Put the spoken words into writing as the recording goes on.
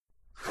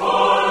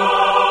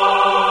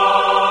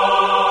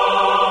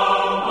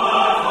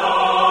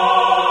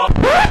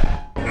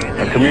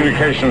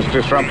Communications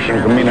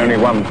disruption can mean only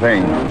one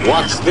thing.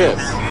 Watch this.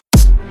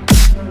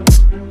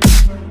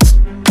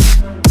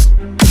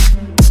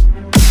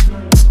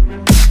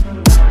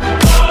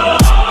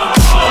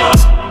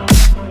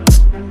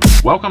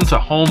 Welcome to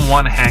Home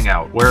One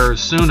Hangout, where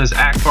as soon as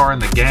Akbar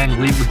and the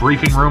gang leave the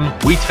briefing room,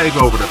 we take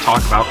over to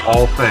talk about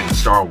all things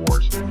Star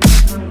Wars.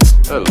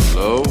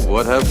 Hello,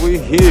 what have we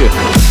here?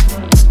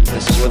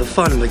 This is where the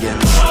fun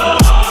begins.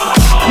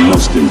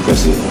 Most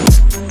impressive.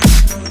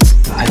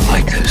 I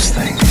like those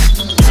things.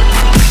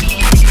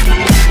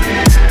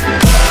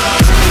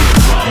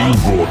 What you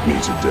brought me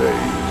today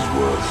is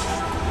worth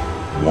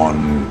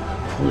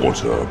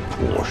 1/4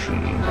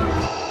 portion.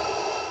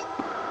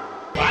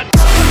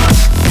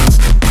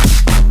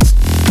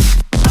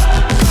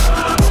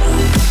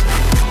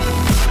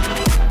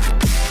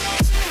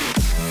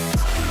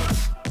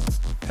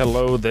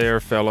 Hello there,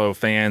 fellow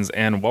fans,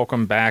 and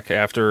welcome back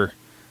after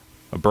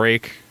a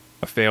break,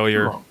 a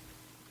failure.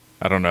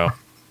 I don't know.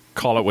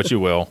 Call it what you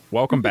will.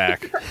 Welcome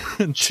back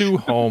to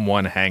Home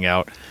One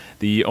Hangout,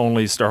 the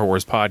only Star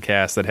Wars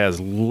podcast that has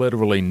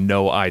literally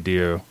no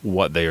idea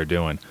what they are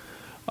doing.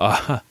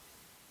 I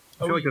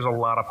feel like there's a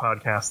lot of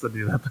podcasts that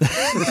do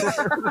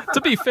that.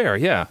 To be fair,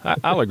 yeah,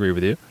 I'll agree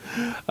with you.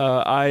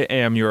 I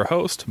am your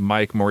host,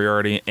 Mike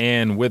Moriarty,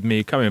 and with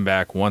me coming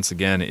back once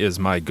again is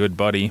my good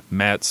buddy,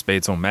 Matt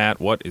Spatzel. Matt,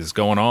 what is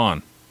going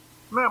on?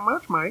 Not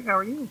much, Mike. How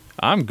are you?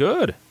 I'm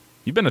good.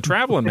 You've been a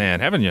traveling man,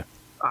 haven't you?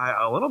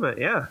 A little bit,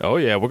 yeah. Oh,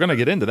 yeah, we're going to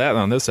get into that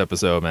on this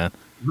episode, man.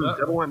 The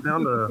devil went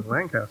down to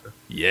Lancaster.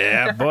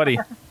 Yeah, buddy.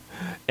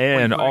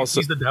 And Wait,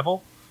 also... he's the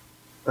devil?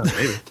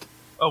 Maybe.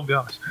 Oh,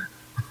 gosh.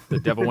 The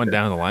devil went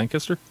down to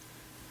Lancaster?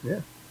 Yeah.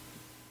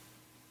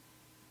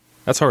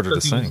 That's harder to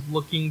Because he sing. was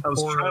looking I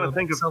was for trying to a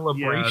think of-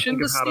 celebration yeah, to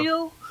think of how to-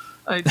 steal?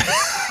 I'm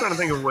trying to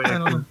think of a way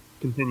to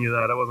continue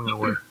that. I wasn't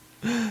going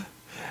to work.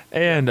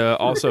 And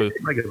also...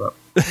 I give up.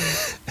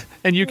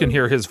 And you can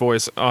hear his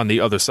voice on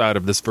the other side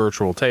of this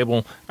virtual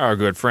table, our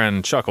good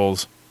friend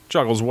Chuckles.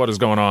 Chuckles, what is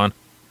going on?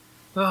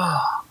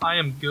 I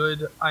am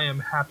good. I am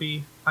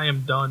happy. I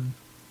am done.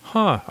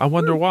 Huh, I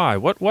wonder why.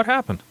 What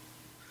happened?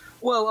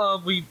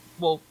 Well,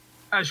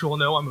 as you all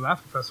know, I'm a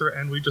math professor,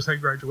 and we just had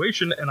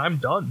graduation, and I'm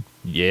done.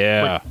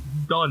 Yeah,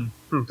 Like, done.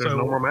 There's So-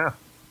 no more math.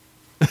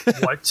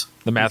 What?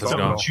 the math is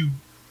gone.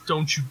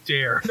 Don't you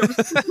dare.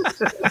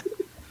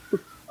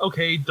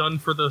 Okay, done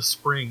for the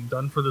spring,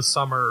 done for the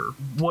summer,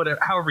 whatever,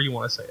 however you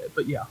want to say it.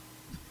 But yeah,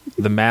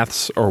 The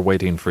maths are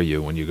waiting for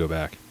you when you go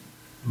back.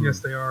 yes,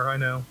 they are. I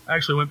know. I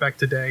actually went back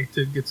today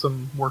to get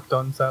some work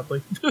done.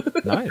 Sadly,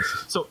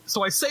 Nice. so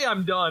I say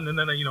I'm done, and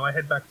then I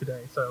head back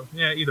today. So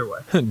yeah, either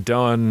way.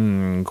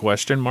 Done,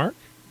 question mark?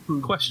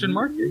 Question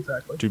mark?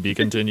 Exactly. To be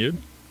continued.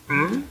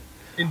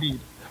 Indeed.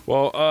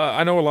 Well,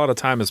 I know a lot of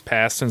time has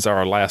passed since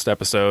our last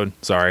episode.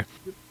 Sorry.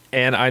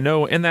 And I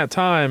know in that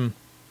time,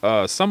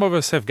 some of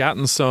us have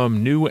gotten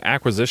some new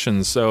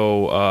acquisitions.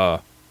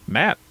 So,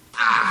 Matt.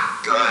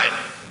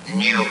 Good.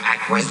 New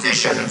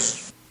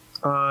acquisitions.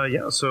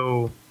 Yeah,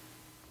 so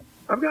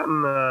I've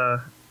gotten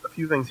a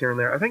few things here and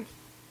there. I think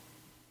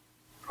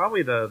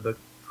probably the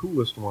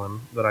coolest one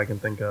that I can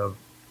think of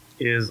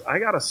is I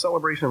got a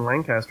Celebration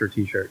Lancaster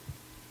t-shirt.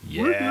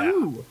 Yeah.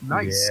 Woohoo!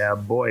 Nice. Yeah,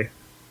 boy.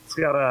 It's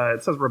got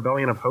it says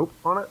Rebellion of Hope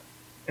on it.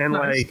 And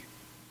Nice. like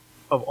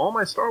of all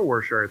my Star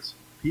Wars shirts,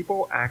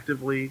 people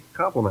actively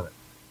compliment it.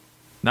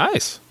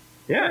 Nice.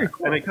 Yeah, Very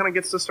cool. and it kind of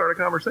gets to start a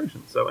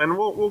conversation. So, and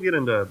we'll get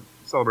into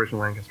Celebration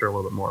Lancaster a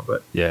little bit more,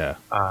 but Yeah.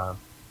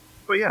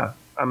 yeah,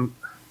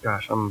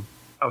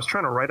 I was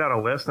trying to write out a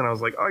list, and I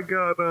was like, I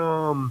got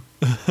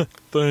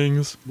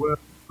Things.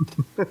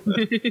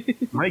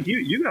 Mike,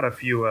 you got a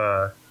few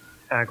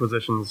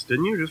acquisitions,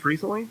 didn't you, just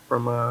recently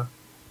from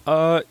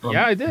Yeah,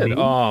 I did.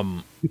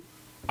 me?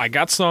 I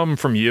got some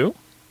from you.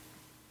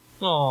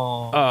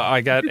 Aww.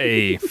 I got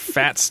a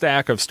fat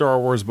stack of Star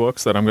Wars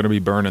books that I'm going to be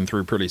burning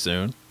through pretty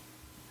soon.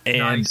 And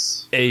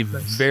Nice. a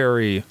Nice.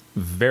 very,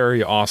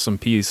 very awesome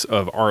piece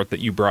of art that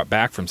you brought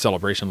back from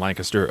Celebration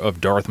Lancaster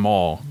of Darth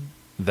Maul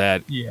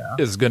that Yeah.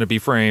 is going to be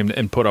framed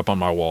and put up on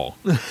my wall.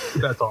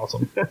 That's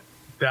awesome.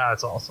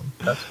 That's awesome.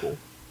 That's cool.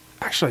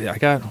 Actually,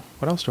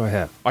 what else do I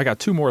have? I got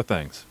two more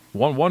things.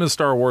 One is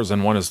Star Wars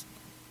and one is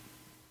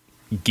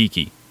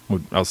geeky.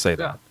 I'll say Yeah.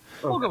 that.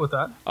 We'll go with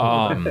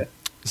that.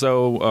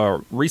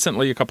 So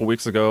recently, a couple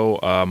weeks ago,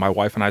 my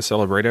wife and I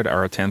celebrated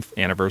our 10th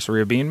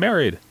anniversary of being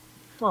married.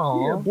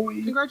 Aw, Yeah, boy.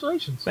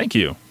 congratulations. Thank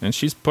you. And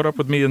she's put up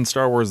with me in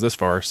Star Wars this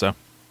far, so.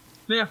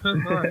 Yeah, all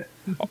right.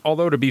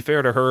 Although, to be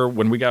fair to her,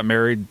 when we got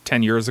married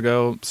 10 years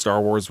ago, Star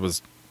Wars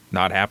was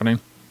not happening.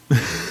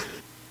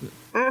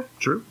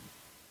 True.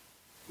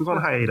 It was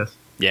on hiatus.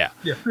 Yeah.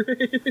 Yeah.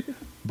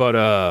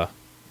 But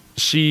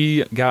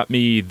she got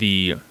me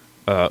the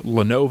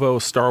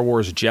Lenovo Star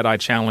Wars Jedi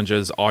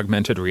Challenges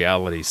augmented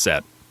reality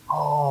set.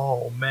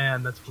 Oh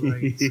man, that's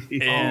great.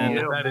 And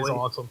oh, that is boy.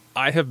 awesome.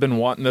 I have been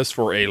wanting this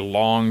for a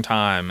long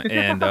time,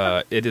 and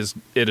it is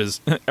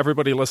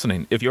everybody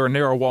listening, if you're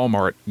near a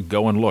Walmart,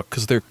 go and look,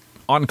 because they're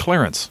on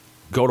clearance.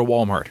 Go to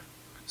Walmart.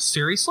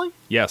 Seriously?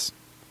 Yes.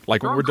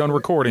 Like when Oh, we're done cool.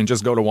 recording,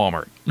 just go to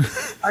Walmart.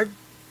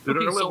 Dude,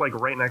 Okay, I live so- like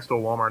right next to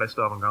a Walmart. I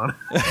still haven't gone.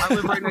 I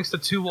live right next to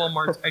 2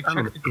 Walmarts. I I'm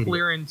an check the idiot.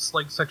 clearance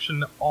like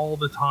section all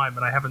the time,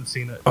 and I haven't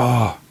seen it.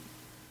 Oh,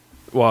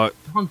 well,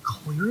 They're on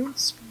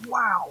clearance?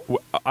 Wow.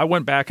 I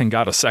went back and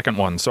got a second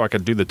one so I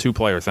could do the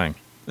 2-player thing.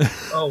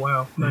 Oh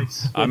wow,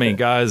 nice. I mean,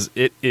 guys,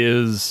 it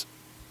is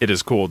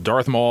cool.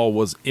 Darth Maul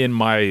was in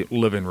my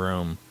living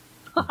room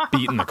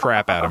beating the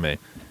crap out of me.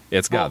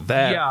 It's got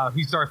that. Yeah,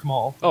 he's Darth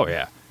Maul. Oh,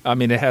 yeah. I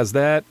mean, it has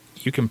that.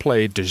 You can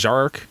play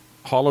Dejark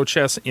Holo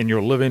Chess in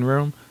your living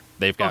room.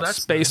 They've got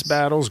that's space nice.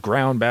 battles,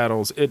 ground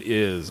battles. It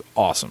is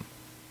awesome.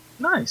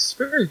 Nice,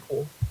 very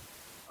cool.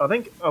 I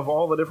think of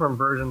all the different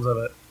versions of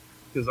it,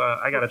 because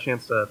I got a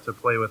chance to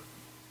play with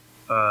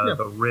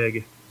the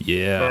rig,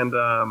 Yeah. and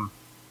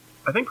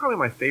I think probably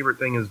my favorite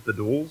thing is the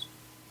duels,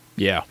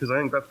 Yeah. because I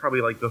think that's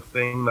probably like the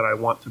thing that I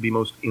want to be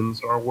most in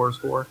Star Wars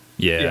for.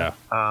 Yeah.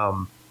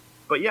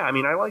 But yeah, I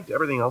mean, I liked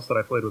everything else that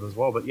I played with as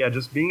well. But yeah,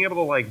 just being able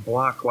to like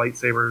block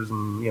lightsabers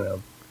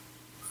and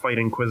fight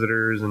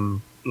Inquisitors and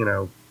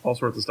all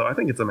sorts of stuff. I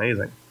think it's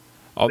amazing.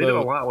 They did a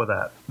Although lot with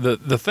that.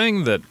 the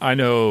thing that I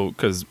know,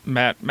 because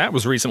Matt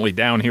was recently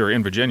down here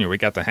in Virginia. We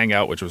got to hang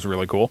out, which was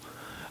really cool.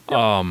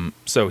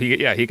 So he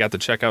got to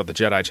check out the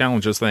Jedi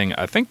Challenges thing.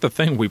 I think the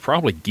thing we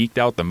probably geeked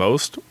out the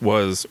most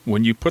was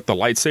when you put the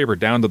lightsaber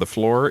down to the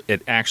floor,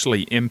 it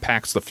actually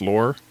impacts the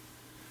floor,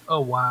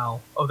 Oh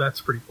wow. Oh,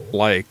 that's pretty cool.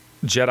 like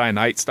Jedi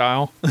Knight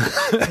style.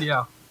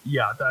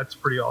 Yeah, that's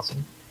pretty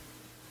awesome.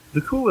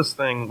 The coolest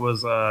thing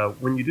was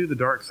when you do the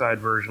dark side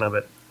version of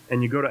it,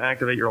 and you go to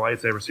activate your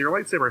lightsaber. So your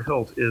lightsaber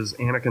hilt is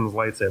Anakin's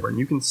lightsaber, and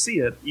you can see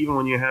it even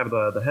when you have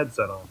the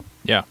headset on.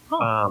 Yeah.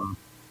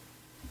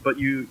 But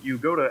you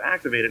go to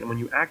activate it, and when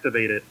you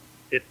activate it,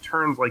 it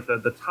turns like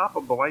the top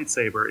of the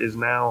lightsaber is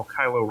now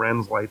Kylo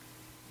Ren's light.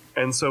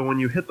 And so when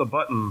you hit the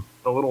button,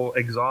 the little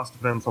exhaust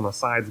vents on the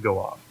sides go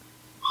off.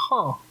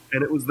 Huh.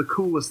 And it was the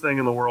coolest thing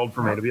in the world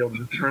for me to be able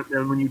to turn.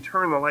 And when you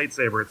turn the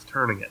lightsaber, it's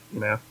turning it.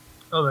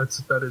 Oh,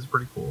 that is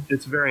pretty cool.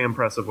 It's very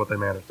impressive what they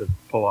managed to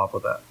pull off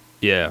with that.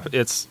 Yeah,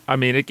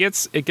 it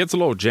gets a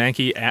little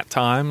janky at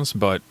times,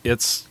 but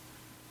it's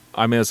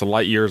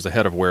light years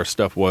ahead of where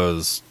stuff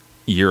was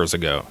years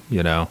ago.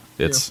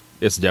 It's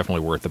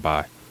definitely worth the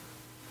buy.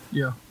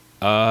 Yeah.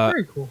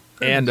 Very cool.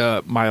 Very And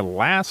nice. my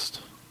last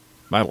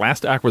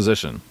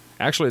acquisition,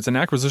 actually, it's an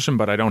acquisition,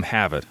 but I don't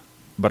have it,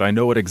 but I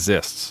know it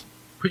exists.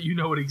 But you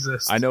know it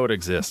exists. I know it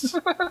exists.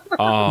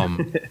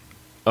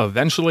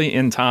 Eventually,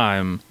 in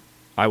time,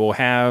 I will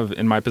have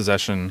in my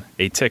possession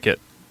a ticket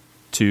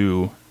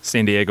to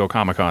San Diego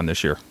Comic-Con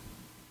this year.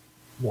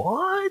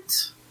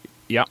 What?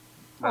 Yep.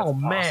 Oh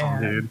man,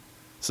 Awesome, dude.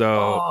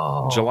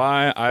 So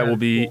July, I will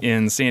be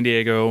in San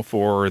Diego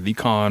for the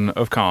Con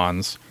of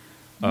Cons,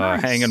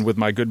 Nice. hanging with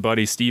my good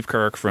buddy Steve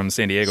Kirk from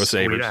San Diego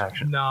Sweet Sabres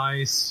action.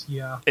 Nice.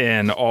 Yeah.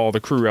 and all the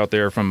crew out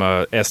there from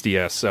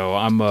SDS. So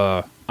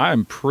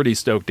I'm pretty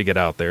stoked to get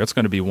out there. It's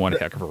going to be one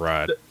heck of a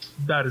ride.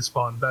 That is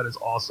fun. That is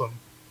awesome.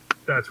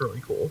 That's really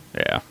cool.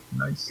 Yeah.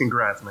 Nice.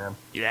 Congrats, man.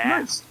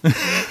 Nice.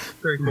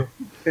 Very cool.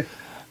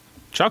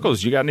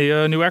 Chuckles, you got any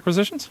new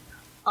acquisitions?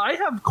 I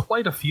have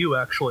quite a few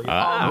actually.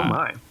 Ah. Oh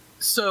my.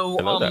 So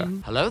Hello there.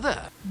 Hello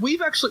there.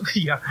 we've actually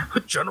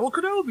General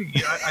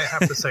Kenobi. I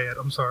have to say it.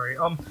 I'm sorry.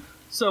 What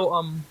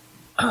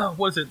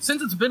is it?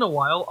 Since it's been a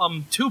while,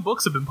 2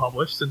 books have been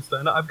published since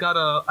then. I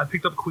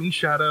picked up Queen's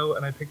Shadow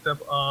and I picked up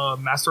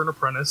Master and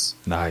Apprentice.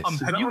 Nice.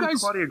 Is Have that you one guys?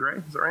 Claudia Gray?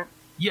 Is that right?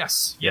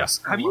 Yes. Yeah.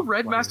 Yes. Have I you love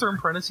read Claudia Master and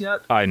Gray. Apprentice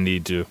yet? I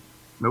need to.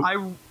 Nope.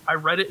 I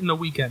read it in a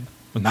weekend.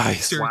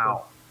 Nice. Seriously.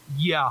 Wow.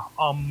 Yeah.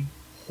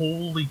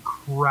 Holy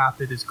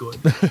crap! It is good.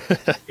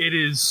 It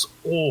is.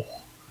 Oh,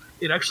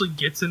 it actually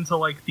gets into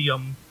like the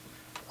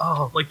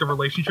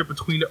relationship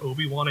between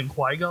Obi-Wan and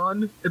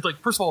Qui-Gon. It's like,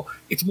 first of all,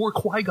 it's more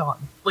Qui-Gon.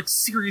 Like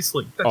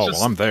seriously. That's Oh, just,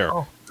 well, I'm there.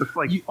 oh. That's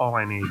like all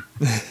I need.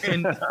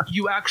 And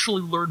you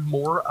actually learn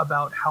more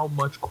about how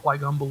much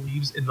Qui-Gon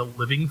believes in the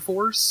living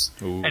force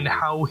Ooh. and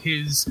how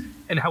his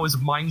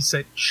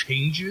mindset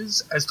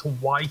changes as to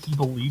why he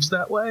believes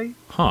that way.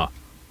 Huh.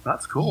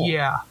 That's cool.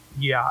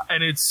 Yeah,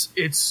 and it's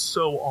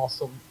so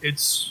awesome.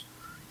 It's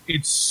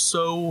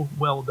so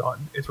well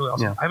done. It's really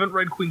awesome. Yeah. I haven't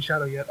read Queen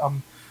Shadow yet.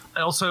 I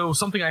also,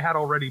 something I had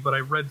already, but I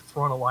read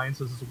Thrawn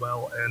Alliances as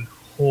well, and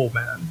oh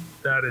man,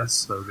 That's is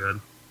so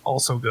good.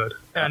 also good.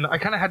 And I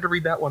kind of had to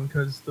read that one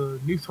because the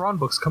new Thrawn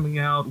book's coming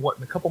out in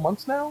a couple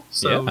months now.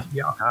 So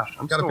yeah, Gosh,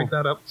 I'm gotta still, pick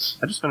that up.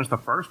 I just finished the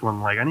first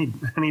one. Like I need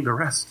the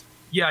rest.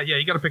 Yeah,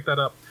 you got to pick that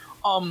up.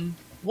 A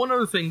couple of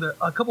other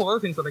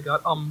things that I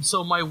got.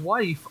 So my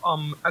wife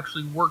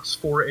actually works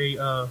for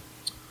a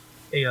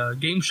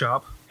game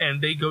shop,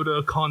 and they go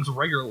to cons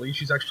regularly.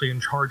 She's actually in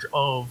charge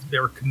of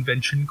their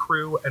convention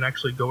crew and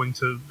actually going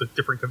to the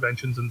different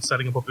conventions and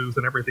setting up a booth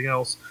and everything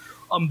else.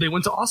 They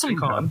went to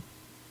AwesomeCon.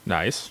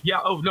 Nice. Yeah,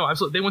 oh no,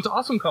 absolutely. They went to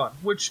AwesomeCon,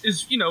 which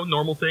is,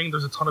 normal thing.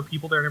 There's a ton of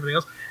people there and everything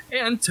else.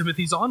 And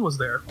Timothy Zahn was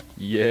there.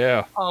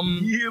 Yeah.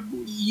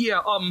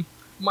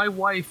 My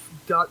wife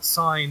got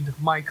signed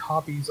my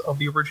copies of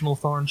the original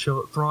Thrawn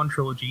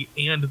trilogy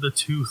and the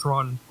 2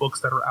 Thrawn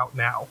books that are out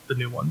now, the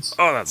new ones.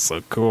 Oh, that's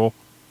so cool.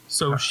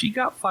 So she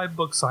got 5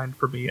 books signed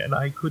for me, and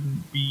I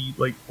couldn't be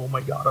like, oh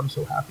my god, I'm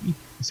so happy.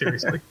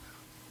 Seriously.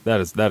 That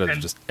is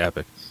just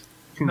epic.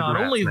 Not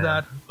Congrats, only man.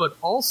 that, but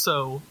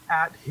also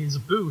at his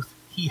booth,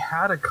 he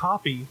had a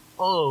copy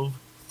of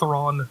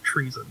Thrawn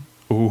Treason.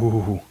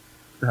 Ooh.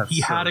 That's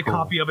He so had a cool.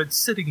 copy of it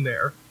sitting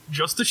there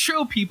just to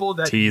show people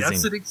that Teasing.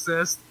 yes, it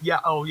exists. Yeah,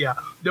 oh yeah.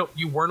 No,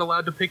 you weren't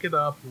allowed to pick it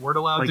up. You weren't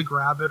allowed Like- to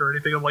grab it or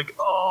anything. I'm like,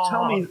 oh.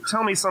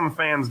 Tell me some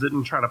fans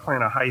didn't try to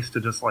plan a heist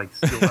to just like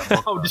steal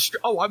that book.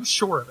 Oh, I'm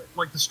sure of it.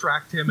 Like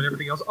distract him and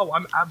everything else. Oh,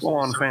 I'm Full absolutely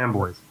on certain.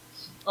 fanboys.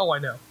 Oh, I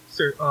know.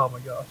 Oh my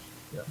gosh.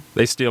 Yeah.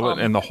 They steal it,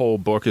 and the whole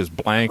book is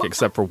blank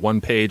except for one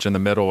page in the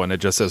middle, and it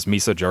just says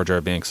Misa Jar Jar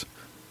Binks.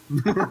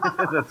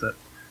 That's it.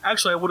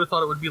 Actually, I would have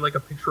thought it would be like a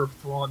picture of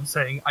Thrawn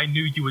saying, "I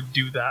knew you would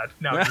do that.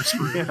 Now you're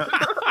screwed."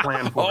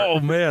 Plan for Oh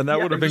it. man, that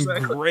Yeah, would have been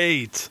exactly.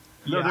 great.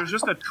 No, Yeah. there's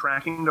just a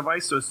tracking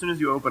device, so as soon as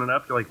you open it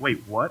up, you're like,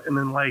 wait, what? And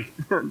then, like,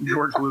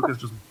 George Lucas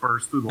just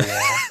bursts through the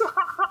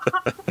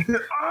wall.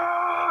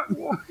 Ah!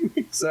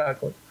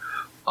 Exactly.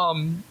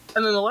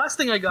 And then the last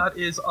thing I got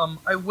is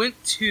I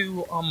went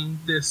to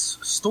this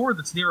store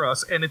that's near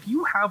us, and if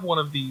you have one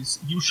of these,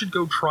 you should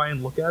go try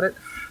and look at it.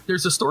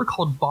 There's a store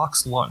called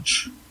Box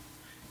Lunch,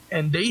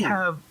 and they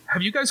have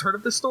you guys heard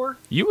of this store?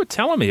 You were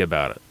telling me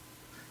about it.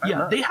 Yeah,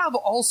 not. they have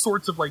all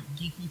sorts of like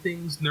geeky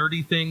things,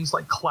 nerdy things,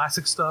 like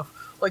classic stuff.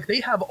 Like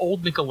they have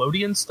old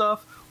Nickelodeon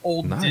stuff,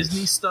 old Nice.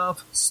 Disney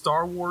stuff,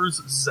 Star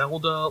Wars,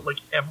 Zelda, like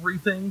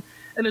everything.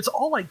 And it's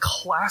all like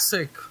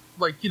classic,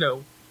 like, you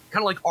know,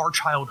 kind of like our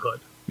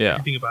childhood. Yeah. If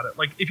you think about it.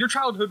 Like if your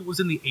childhood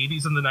was in the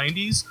 80s and the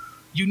 90s,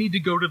 you need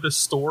to go to this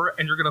store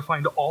and you're going to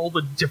find all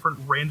the different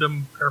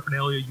random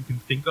paraphernalia you can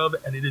think of,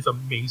 and it is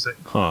amazing.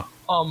 Huh.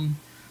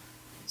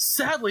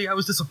 Sadly, I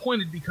was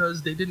disappointed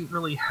because they didn't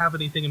really have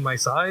anything in my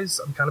size.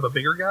 I'm kind of a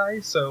bigger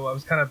guy, so I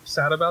was kind of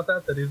sad about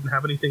that they didn't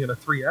have anything in a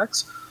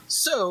 3X.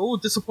 So,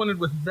 disappointed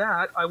with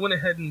that, I went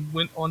ahead and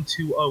went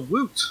onto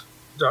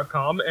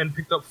Woot.com and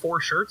picked up 4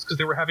 shirts because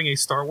they were having a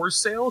Star Wars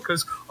sale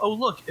because, oh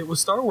look, it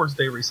was Star Wars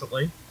Day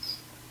recently.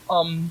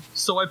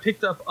 So I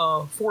picked up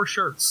 4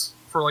 shirts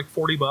for like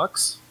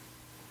 $40,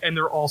 and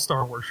they're all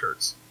Star Wars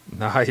shirts.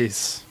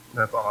 Nice.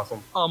 That's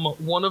awesome.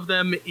 One of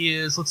them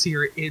is, let's see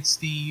here, it's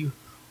the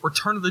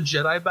Return of the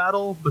Jedi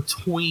battle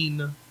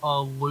between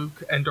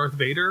Luke and Darth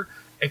Vader,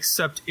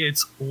 except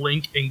it's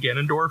Link and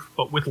Ganondorf,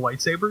 but with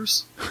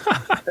lightsabers.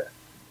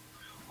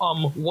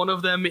 One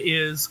of them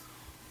is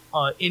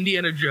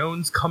Indiana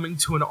Jones coming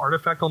to an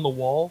artifact on the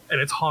wall,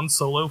 and it's Han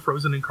Solo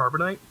frozen in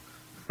carbonite.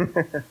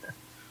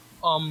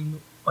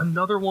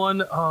 Another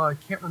one, I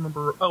can't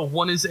remember. Oh,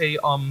 one is a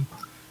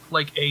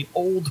like a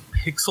old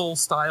pixel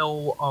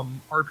style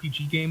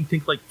RPG game.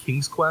 Think like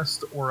King's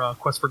Quest or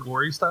Quest for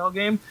Glory style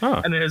game.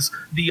 Huh. And it has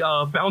the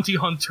bounty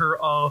hunter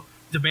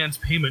demands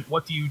payment.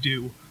 What do you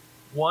do?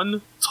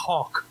 1,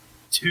 talk.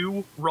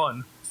 2,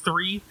 run.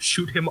 3,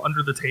 shoot him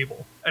under the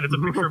table. And it's a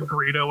picture of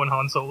Greedo and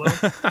Han Solo.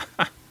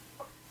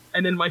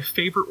 And then my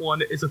favorite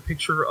one is a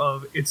picture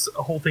of, it's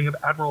a whole thing of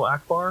Admiral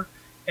Akbar,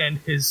 and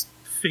his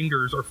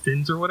fingers or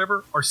fins or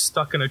whatever are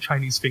stuck in a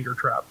Chinese finger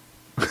trap.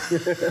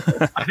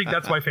 I think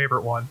that's my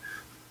favorite one.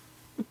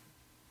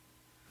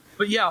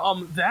 But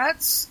yeah,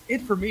 that's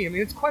it for me. I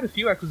mean, it's quite a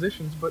few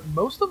acquisitions, but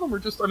most of them are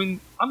just, I mean,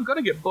 I'm going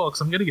to get books,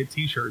 I'm going to get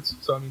t-shirts.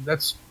 So, I mean,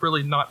 that's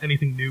really not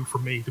anything new for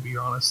me, to be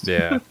honest.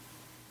 Yeah.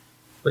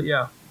 But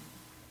yeah.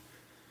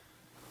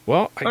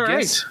 Well, I All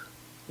guess right.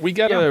 we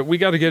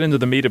gotta get into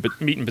the meat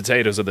and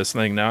potatoes of this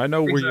thing now. I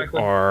know Exactly.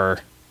 we are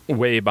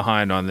way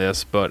behind on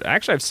this, but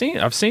actually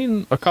I've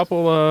seen a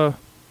couple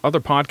other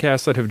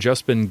podcasts that have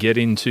just been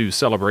getting to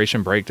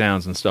Celebration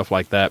breakdowns and stuff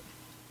like that.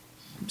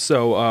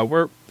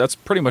 So that's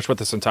pretty much what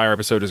this entire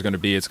episode is going to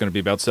be. It's going to be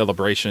about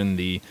Celebration,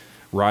 the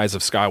Rise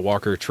of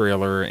Skywalker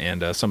trailer,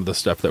 and some of the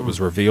stuff that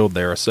was revealed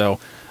there. So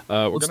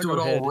we're Let's going to do go it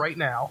ahead. all right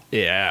now.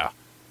 Yeah.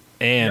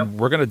 And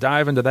we're going to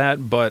dive into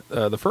that, but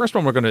the first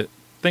one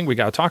thing we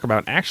got to talk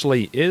about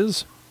actually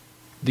is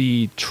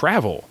the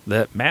travel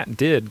that Matt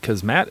did,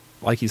 because Matt,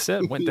 like he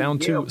said, went down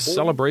to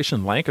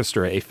Celebration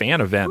Lancaster, a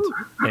fan event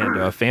and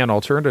a fan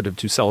alternative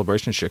to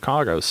Celebration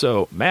Chicago.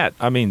 So, Matt,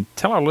 I mean,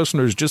 tell our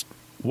listeners just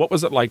what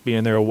was it like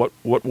being there, what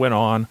went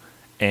on,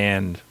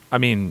 and I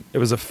mean, it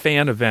was a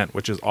fan event,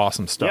 which is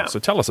awesome stuff. Yeah. So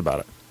tell us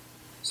about it.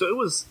 So it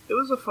was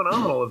a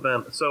phenomenal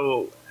event.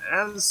 So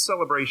as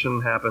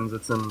Celebration happens,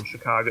 it's in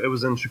Chicago. It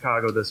was in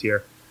Chicago this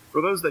year. For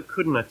those that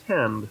couldn't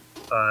attend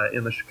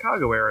in the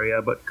Chicago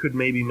area, but could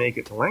maybe make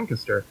it to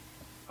Lancaster,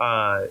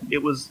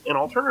 it was an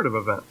alternative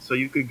event. So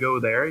you could go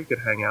there, you could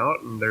hang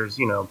out, and there's,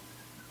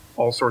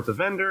 all sorts of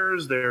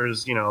vendors.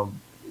 There's,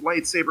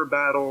 lightsaber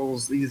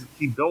battles.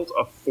 He built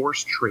a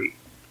force tree.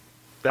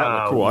 That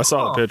looked cool. I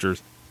saw the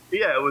pictures.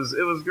 Yeah, it was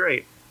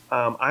great.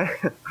 I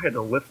had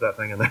to lift that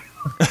thing in there.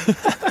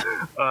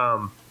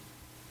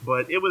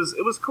 But it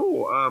was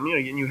cool.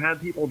 And you had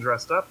people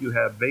dressed up. You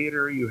had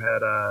Vader. You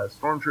had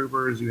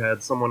stormtroopers. You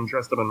had someone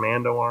dressed up in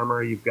Mando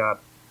armor. You've got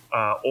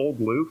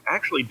old Luke.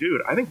 Actually,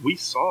 dude, I think we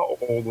saw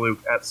old Luke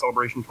at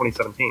Celebration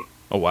 2017.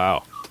 Oh,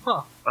 wow.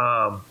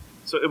 Huh.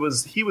 So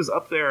he was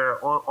up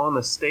there on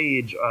the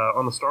stage,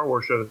 on the Star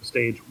Wars show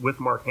stage with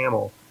Mark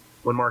Hamill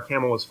when Mark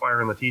Hamill was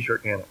firing the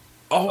T-shirt cannon.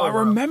 Oh, I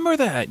remember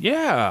that.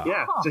 Yeah.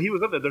 Yeah. So he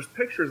was up there. There's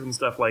pictures and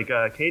stuff like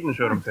Caden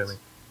showed them to me.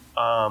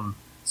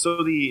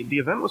 So the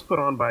event was put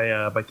on by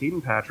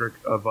Caden Patrick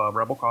of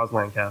Rebel Cause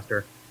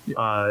Lancaster,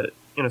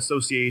 in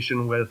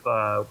association with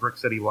Brick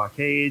City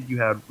Blockade. You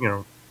had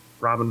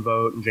Robin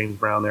Vogt and James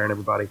Brown there and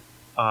everybody.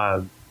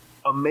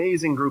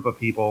 Amazing group of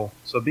people.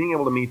 So being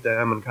able to meet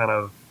them and kind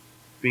of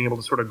being able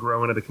to sort of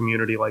grow into the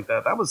community like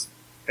that was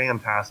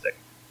fantastic.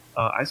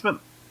 I spent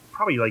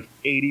probably like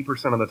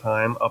 80% of the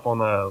time up on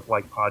the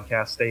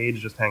podcast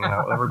stage just hanging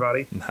out with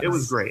everybody. Nice. It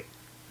was great.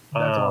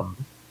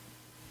 Awesome.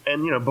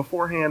 And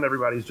beforehand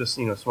everybody's just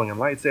swinging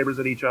lightsabers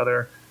at each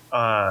other.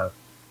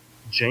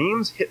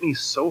 James hit me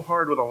so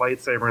hard with a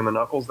lightsaber in the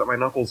knuckles that my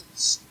knuckles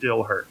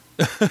still hurt.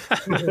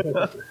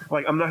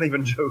 I'm not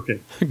even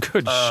joking.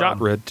 Good shot,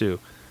 Red, too.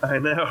 I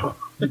know.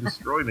 He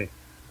destroyed me.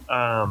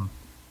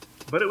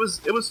 But it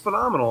was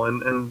phenomenal.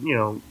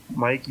 And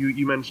Mike,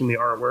 you mentioned the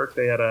artwork.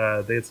 They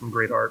had some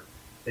great art.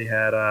 They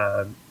had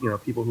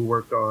people who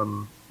worked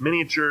on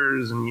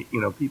miniatures and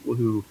people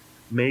who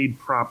made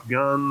prop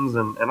guns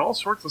and all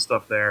sorts of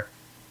stuff there.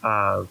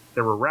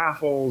 There were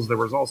raffles. There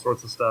was all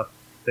sorts of stuff.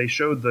 They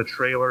showed the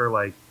trailer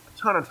a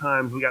ton of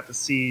times. We got to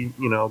see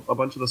a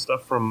bunch of the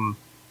stuff from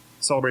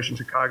Celebration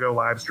Chicago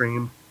live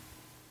streamed.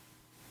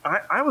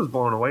 I was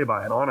blown away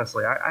by it,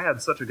 honestly. I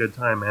had such a good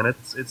time, man.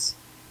 It's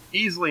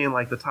easily in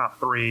the top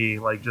 3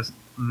 just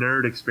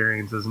nerd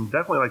experiences, and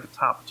definitely the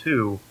top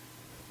 2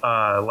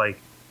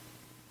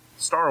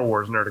 Star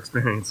Wars nerd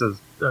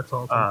experiences. That's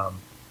awesome.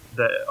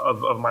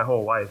 Of my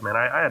whole life, man.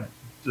 I had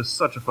just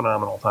such a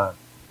phenomenal time.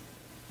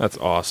 That's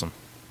awesome.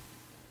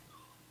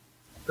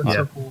 That's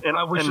so cool. And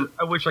I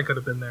wish I could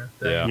have been there.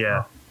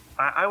 Yeah.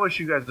 I wish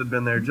you guys had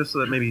been there just so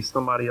that maybe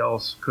somebody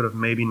else could have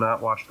maybe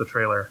not watched the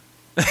trailer.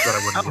 So that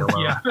I wouldn't be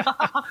alone.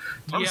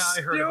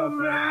 I heard about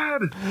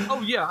mad. that.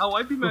 Oh yeah. Oh,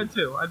 I'd be mad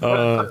too. I'd be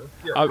mad too.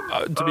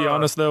 Yeah. To be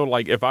honest, though,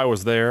 if I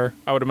was there,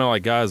 I would have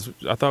been guys,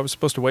 I thought I was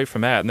supposed to wait for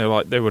Matt, and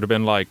they would have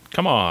been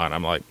come on.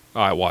 I'm like,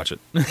 all right, watch it.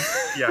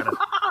 Yeah.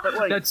 But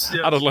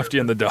I'd have left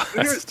you in the dust.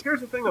 Here's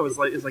the thing, though, is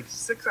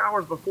 6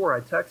 hours before I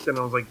texted and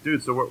I was like,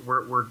 dude, so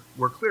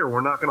we're clear,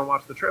 we're not going to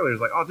watch the trailer.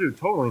 He's like, oh, dude,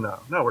 totally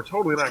not. No, we're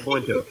totally not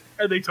going to.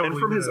 And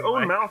from his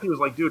own mouth, he was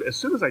like, dude, as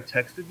soon as I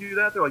texted you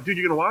that, they're like, dude,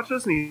 you going to watch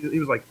this? And he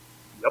was like,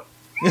 yep.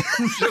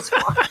 Just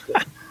watched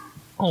it.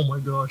 Oh my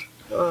gosh.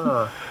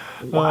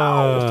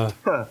 Wow.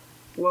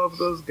 Love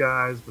those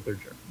guys, but they're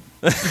jerks.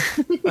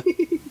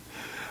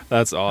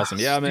 That's awesome.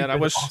 Yeah, man, I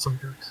wish. Awesome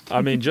jerks.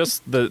 I mean,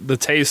 just the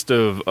taste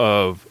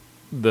of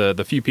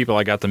the few people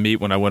I got to meet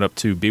when I went up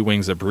to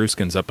B-Wings at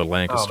Brewskins up at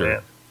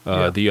Lancaster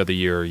the other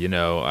year.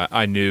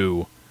 I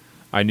knew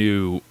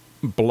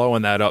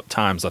blowing that up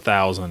times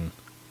 1,000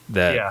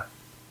 that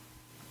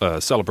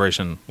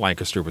Celebration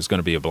Lancaster was going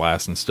to be a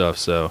blast and stuff.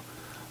 So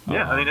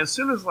yeah, I mean, as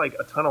soon as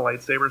a ton of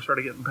lightsabers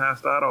started getting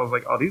passed out, I was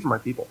like, oh, these are my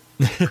people.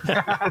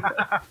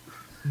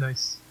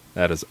 Nice.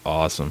 That is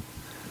awesome.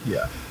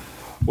 Yeah.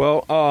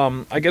 Well,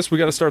 I guess we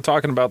got to start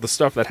talking about the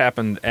stuff that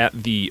happened at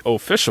the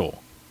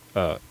official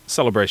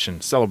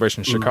Celebration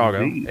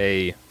Chicago,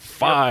 a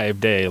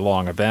 5-day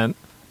long event.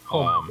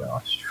 Oh my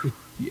gosh.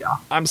 Yeah.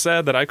 I'm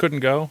sad that I couldn't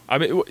go. I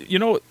mean,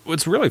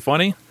 what's really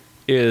funny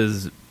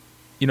is,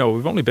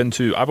 I've only been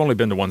to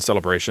one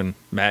celebration.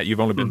 Matt, you've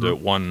only been to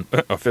one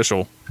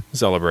official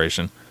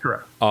celebration.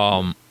 Correct.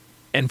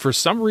 And for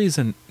some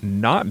reason,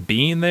 not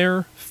being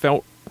there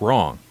felt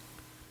wrong.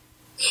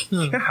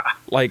 Yeah.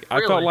 I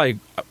felt like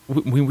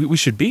we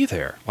should be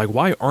there.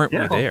 Why aren't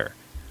we there?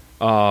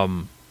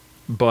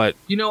 But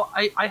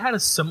I had a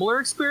similar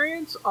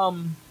experience.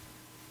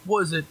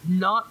 Was it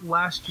not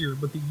last year,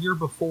 but the year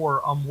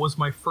before? Was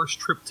my first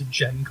trip to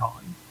Gen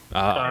Con.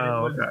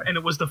 And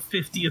it was the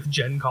 50th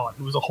Gen Con.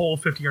 It was a whole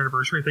 50th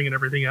anniversary thing and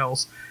everything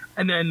else.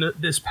 And then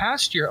this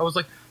past year, I was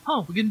like,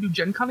 "Oh, we're gonna do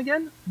Gen Con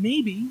again?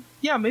 Maybe.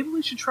 Yeah, maybe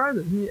we should try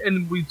this."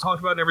 And we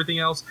talked about everything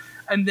else,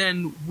 and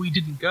then we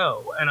didn't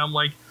go. And I'm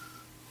like,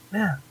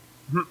 man,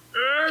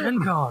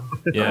 Gen Con.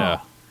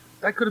 Yeah.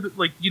 That could have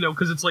been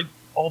because it's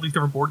all these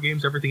different board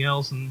games, everything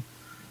else, and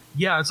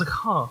yeah, it's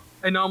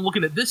And now I'm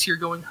looking at this year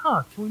going,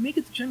 can we make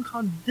it to Gen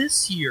Con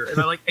this year? And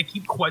I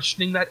keep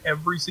questioning that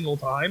every single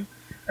time.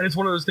 And it's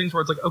one of those things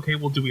where it's okay,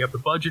 well, do we have the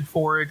budget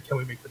for it? Can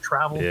we make the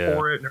travel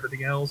for it and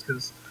everything else?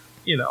 Because,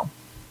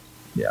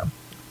 yeah.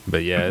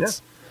 But yeah,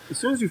 it's... As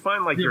soon as you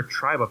find your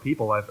tribe of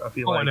people, I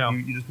feel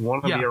you just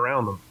want to be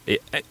around them.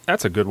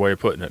 That's a good way of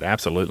putting it.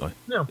 Absolutely.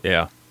 Yeah.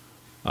 Yeah.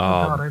 Oh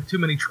God, I have too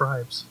many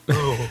tribes.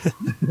 Oh,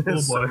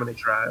 so many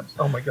tribes.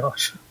 Oh my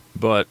gosh.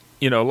 But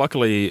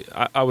luckily,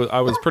 I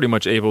was pretty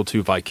much able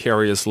to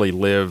vicariously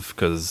live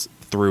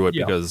through it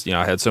because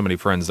I had so many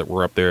friends that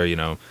were up there.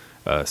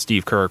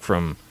 Steve Kirk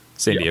from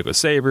San Diego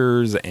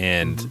Sabres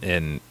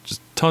and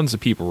just tons of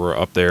people were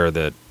up there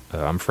that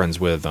I'm friends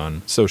with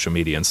on social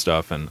media and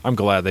stuff. And I'm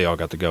glad they all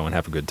got to go and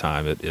have a good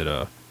time.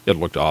 It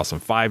looked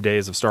awesome. 5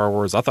 days of Star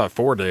Wars. I thought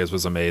 4 days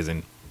was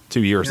amazing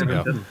 2 years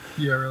ago.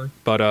 Yeah, really.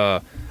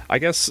 But I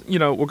guess,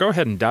 we'll go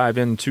ahead and dive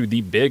into the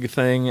big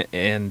thing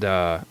and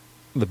the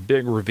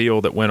big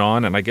reveal that went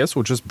on. And I guess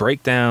we'll just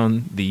break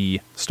down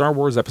the Star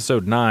Wars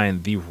Episode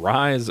 9, The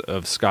Rise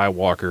of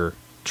Skywalker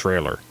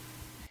trailer.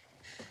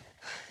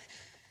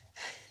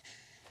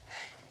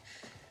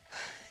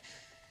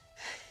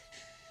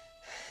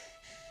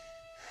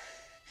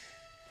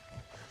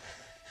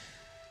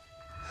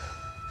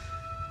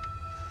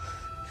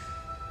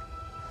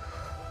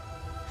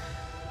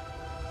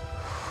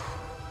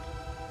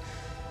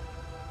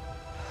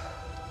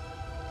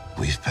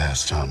 We've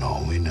passed on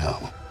all we know.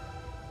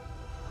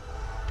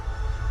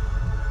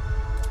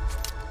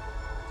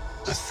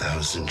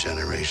 1,000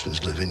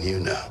 generations live in you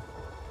now.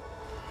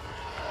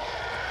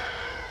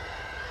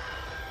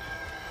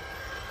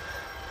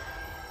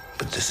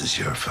 But this is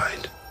your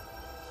fight.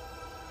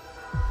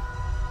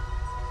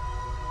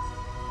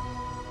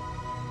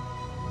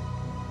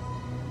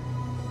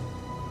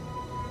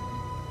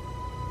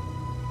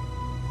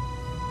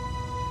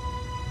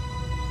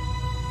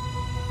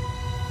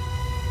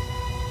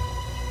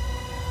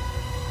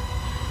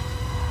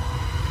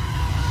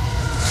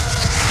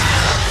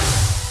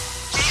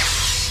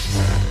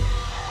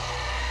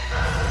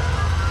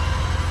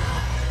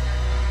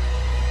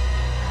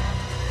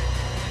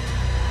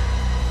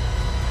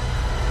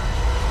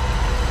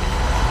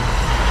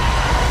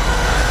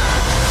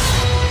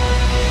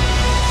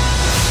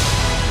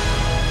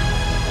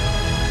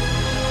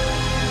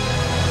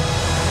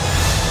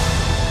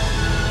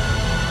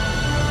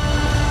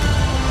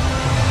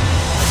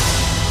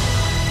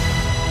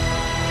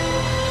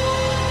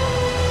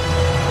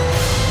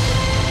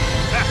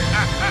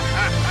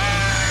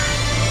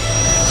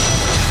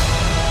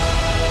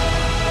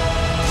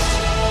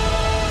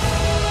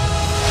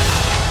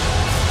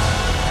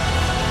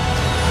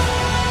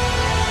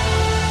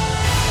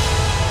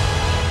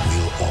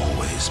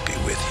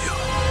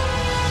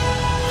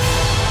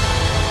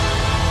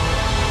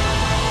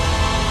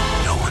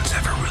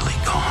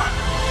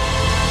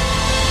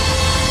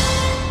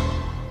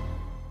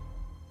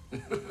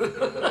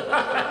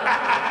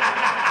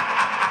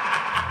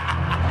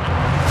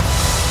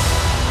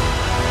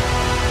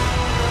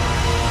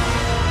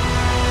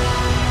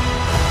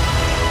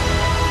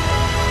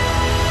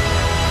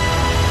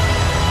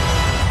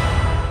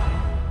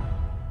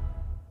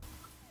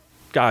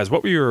 Guys,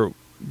 what were your,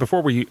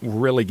 before we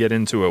really get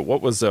into it,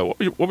 what was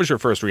your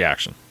first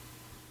reaction?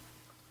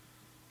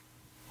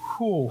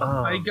 Cool.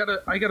 I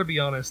gotta be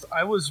honest.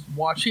 I was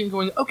watching,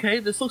 going, okay,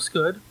 this looks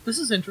good. This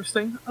is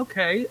interesting.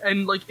 Okay,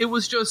 and like it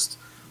was just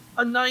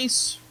a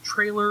nice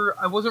trailer.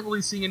 I wasn't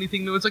really seeing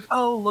anything new. It's like,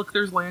 oh, look,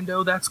 there's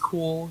Lando. That's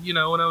cool, And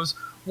I was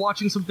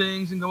watching some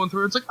things and going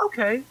through. It's like,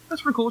 okay,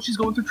 that's pretty cool. She's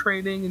going through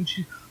training, and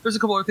there's a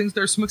couple other things.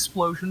 There's some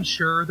explosions.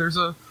 Sure, there's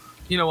a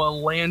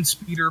land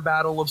speeder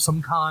battle of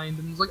some kind,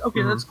 and it's like,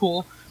 okay, that's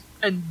cool.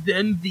 And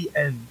then the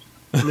end.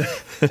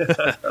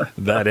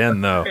 That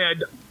end, though.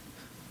 And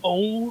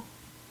oh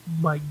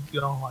my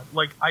god!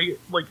 I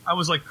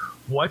was like,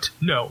 what?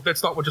 No,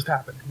 that's not what just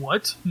happened.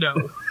 What? No,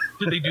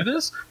 did they do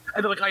this?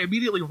 And then, I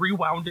immediately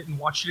rewound it and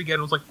watched it again.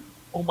 And was like,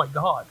 oh my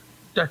god,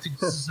 that's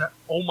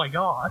oh my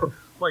god!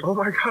 Oh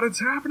my god, it's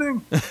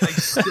happening!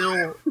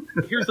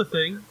 Here's the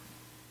thing,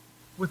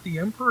 with the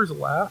Emperor's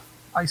laugh,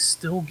 I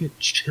still get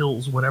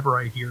chills whenever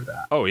I hear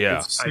that. Oh yeah,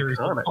 it's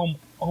seriously.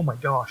 Oh my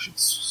gosh,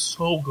 it's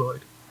so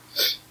good.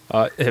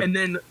 And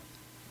then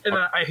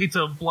I hate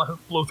to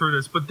blow through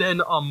this, but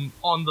then on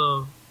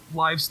the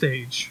live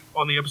stage,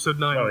 on the episode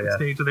 9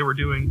 stage that they were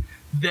doing,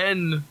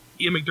 then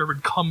Ian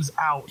McDiarmid comes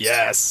out.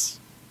 Yes.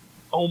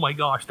 Oh my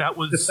gosh, that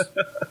was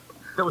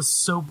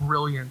so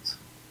brilliant.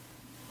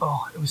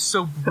 Oh, it was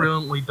so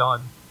brilliantly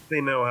done. They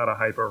know how to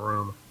hype a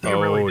room. They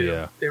really do.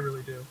 Yeah. They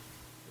really do.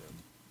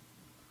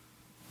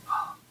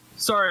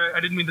 Sorry, I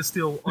didn't mean to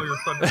steal all your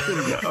thunder.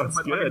 No, it's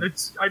good.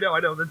 I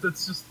know.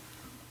 That's just,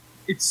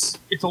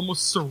 it's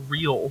almost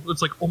surreal.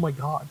 It's like, oh my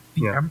god,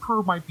 the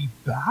Emperor might be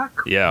back.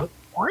 Yeah.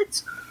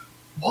 What?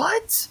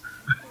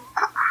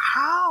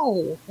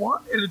 How?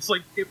 What? And it's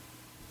like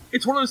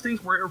it's one of those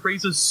things where it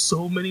raises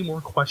so many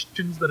more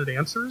questions than it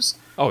answers.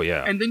 Oh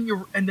yeah. And then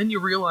you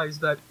realize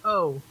that,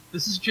 oh,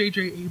 this is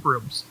J.J.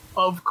 Abrams.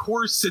 Of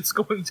course, it's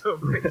going to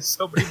raise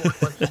so many more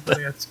questions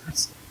than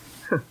answers.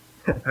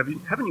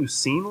 Haven't you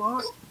seen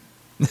Lost?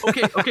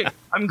 Okay.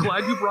 I'm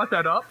glad you brought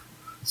that up.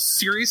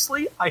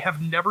 Seriously, I have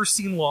never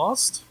seen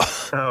Lost.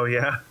 Oh,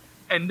 yeah.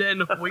 And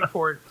then, wait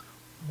for it,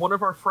 one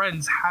of our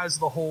friends has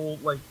the whole,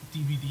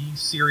 DVD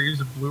series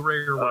of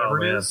Blu-ray or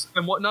whatever it is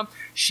and whatnot.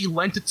 She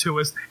lent it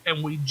to us,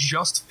 and we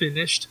just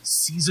finished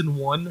season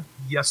 1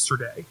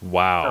 yesterday.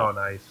 Wow. Oh,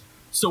 nice.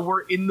 So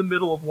we're in the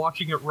middle of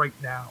watching it right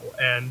now,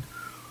 and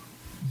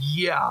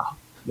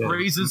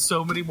raises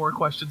so many more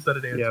questions than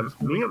it answers.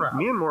 Yeah,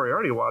 me and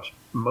Moriarty watched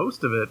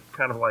most of it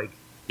kind of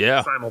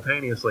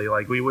simultaneously.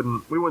 We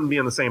wouldn't be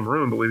in the same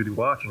room, but we would be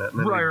watching it, and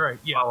then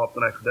follow up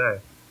the next day.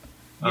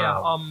 Yeah,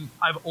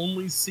 I've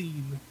only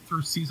seen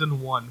through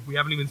season 1. We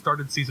haven't even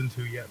started season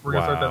 2 yet. We're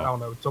gonna start that, I don't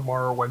know,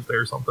 tomorrow or Wednesday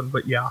or something.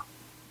 But yeah,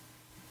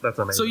 that's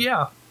amazing. So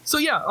yeah, So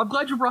yeah, I'm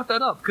glad you brought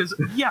that up because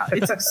yeah,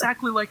 it's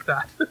exactly like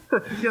that.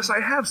 Yes, I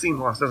have seen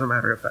Lost, as a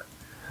matter of fact.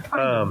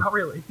 Not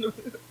really.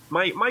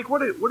 Mike,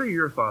 what are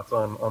your thoughts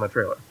on the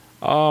trailer?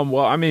 Well,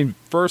 I mean,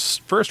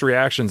 first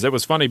reactions. It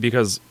was funny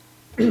because,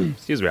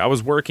 excuse me, I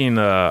was working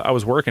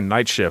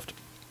night shift,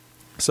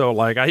 so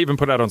like I even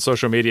put out on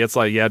social media. It's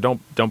like, yeah,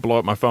 don't blow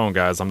up my phone,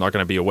 guys. I'm not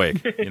going to be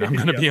awake. You know, I'm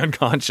going to be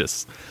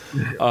unconscious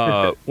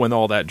when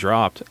all that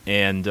dropped.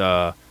 And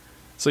so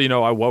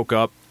I woke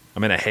up.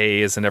 I'm in a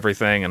haze and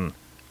everything, and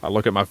I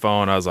look at my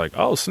phone. I was like,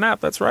 oh snap,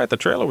 that's right, the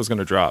trailer was going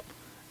to drop.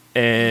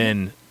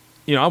 And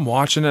I'm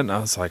watching it, and I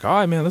was like,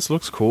 oh man, this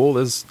looks cool.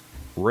 There's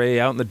Ray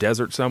out in the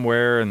desert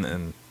somewhere,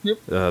 and Yep.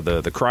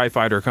 The Cry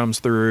Fighter comes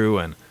through,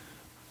 and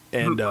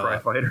Cry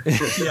Fighter.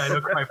 Yeah, I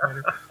know Cry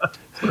Fighter.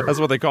 that's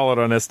what they call it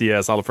on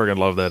SDS. I'll freaking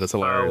love that. It's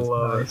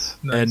hilarious.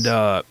 Nice.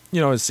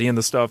 And seeing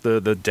the stuff,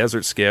 the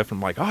desert skiff, I'm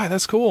like, oh,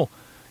 that's cool.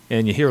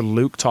 And you hear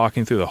Luke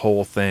talking through the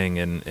whole thing,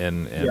 and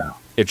Yeah.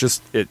 it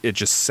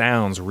just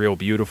sounds real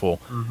beautiful.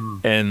 Mm-hmm.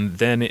 And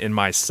then in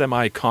my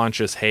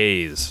semi-conscious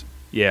haze,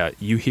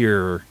 you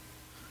hear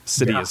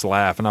Sidious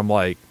laugh, and I'm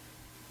like,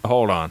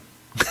 hold on.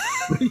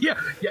 yeah,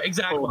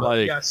 exactly.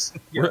 Like,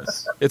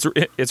 yes.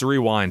 It's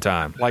rewind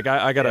time. Like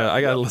I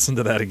gotta listen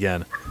to that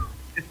again.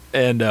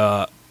 And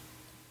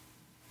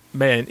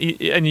man,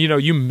 and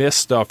you miss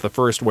stuff the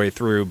first way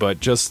through, but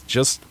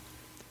just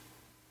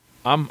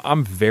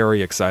I'm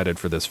very excited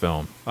for this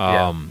film.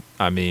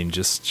 I mean,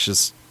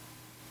 just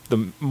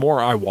the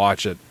more I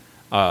watch it,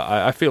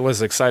 I feel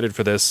as excited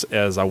for this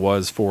as I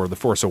was for The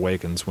Force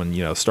Awakens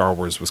when Star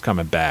Wars was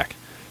coming back.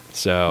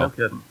 So No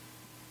kidding.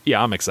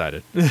 yeah, I'm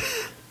excited.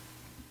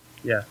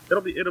 Yeah,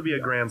 it'll be a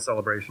grand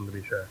celebration, to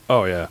be sure.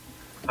 Oh yeah.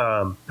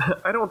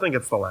 I don't think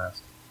it's the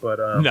last, but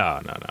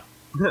No.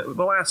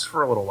 the last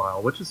for a little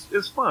while, which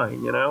is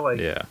fine. Like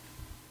Yeah.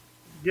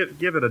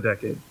 give it a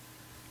decade.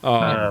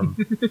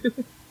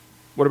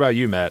 What about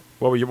you, Matt?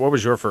 What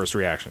was your first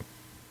reaction?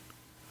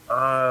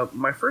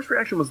 My first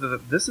reaction was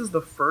that this is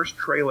the first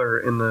trailer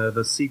in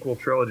the sequel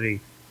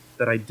trilogy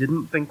that I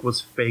didn't think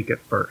was fake at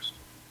first.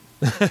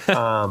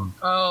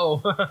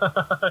 Oh.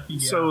 Yeah.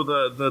 So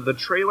the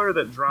trailer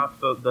that dropped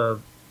the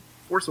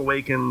Force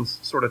Awakens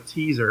sort of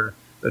teaser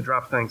that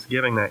dropped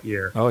Thanksgiving that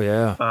year. Oh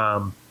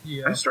yeah.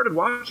 Yeah. I started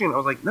watching it. I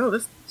was like, no,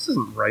 this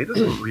isn't right. This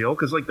isn't real.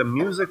 Because the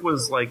music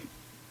was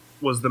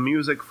the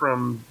music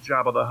from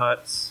Jabba the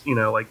Hutt's,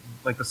 like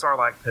the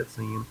Sarlacc pit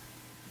scene,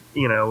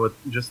 with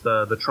just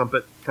the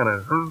trumpet kind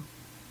of,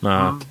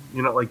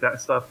 like that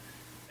stuff,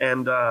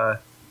 and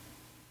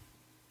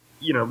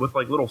with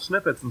like little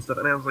snippets and stuff.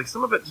 And I was like,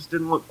 some of it just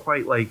didn't look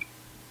quite like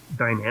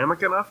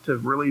dynamic enough to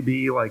really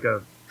be like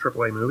a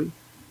AAA movie.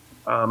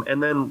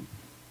 And then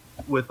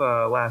with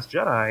Last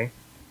Jedi,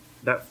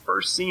 that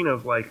first scene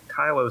of like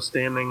Kylo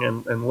standing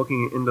and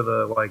looking into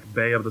the like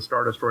bay of the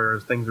Star Destroyer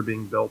as things are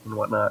being built and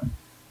whatnot,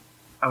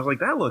 I was like,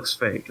 that looks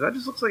fake. That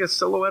just looks like a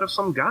silhouette of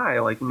some guy.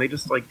 Like, and they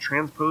just like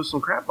transposed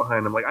some crap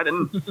behind him. Like, I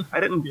didn't,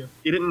 Yeah.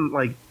 it didn't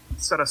like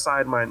set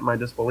aside my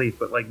disbelief.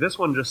 But like this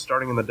one, just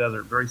starting in the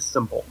desert, very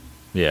simple.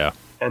 Yeah.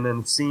 And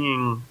then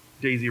seeing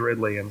Daisy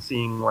Ridley and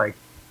seeing like,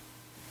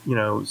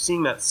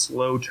 seeing that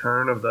slow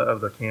turn of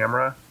the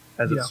camera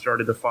as it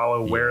started to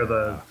follow where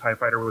the TIE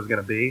Fighter was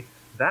going to be.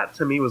 That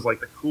to me was like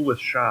the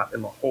coolest shot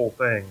in the whole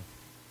thing,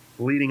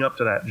 leading up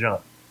to that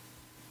jump.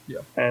 Yeah.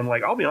 And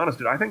like, I'll be honest,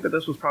 dude, I think that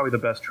this was probably the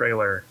best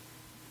trailer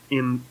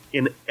in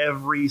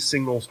every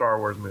single Star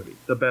Wars movie.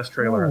 The best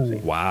trailer I've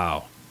seen.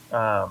 Wow.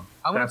 I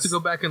would have to go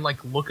back and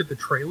like look at the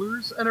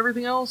trailers and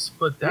everything else,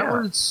 but that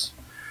was.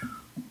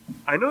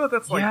 I know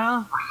that's like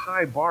Yeah. a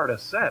high bar to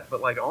set, but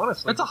like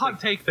honestly, That's a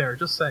hot take there.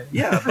 Just saying.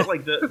 Yeah, but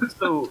like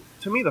so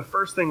to me, the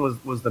first thing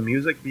was the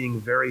music being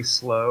very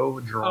slow,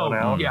 drawn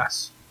out.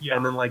 Yes. Yeah.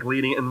 And then like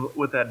leading and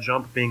with that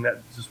jump being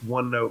that just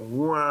one note,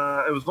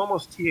 wah, it was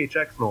almost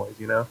THX noise,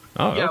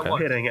 Oh, Yeah, okay. well,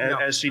 hitting yeah,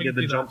 as she I did can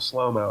the do jump that.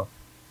 slow mo,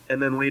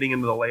 and then leading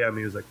into the Leia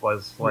music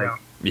was like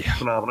Yeah.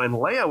 phenomenal. And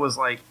Leia was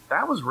like,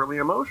 that was really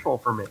emotional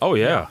for me. Oh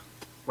yeah.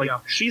 Like Yeah.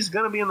 she's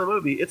gonna be in the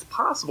movie. It's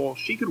possible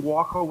she could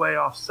walk away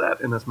off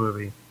set in this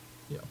movie,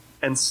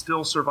 and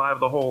still survive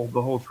the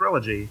whole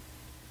trilogy,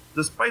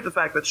 despite the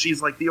fact that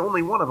she's like the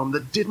only one of them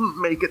that didn't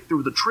make it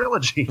through the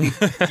trilogy.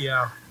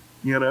 Yeah.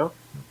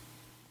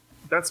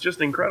 That's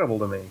just incredible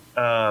to me.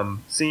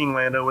 Seeing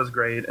Lando was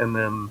great, and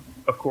then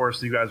of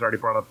course you guys already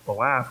brought up the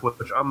laugh, which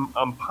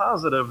I'm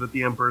positive that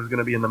the Emperor is going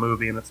to be in the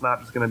movie, and it's not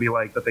just going to be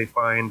like that they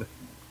find,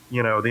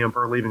 the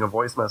Emperor leaving a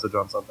voice message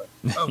on something.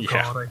 Oh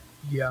Yeah. God.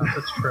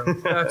 That's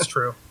true. That's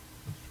true.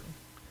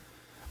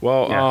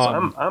 Well, Yeah,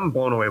 so I'm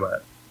blown away by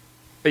it.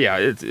 yeah,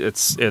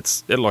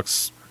 it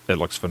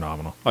looks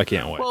phenomenal. I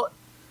can't wait. Well,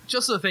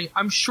 just the thing,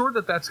 I'm sure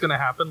that's going to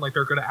happen. Like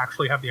they're going to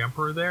actually have the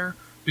Emperor there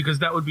because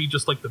that would be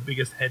just like the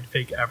biggest head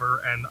fake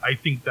ever, and I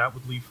think that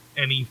would leave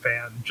any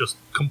fan just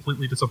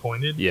completely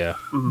disappointed. Yeah.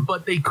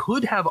 But they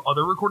could have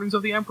other recordings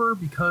of the Emperor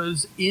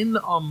because in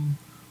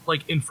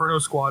like Inferno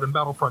Squad and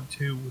Battlefront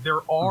 2, there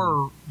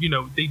are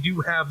they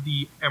do have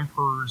the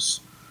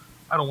Emperor's.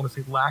 I don't want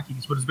to say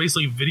lackeys, but it's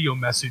basically a video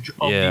message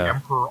of the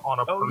Emperor on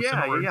a person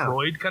or a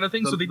droid kind of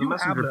thing. So they do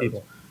have those.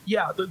 people.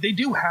 Yeah, they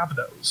do have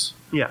those,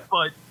 Yeah.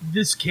 but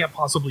this can't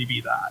possibly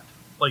be that.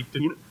 Like, I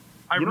You know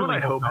really what I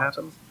hope not.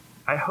 happens?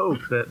 I hope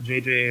that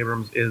J.J.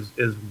 Abrams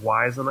is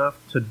wise enough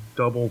to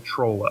double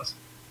troll us.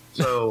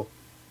 So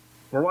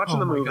we're watching Oh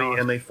the my movie, gosh.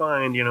 and they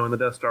find, in the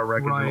Death Star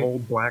wreckage, Right. an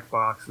old black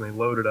box, and they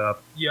load it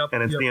up, Yep,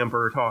 and it's yep. the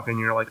Emperor talking, and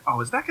you're like,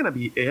 oh, is that going to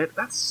be it?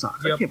 That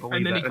sucks. I Yep. can't believe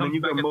And then that. he And then comes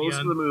you go back at the most of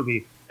end. the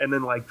movie, and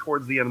then, like,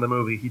 towards the end of the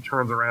movie, he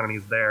turns around and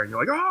he's there, and you're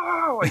like,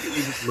 oh! Like, you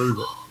just lose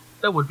it.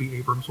 That would be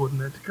Abrams,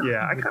 wouldn't it? God,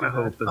 Yeah, I he would kind of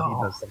do hope that he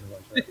Oh, does something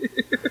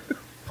like that.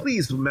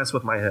 Please mess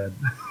with my head.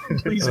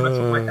 Please mess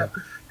with my head.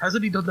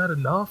 Hasn't he done that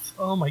enough?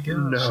 Oh my gosh.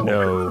 No.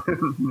 No.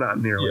 Not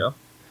nearly. Yeah.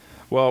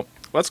 Well,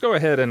 let's go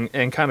ahead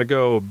and kind of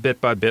go bit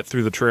by bit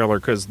through the trailer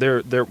because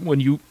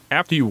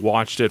after you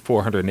watched it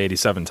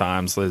 487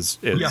 times, as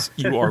Yeah.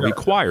 you are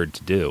required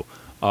to do.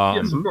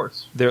 Yes, of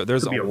course.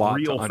 There's To be a a lot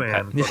real to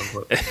fan, unpack.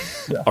 quote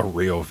unquote. A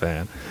real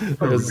fan.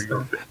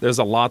 There's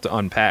a lot to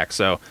unpack.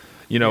 So,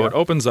 it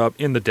opens up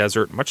in the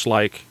desert, much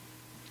like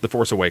The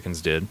Force Awakens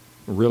did.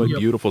 Really Yep.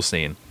 beautiful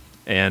scene,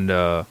 and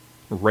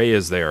Rey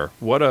is there.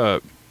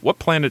 What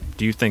planet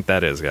do you think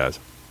that is, guys?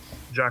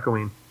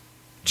 Jakoween.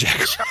 Jack.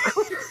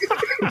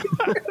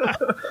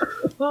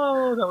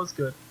 Oh, that was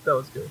good. That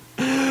was good.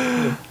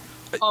 Yeah.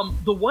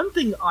 The one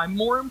thing I'm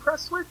more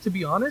impressed with, to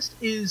be honest,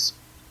 is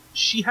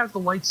she has the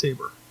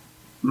lightsaber.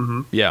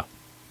 Mm-hmm. Yeah.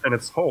 And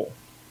it's whole.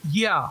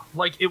 Yeah,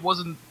 like it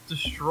wasn't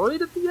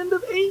destroyed at the end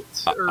of 8?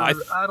 Or I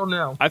don't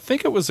know. I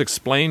think it was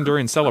explained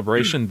during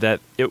Celebration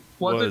that it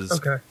Was it?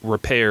 Okay.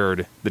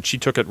 repaired, that she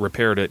took it,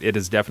 repaired it. It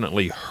is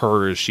definitely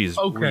hers. She's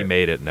Okay.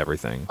 remade it and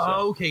everything. So.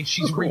 Oh, okay,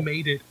 she's Cool.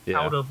 remade it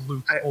Yeah. out of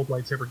Luke's old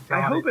lightsaber.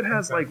 I Got hope it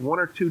has Okay. like one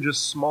or two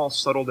just small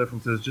subtle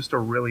differences just to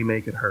really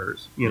make it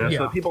hers.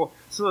 Yeah.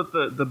 So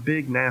that the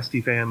big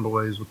nasty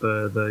fanboys with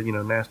the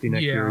nasty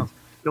neck Yeah. beards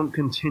don't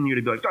continue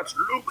to be like, that's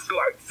Luke's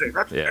lightsaber,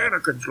 that's Yeah.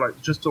 Anakin's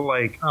lightsaber, just to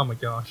like Oh my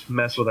gosh.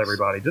 mess with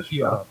everybody. Just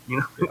Yeah.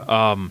 shut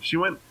up, She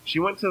went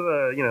to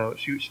the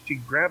she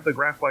grabbed the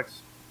Graflex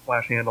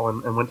flash handle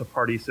and went to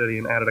Party City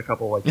and added a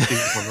couple like ones.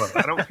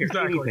 I don't care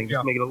Exactly, anything, yeah.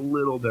 just make it a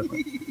little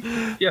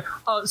different. Yeah.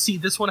 See,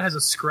 this one has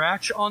a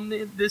scratch on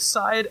this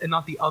side and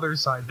not the other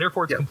side.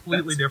 Therefore, it's Yeah,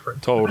 completely that's-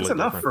 different. Totally That's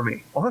enough different. for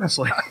me,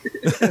 honestly.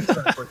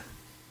 Exactly.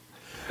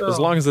 As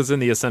long as it's in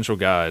the essential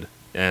guide.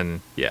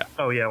 And yeah.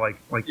 Oh yeah, like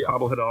Yeah.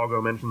 Pablo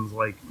Hidalgo mentions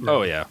like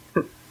Oh yeah.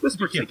 this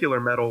particular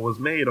metal was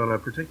made on a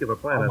particular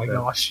planet. Oh my that-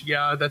 gosh.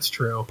 Yeah, that's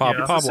true. Pablo-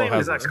 It's Pablo the same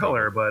has exact this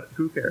color, but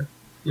who cares?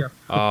 Yeah.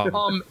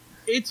 Um,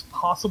 It's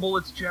possible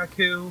it's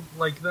Jakku.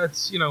 Like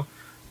that's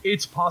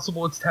it's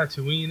possible it's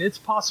Tatooine. It's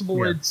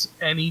possible Yeah. it's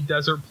any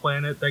desert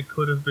planet that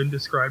could have been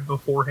described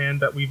beforehand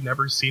that we've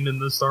never seen in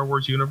the Star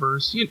Wars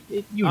universe. You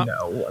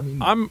know.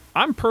 I mean,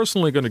 I'm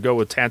personally going to go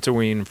with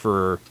Tatooine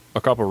for a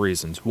couple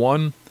reasons.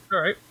 One, all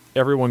right.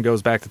 everyone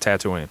goes back to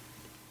Tatooine.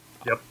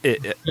 Yep.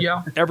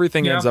 Yeah.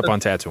 Everything Yeah, ends up on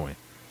Tatooine.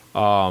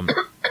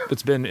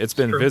 It's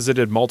been true.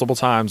 visited multiple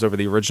times over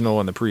the original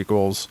and the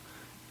prequels,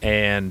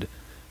 and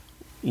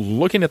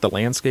looking at the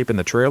landscape in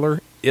the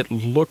trailer, it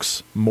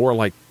looks more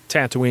like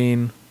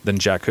Tatooine than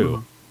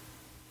Jakku.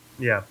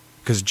 Yeah.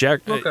 Because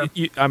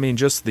Okay. I mean,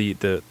 just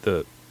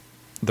the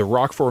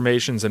rock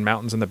formations and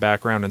mountains in the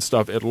background and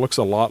stuff. It looks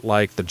a lot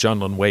like the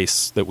Junlin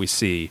Wastes that we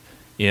see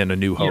in A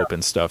New Hope Yeah.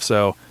 and stuff.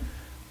 So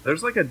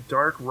There's like a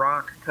dark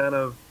rock kind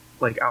of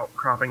like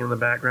outcropping in the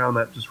background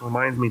that just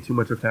reminds me too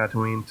much of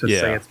Tatooine to Yeah.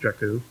 say it's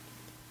Jakku.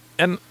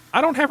 And I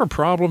don't have a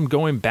problem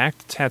going back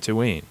to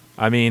Tatooine.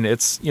 I mean,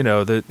 it's,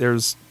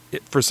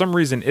 for some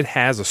reason, it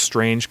has a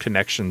strange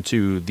connection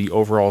to the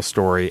overall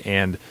story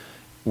and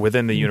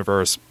within the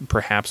universe,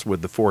 perhaps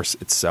with the Force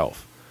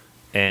itself.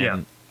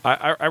 And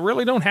I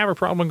really don't have a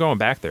problem going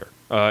back there.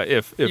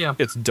 If Yeah.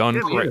 it's done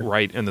Yeah, me either.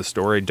 right in the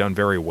story, done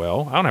very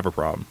well, I don't have a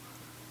problem.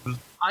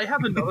 I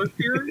have another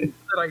theory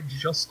that I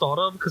just thought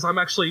of because I'm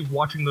actually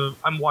watching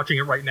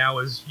it right now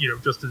as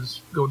just as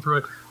going through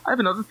it. I have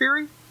another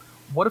theory.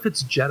 What if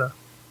it's Jeddah?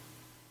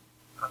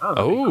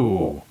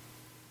 Oh.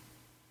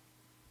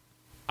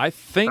 I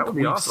think That would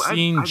be we've awesome.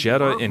 seen I'd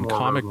Jeddah love in more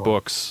comic Rogue One.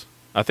 books.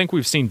 I think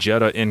we've seen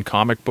Jeddah in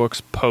comic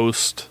books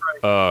post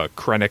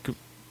Krennic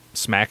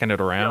smacking it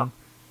around.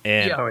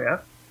 And Yeah. Oh yeah.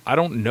 I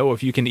don't know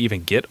if you can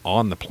even get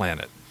on the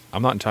planet.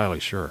 I'm not entirely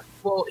sure.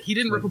 Well, he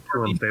didn't rip Like,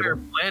 apart the too entire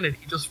unstable. planet.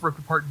 He just ripped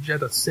apart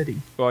Jeddah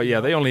City. Well, yeah,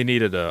 they only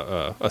needed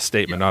a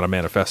statement, not a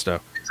manifesto.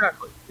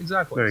 Exactly.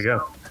 There you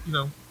go.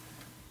 So,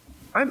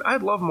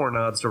 I'd love more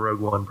nods to Rogue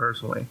One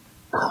personally.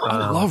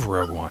 I love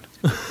Rogue One.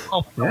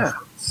 oh Yeah,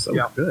 it's so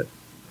Yeah. good.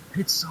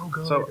 it's so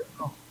good. So-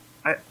 Oh.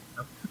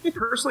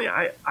 Personally,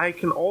 I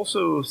can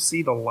also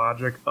see the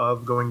logic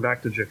of going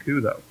back to Jakku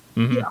though,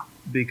 Mhm. Yeah.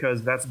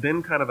 because that's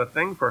been kind of a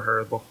thing for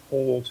her the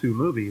whole two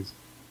movies.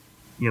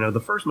 The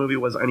first movie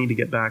was I need to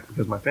get back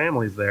because my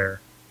family's there,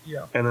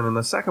 Yeah. and then in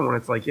the second one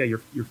it's like, yeah,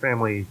 your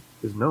family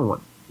is no one.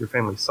 Your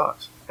family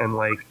sucks, and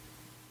like,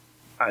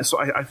 so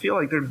I feel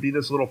like there'd be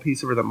this little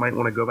piece of her that might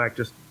want to go back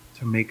just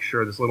to make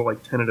sure, this little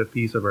like tentative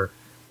piece of her.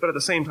 But at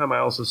the same time, I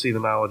also see the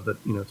knowledge that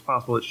it's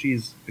possible that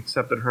she's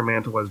accepted her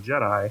mantle as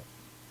Jedi,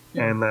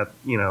 Yeah. and that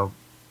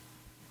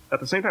at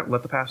the same time,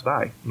 let the past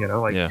die.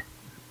 Like Yeah.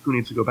 who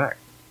needs to go back?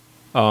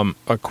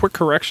 A quick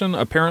correction.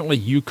 Apparently,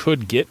 you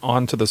could get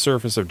onto the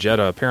surface of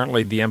Jeddah.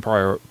 Apparently, the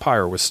Empire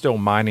was still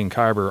mining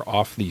Kyber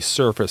off the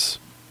surface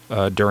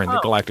during the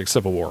Galactic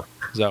Civil War.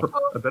 So,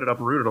 I bet it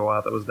uprooted a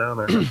lot that was down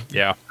there.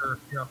 yeah.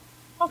 Yeah.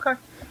 Okay.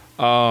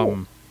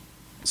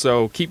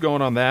 So keep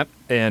going on that,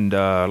 and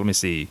let me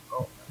see.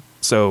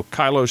 So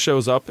Kylo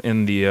shows up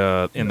in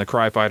the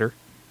Cry Fighter,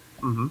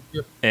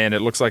 Yep. and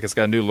it looks like it's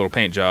got a new little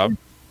paint job.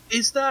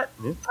 Is that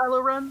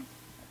Kylo Ren?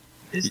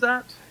 Is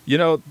that? You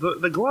know,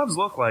 The gloves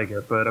look like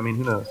it, but I mean,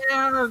 who knows?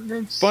 Yeah.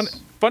 It's...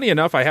 funny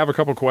enough, I have a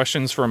couple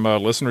questions from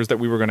listeners that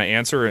we were going to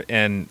answer,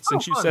 and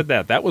since you said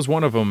that was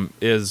one of them.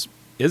 Is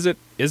it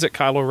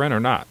Kylo Ren or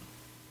not?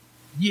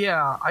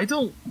 Yeah, I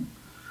don't.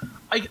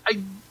 I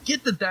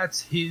get that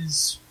that's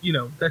his.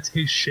 That's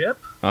his ship.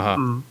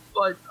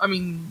 But I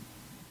mean,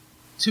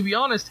 to be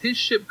honest, his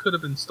ship could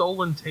have been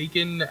stolen,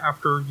 taken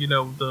after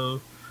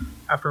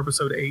after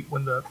Episode 8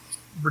 when the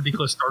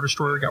ridiculous Star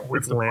Destroyer got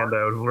ripped It's apart.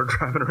 Lando who we're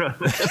driving around.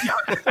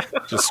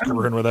 Just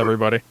screwing with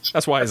everybody.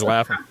 That's why he's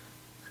laughing.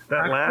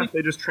 That laugh,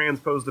 they just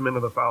transposed him into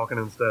the Falcon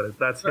instead.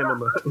 That's him in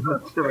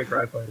the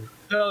Cry Fighter.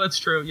 No, that's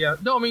true. Yeah.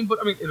 No,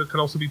 it could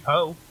also be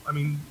Poe. I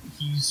mean,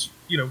 he's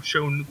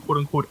shown quote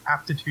unquote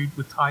aptitude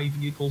with TIE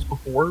vehicles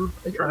before.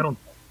 I don't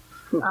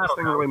This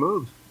thing know. really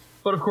moves.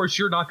 But of course,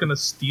 you're not going to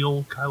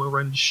steal Kylo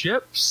Ren's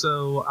ship,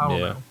 so I don't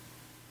know.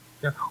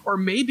 Yeah. Or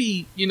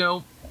maybe,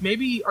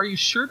 are you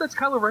sure that's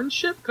Kylo Ren's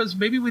ship? Because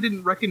maybe we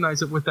didn't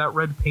recognize it with that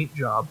red paint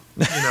job.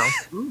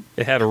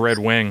 It had a red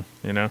wing.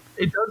 It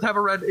does have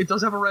a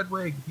red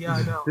wing. Yeah,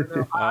 I know.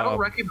 I don't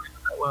recognize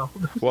it that well.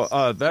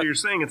 Well, So you're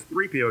saying it's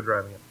 3PO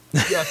driving it?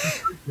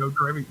 Yes,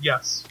 driving.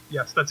 Yes,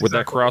 that's exactly. With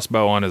that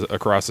crossbow on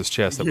across his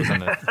chest that was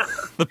in it.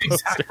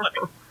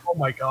 Exactly. Oh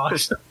my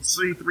gosh.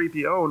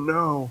 C-3PO, oh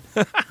no.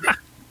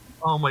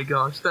 Oh my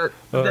gosh. That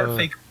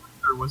fake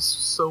character was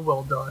so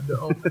well done.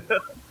 Oh.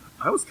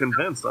 I was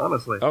convinced,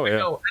 honestly. Oh yeah.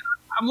 No,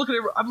 I'm looking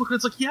at it,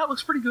 it's like, yeah, it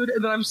looks pretty good,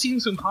 and then I'm seeing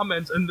some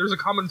comments, and there's a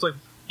comment that's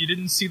like, you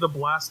didn't see the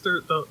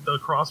blaster, the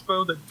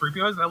crossbow that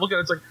 3PO has, and I look at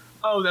it, it's like,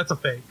 oh, that's a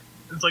fake.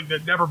 It's like,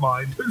 never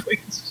mind.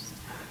 Like, it's just,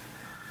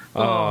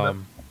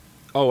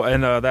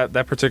 and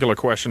that particular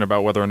question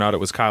about whether or not it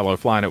was Kylo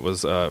flying, it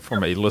was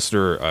from a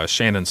listener,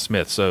 Shannon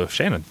Smith. So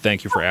Shannon,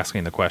 thank you for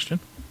asking the question.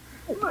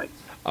 Oh,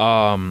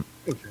 nice.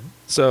 Okay.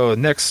 So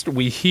next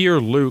we hear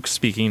Luke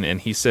speaking,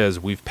 and he says,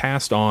 "We've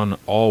passed on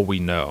all we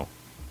know."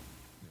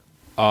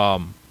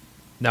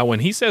 Now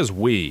when he says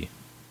 "we,"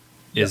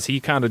 is he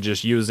kind of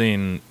just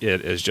using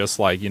it as just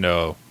like Kind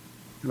of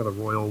the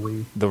royal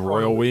we. the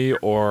royal we,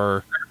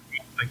 or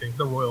thinking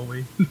the royal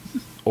we.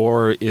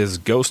 or is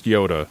Ghost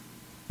Yoda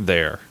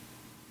there?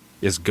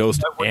 Is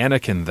Ghost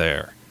Anakin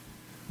there?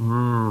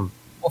 Well,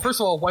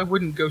 first of all, why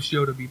wouldn't Ghost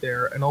Yoda be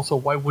there? And also,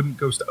 why wouldn't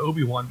Ghost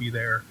Obi-Wan be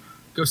there?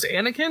 Ghost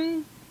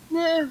Anakin?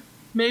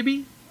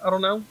 Maybe. I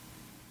don't know.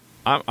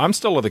 I'm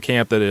still of the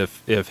camp that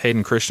if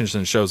Hayden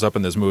Christensen shows up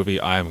in this movie,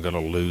 I am going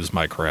to lose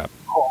my crap.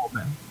 Oh,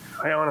 man.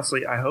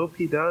 I hope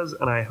he does,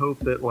 and I hope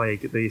that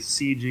like they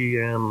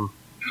CGM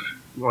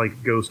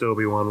like Ghost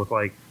Obi-Wan with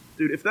like,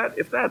 dude, if that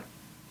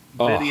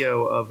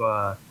video of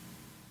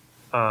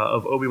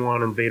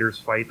Obi-Wan and Vader's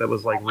fight that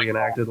was like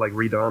reenacted, like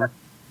redone,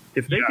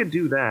 if they could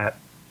do that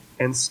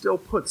and still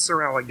put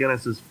Sir Alec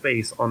Guinness's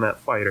face on that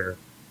fighter,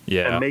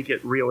 and make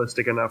it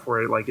realistic enough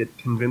where it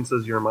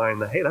convinces your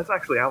mind that, hey, that's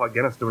actually Alec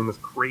Guinness doing this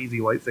crazy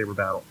lightsaber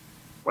battle.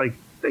 Like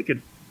they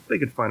could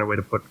find a way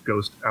to put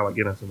Ghost Alec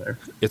Guinness in there.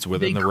 It's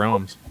within the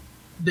realms.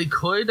 They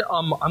could.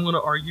 I'm going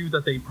to argue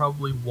that they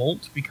probably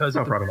won't, because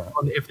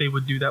if they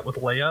would do that with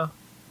Leia,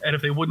 and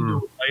if they wouldn't do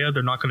it with Leia,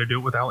 they're not going to do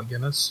it with Alec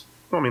Guinness.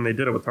 Well, I mean, they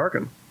did it with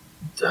Tarkin.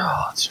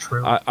 Oh, that's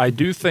true. I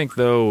do think,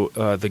 though,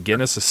 the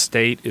Guinness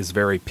estate is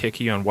very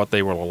picky on what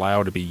they will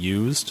allow to be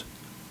used.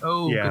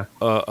 Oh, yeah.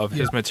 Of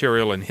his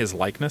material and his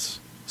likeness.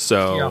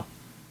 So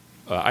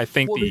I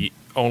think the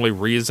only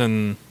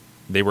reason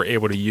they were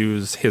able to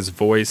use his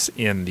voice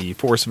in the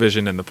Force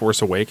Vision and the Force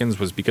Awakens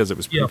was because it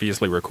was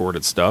previously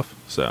recorded stuff.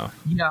 So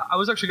yeah, I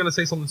was actually going to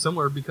say something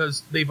similar,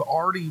 because they've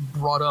already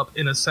brought up,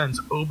 in a sense,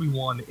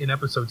 Obi-Wan in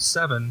Episode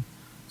 7,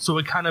 so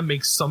it kind of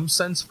makes some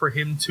sense for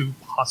him to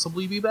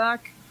possibly be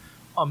back.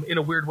 In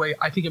a weird way,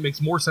 I think it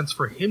makes more sense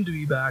for him to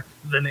be back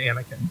than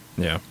Anakin.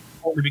 Yeah.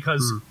 Only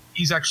because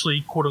he's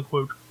actually,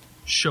 quote-unquote,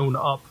 shown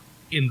up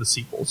in the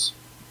sequels.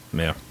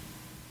 Yeah.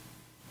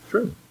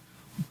 True.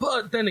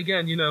 But then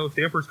again, if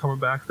the Emperor's coming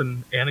back,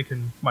 then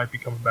Anakin might be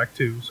coming back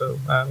too, so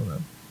I don't know.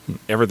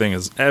 Everything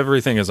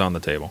is on the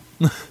table.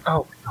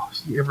 Oh my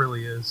gosh, it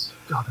really is.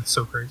 God, that's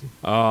so crazy.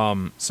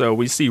 So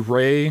we see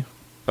Rey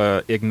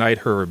ignite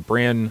her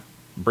brand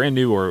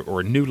new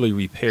or newly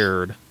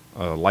repaired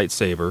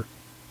lightsaber,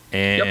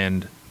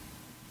 and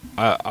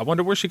I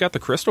wonder where she got the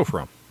crystal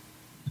from.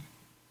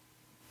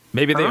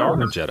 Maybe they are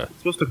in Jeddah. It's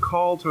supposed to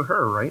call to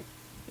her, right?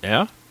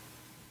 Yeah.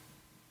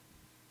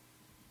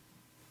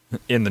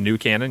 In the new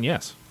canon,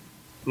 yes.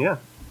 Yeah.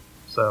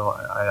 So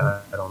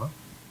I don't know.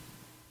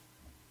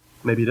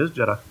 Maybe it is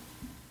Jeddah.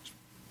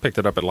 Picked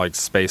it up at like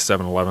Space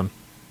 7-Eleven.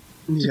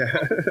 Yeah.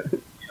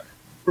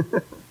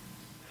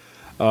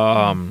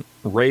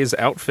 Rey's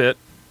outfit,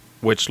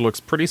 which looks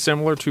pretty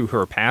similar to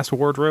her past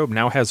wardrobe,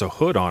 now has a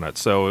hood on it,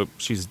 so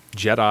she's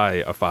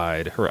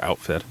Jedi-ified her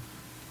outfit.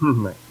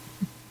 Nice.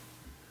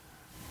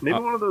 Maybe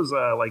one of those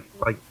like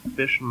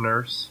fish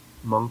nurse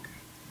monk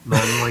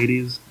nun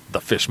ladies.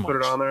 The fish Put it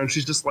monks. on there, and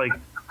she's just like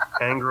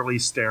angrily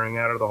staring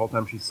at her the whole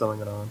time she's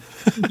sewing it on.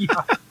 Yeah.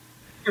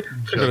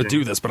 I'm going to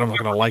do this, but I'm not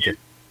going to like it.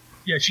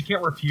 Yeah, she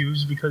can't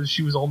refuse because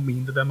she was all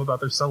mean to them about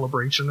their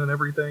celebration and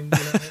everything. You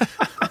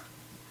know?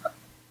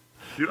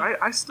 Dude,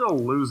 I still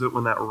lose it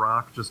when that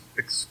rock just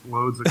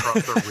explodes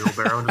across their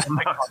wheelbarrow and just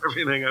knocks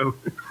everything over.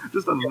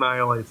 Just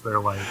annihilates their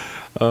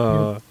life.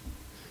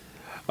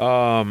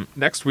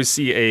 Next, we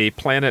see a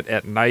planet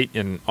at night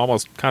in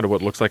almost kind of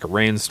what looks like a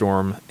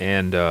rainstorm,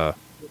 and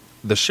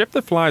the ship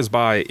that flies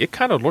by, it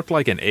kind of looked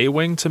like an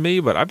A-Wing to me,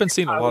 but I've been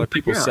seeing a lot of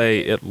people say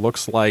it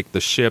looks like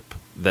the ship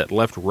that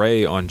left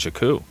Rey on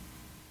Jakku.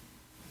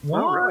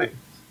 What? Oh, really?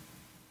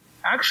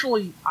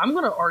 Actually, I'm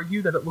going to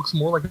argue that it looks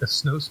more like a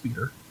snow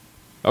speeder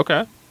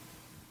Okay.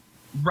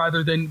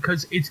 rather than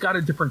because it's got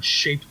a different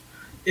shape.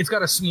 It's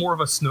got more of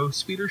a snow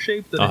speeder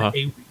shape than an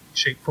A-Wing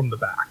shape from the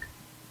back.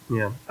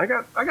 Yeah, I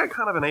got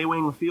kind of an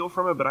A-Wing feel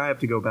from it, but I have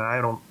to go back.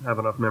 I don't have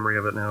enough memory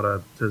of it now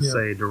to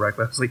say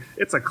directly. I was like,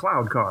 it's a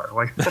cloud car.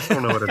 Like, I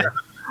don't know what it is.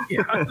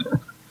 Yeah.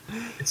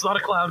 It's not a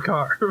cloud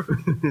car.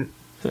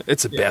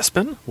 It's a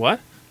Bespin?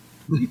 What?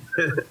 Yeah,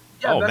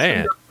 Oh, that's man.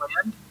 when they're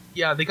land.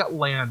 Yeah, they got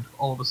land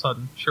all of a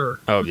sudden. Sure.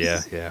 Oh,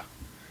 yeah.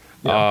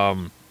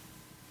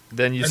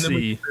 Then you And then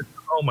see...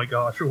 oh my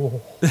gosh.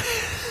 Oh.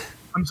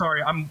 I'm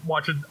sorry. I'm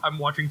watching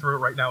through it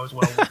right now as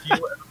well with you.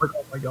 And I'm like,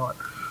 oh my god.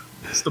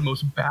 It's the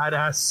most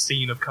badass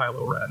scene of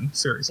Kylo Ren.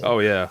 Seriously. Oh,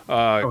 yeah.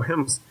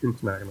 Him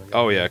smacking the guy.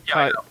 Oh, yeah. Yeah,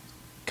 I know.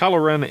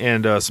 Kylo Ren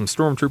and some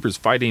stormtroopers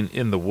fighting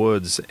in the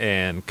woods,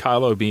 and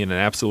Kylo being an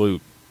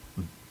absolute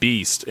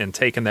beast and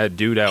taking that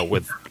dude out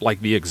with, like,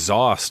 the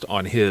exhaust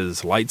on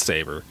his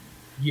lightsaber.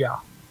 Yeah.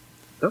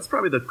 That's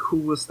probably the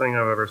coolest thing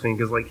I've ever seen,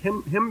 because like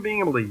him being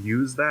able to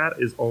use that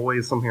is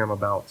always something I'm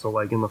about. So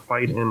like in the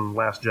fight in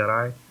Last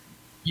Jedi,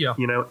 Yeah.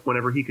 you know,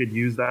 whenever he could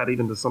use that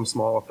even to some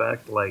small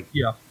effect, like,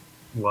 Yeah.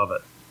 love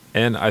it.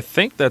 And I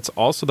think that's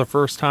also the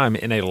first time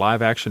in a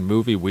live-action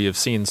movie we have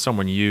seen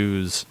someone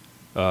use,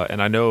 and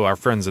I know our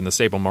friends in the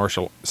Saber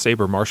Martial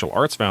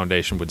Arts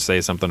Foundation would say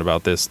something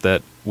about this,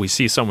 that we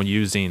see someone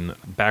using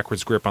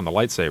backwards grip on the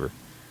lightsaber.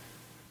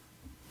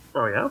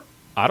 Oh yeah.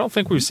 I don't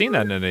think we've seen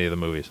that in any of the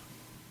movies.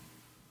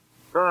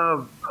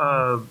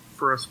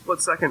 For a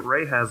split second,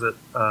 Rey has it.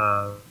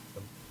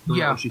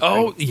 Yeah.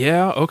 Oh,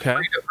 yeah, okay.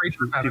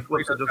 She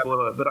flips it just a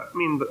little bit, but I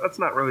mean, that's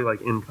not really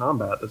like in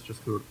combat. That's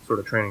just sort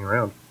of training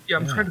around. Yeah,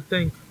 I'm trying to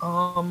think.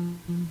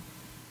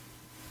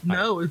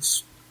 No,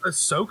 it's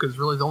Ahsoka's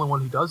really the only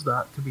one who does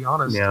that, to be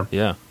honest. Yeah.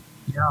 Yeah.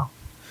 Yeah.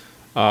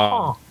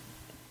 Huh.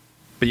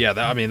 But yeah,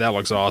 that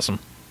looks awesome.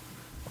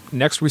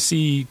 Next, we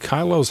see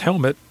Kylo's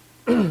helmet.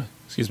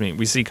 Excuse me.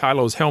 We see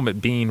Kylo's helmet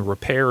being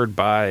repaired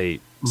by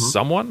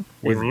someone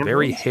with Alien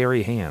very hands?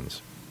 hairy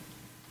hands.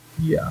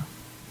 Yeah.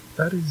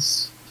 That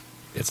is...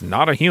 It's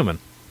not a human.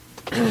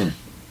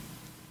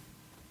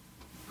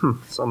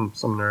 Some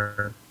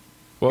nerd.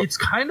 Well- It's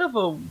kind of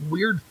a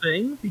weird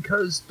thing,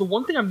 because the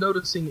one thing I'm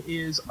noticing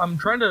is... I'm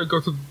trying to go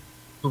through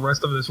the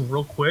rest of this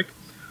real quick.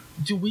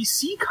 Do we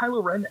see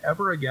Kylo Ren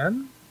ever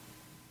again?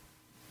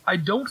 I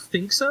don't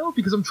think so,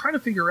 because I'm trying to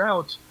figure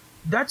out...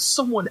 That's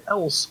someone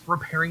else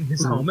repairing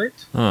his helmet.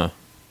 Huh.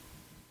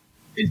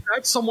 Is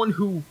that someone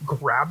who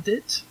grabbed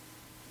it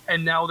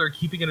and now they're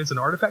keeping it as an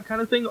artifact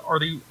kind of thing? Are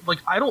they like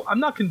I'm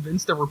not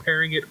convinced they're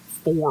repairing it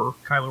for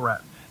Kylo Ren.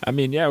 I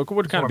mean, yeah, it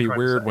would kind of be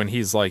weird when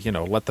he's like,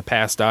 let the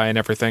past die and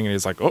everything, and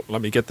he's like, oh,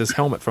 let me get this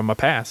helmet from my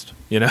past,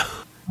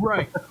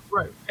 Right.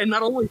 And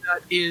not only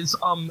that is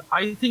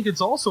I think it's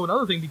also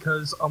another thing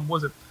because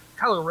was it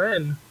Kylo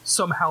Ren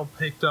somehow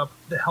picked up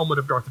the helmet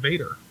of Darth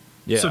Vader.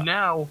 Yeah. So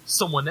now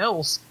someone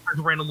else has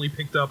randomly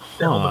picked up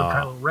the helmet of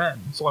Kylo Ren.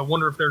 So I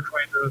wonder if they're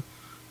trying to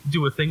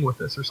do a thing with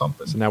this or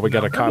something. So now we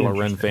got a Kylo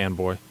Ren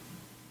fanboy.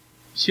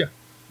 Yeah.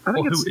 I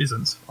think who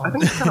isn't? I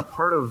think it's kind of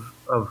part of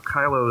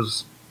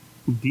Kylo's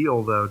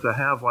deal, though, to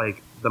have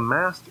like the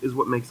mask is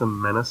what makes him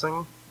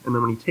menacing, and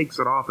then when he takes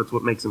it off, it's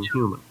what makes him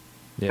human.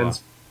 Yeah. And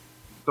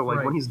so,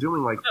 like when he's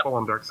doing like full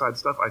on dark side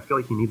stuff, I feel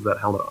like he needs that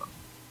helmet on.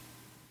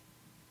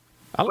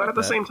 But at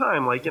the same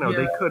time, like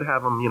they could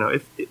have him.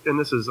 If and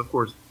this is of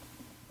course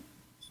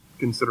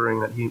considering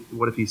that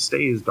what if he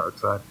stays dark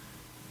side,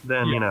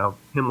 then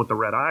him with the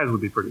red eyes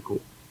would be pretty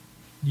cool.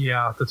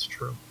 Yeah, that's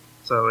true.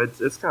 So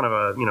it's kind of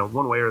a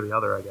one way or the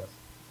other, I guess.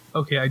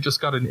 Okay, I just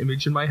got an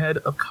image in my head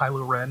of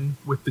Kylo Ren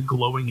with the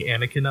glowing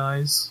Anakin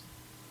eyes.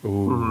 Ooh.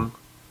 Mm-hmm.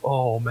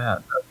 Oh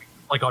man,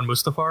 like on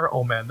Mustafar.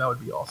 Oh man, that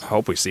would be awesome. I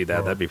hope we see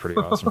that. That'd be pretty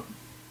awesome.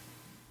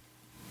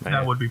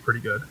 That would be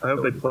pretty good. I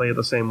hope they play it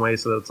the same way,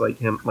 so that it's like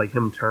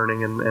him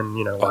turning and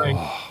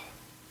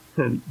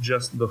and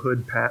just the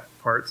hood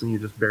parts, and you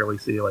just barely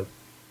see like,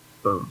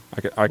 boom.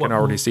 I can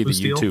already see the Blue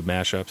Steel? YouTube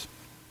mashups.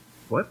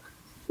 What?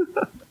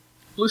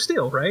 Blue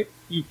Steel, right?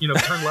 You know,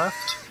 turn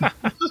left.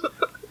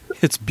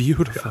 It's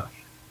beautiful.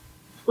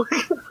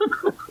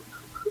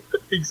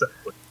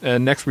 Exactly.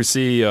 And next we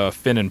see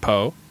Finn and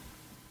Poe.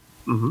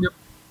 Mm-hmm. Yep.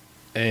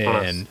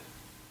 And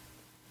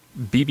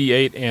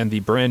BB-8 and the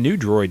brand new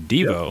droid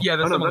Devo. Yeah,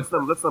 that's,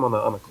 that's them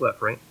on the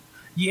cliff, right?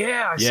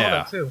 Yeah, I saw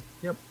that too.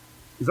 Yep.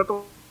 Is that the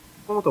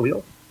one with the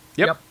wheel?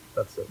 Yep.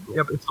 That's it. Cool.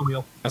 Yep, it's the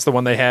wheel. That's the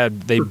one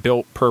they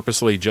built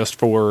purposely just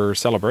for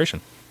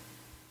Celebration.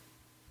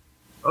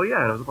 Oh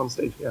yeah, and it was up on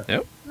stage. Yeah.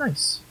 Yep.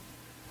 Nice.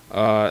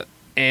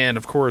 And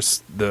of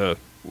course the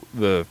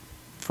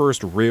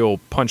first real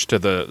punch to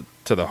the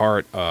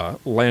heart,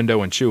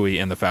 Lando and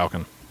Chewie and the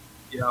Falcon.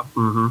 Yeah.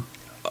 Mm-hmm.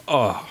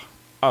 Oh,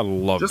 I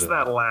loved Just it.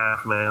 that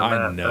laugh, man.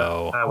 I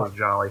know. That was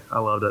jolly. I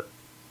loved it.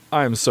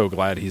 I am so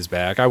glad he's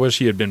back. I wish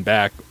he had been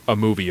back a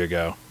movie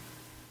ago.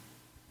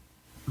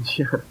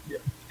 Yeah.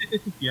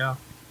 Yeah.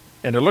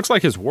 And it looks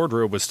like his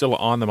wardrobe was still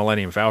on the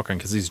Millennium Falcon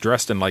because he's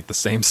dressed in like the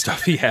same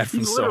stuff he had from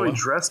He's Solo. literally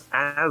dressed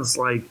as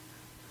like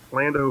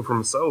Lando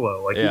from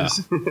Solo. Like Yeah.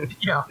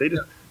 Yeah.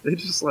 They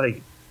just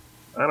like,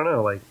 I don't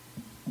know, like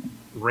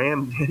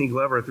ran Danny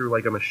Glover through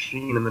like a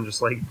machine and then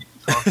just like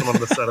tossed him on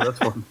the set of this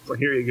one. So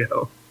here you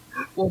go.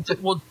 Well,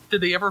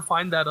 did they ever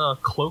find that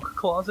cloak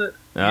closet?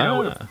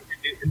 Ah.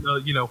 In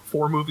the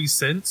 4 movies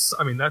since.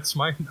 I mean, that's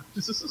my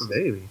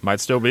Maybe. Might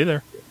still be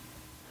there.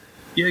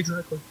 Yeah,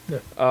 exactly. Yeah.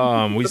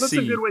 We But that's see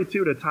a good way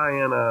too to tie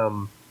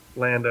in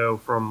Lando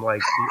from like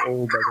the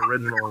old like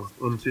originals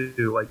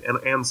into like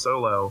and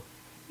Solo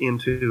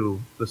into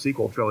the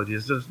sequel trilogy.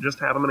 Is just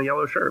have him in a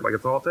yellow shirt. Like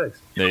it's all it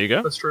takes. There you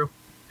go. That's true.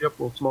 Yep.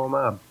 Little small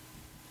nod.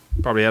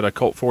 Probably had a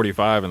Colt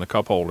 45 in the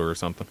cup holder or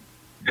something.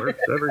 Works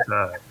every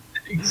time.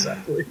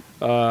 Exactly.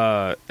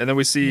 And then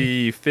we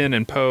see Finn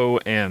and Poe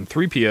and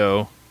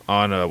 3PO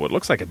on what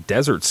looks like a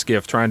desert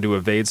skiff trying to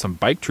evade some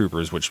bike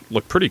troopers, which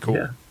look pretty cool.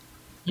 Yeah.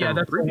 Yeah,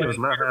 that's 3PO's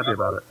not happy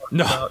about it.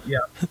 No, yeah,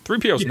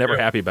 3PO's Yeah. never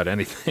happy about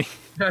anything.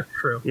 that's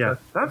true. Yeah,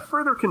 that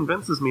further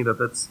convinces me that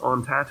that's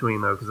on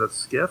Tatooine though, because that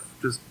skiff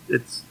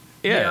it's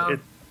Yeah.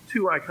 it's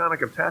too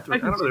iconic of Tatooine. I I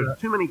can don't see know. There's that.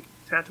 too many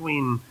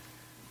Tatooine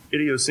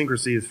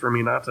idiosyncrasies for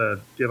me not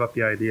to give up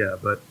the idea.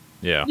 But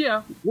Yeah.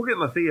 Yeah. we'll get in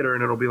the theater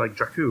and it'll be like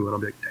Jakku, and I'll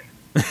be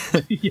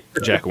like, Yeah.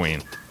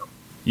 Jacqueline.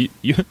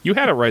 You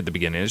had it right at the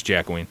beginning. It's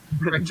Jacqueline.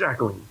 dang,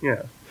 Jacqueline.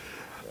 Yeah.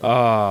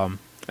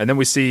 And then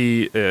we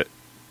see,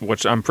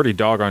 which I'm pretty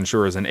doggone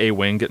sure is an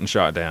A-Wing getting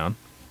shot down.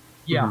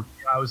 Yeah.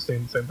 I was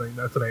saying the same thing.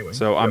 That's an A-wing.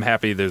 So I'm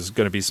happy there's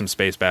going to be some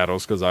space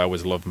battles because I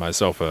always loved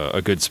myself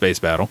a good space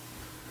battle.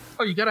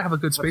 Oh, you got to have a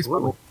good space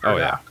Absolutely.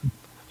 battle.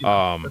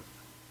 Oh, yeah.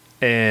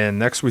 And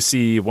next we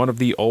see one of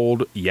the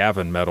old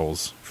Yavin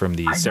medals from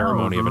the I know.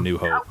 Ceremony of a New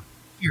That Hope. was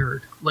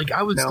weird. Like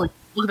I was Now- like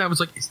looking at it, I was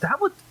like, is that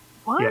what?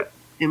 Yeah.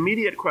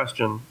 Immediate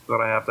question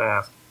that I have to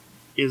ask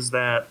is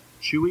that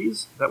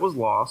Chewie's that was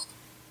lost,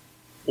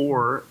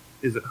 or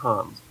is it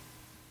Han's?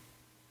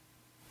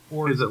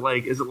 Or Is it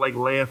like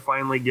Leia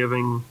finally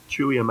giving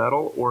Chewie a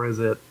medal, or is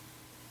it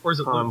Or is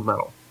it Han's Luke?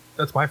 medal?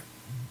 That's why.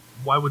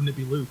 Why wouldn't it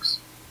be Luke's?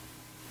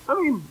 I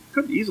mean,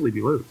 could easily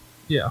be Luke.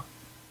 Yeah.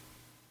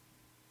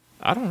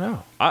 I don't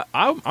know.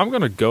 I'm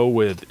going to go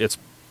with it's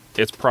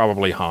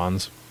probably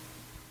Han's.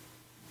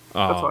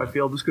 That's how I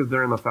feel. Just because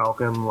they're in the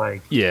Falcon,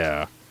 like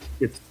Yeah.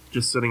 it's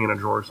just sitting in a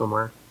drawer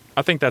somewhere.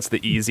 I think that's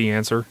the easy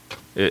answer,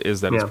 is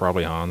that it's Yeah.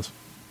 probably Han's.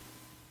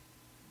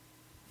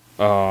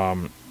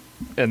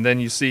 And then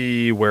you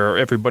see where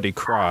everybody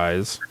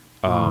cries,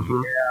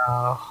 Mhm.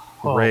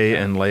 Oh, Rey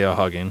and Leia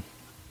hugging.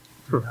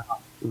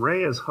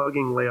 Rey is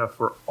hugging Leia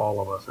for all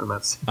of us, and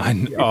that's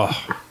Yeah.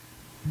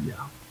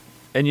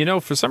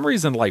 And for some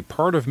reason, like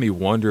part of me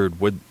wondered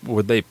would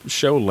they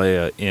show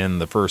Leia in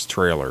the first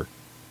trailer,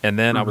 and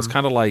then I was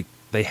kind of like,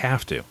 they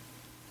have to.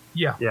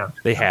 Yeah. yeah.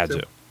 They had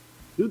to.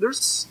 Dude, there's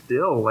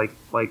still like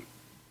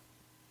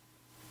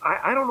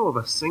I don't know of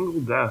a single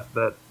death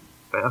that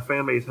a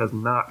fan base has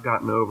not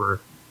gotten over.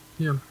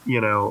 Yeah.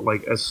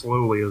 Like as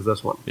slowly as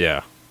this one.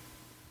 Yeah.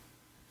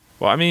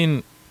 Well, I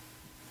mean,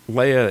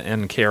 Leia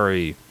and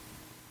Carrie,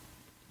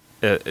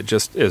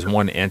 just as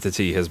one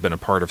entity, has been a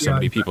part of so Yeah,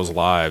 many exactly. people's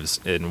lives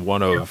in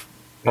one of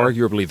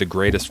arguably the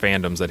greatest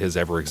fandoms that has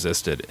ever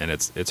existed, and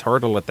it's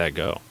hard to let that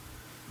go.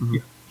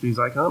 She's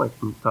iconic.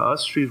 To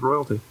us, she's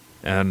royalty.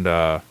 And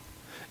on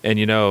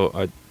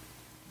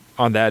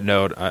that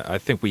note, I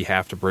think we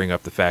have to bring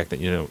up the fact that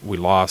we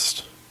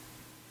lost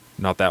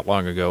not that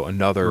long ago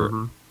another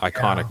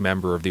iconic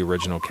member of the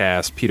original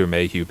cast. Peter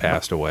Mayhew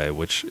passed away,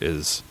 which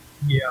is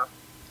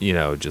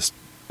Yeah. just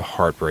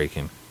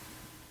heartbreaking.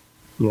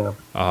 Yeah.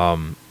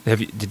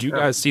 Did you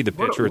guys see the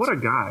picture? What a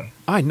guy.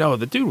 I know,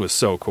 the dude was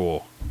so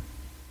cool.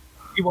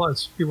 He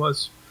was.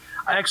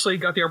 I actually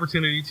got the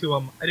opportunity to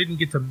I didn't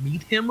get to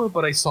meet him,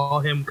 but I saw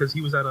him because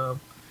he was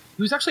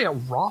actually at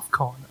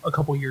RothCon a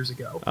couple years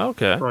ago.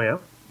 Okay. Oh yeah.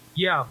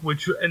 Yeah,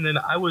 and then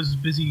I was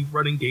busy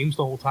running games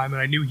the whole time,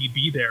 and I knew he'd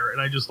be there, and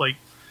I just I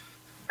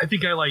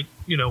think I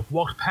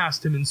walked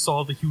past him and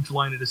saw the huge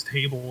line at his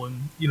table,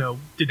 and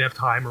didn't have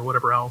time or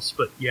whatever else.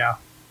 But yeah,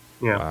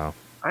 Yeah. Wow.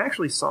 I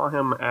actually saw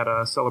him at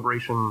a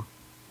Celebration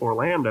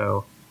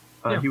Orlando.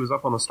 Yeah. He was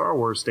up on the Star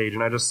Wars stage,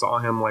 and I just saw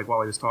him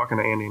while he was talking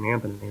to Andy and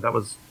Anthony. That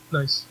was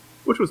nice.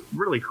 which was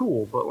really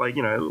cool. But like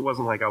it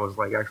wasn't like I was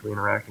like actually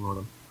interacting with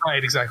him.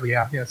 Right, exactly.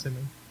 Yeah, same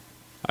thing.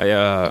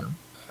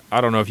 I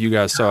don't know if you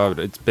guys saw it.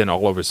 It's been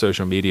all over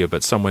social media,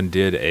 but someone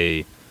did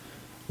a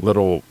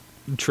little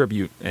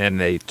tribute, and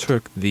they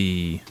took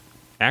the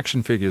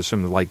action figures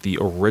from like the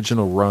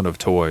original run of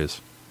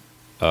toys,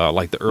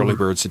 like the early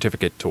bird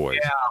certificate toys.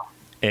 Yeah.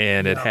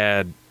 And it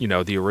had,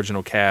 the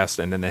original cast,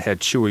 and then they had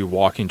Chewie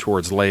walking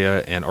towards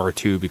Leia and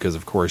R2 because,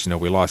 of course,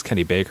 we lost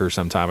Kenny Baker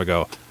some time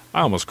ago.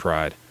 I almost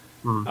cried.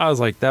 I was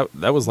like, that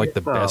was like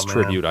the best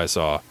tribute I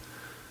saw.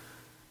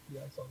 Yeah,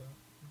 I saw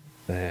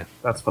that. Man.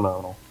 That's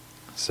phenomenal.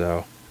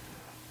 So,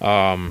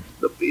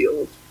 the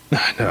field.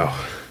 I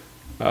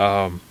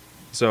know.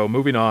 So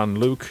moving on,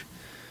 Luke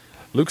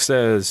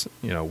says,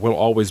 we'll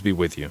always be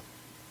with you.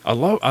 I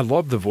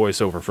love the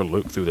voiceover for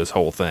Luke through this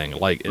whole thing.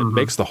 Like, it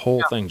makes the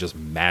whole thing just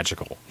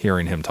magical,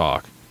 hearing him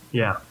talk.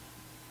 Yeah.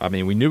 I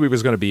mean, we knew he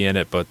was going to be in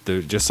it, but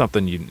there's just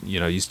something,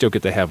 you still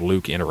get to have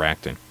Luke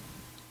interacting.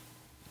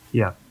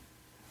 Yeah.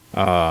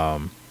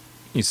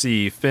 You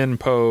see Finn,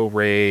 Poe,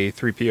 Rey,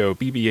 3PO,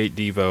 BB-8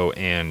 Devo,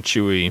 and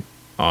Chewie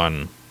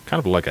on kind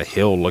of like a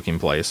hill-looking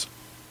place.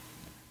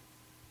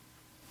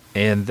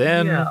 And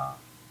then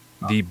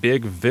the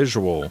big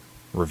visual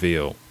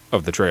reveal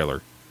of the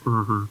trailer.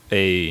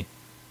 A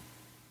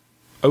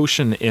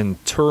ocean in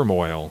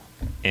turmoil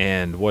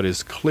and what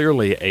is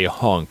clearly a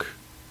hunk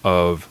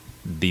of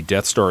the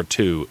Death Star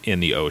 2 in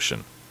the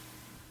ocean.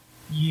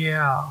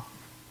 Yeah.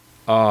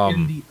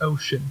 In the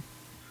ocean.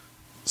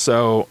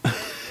 So,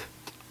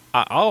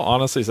 I'll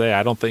honestly say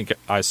I don't think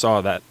I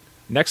saw that.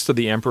 Next to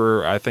the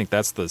Emperor, I think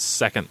that's the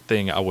second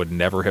thing I would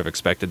never have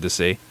expected to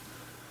see.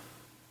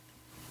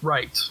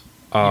 Right.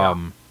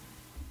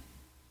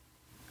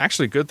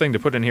 Actually, good thing to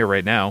put in here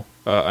right now.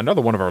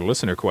 Another one of our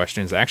listener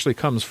questions actually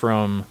comes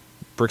from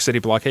Brick City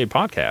Blockade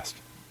Podcast.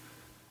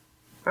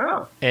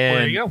 Oh, and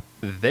there you go.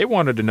 They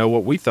wanted to know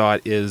what we thought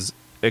is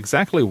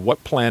exactly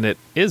what planet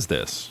is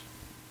this?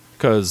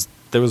 Because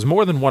there was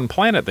more than one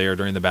planet there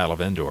during the Battle of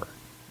Endor.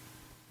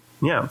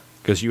 Yeah.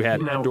 Because you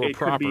had now, Endor it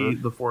proper. could be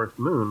the fourth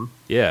moon.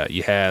 Yeah,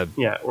 you had.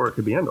 Yeah, or it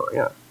could be Endor.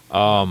 Yeah.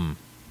 I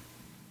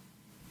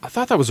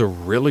thought that was a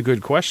really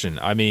good question.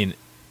 I mean,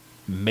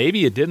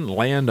 maybe it didn't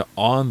land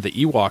on the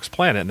Ewoks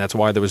planet, and that's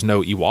why there was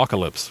no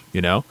Ewokalypse.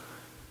 Yeah.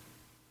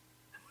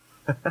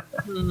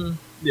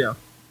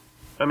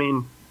 I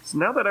mean, so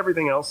now that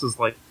everything else is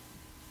like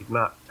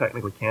not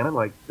technically canon,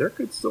 like there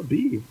could still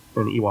be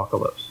an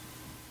Ewokalypse.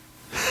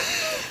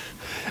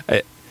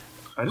 I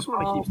just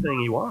want to keep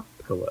saying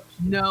Ewokalypse.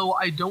 No,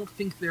 I don't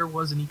think there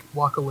was an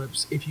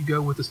Ewokalypse if you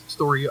go with the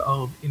story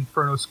of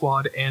Inferno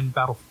Squad and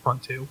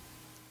Battlefront 2.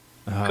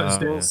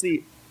 Well,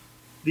 see,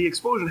 the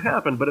explosion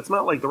happened, but it's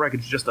not like the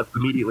wreckage just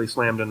immediately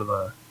slammed into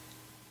the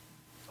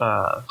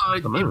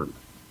moon.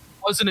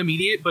 It wasn't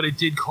immediate, but it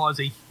did cause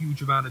a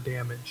huge amount of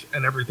damage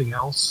and everything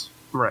else.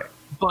 Right.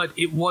 But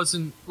it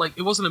wasn't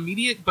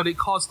immediate, but it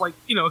caused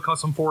it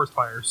caused some forest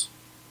fires,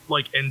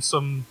 but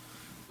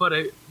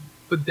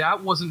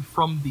that wasn't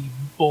from the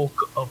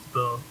bulk of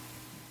the.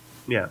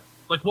 Yeah.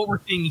 Like what we're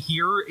seeing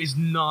here is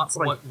not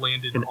what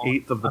landed. An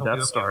eighth of the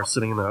Death Star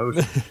sitting in the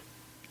ocean.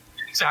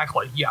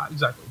 Exactly. Yeah.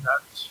 Exactly.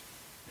 That's.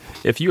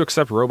 If you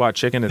accept Robot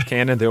Chicken as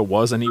canon, there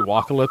was an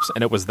Ewokalypse,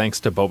 and it was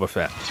thanks to Boba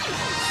Fett.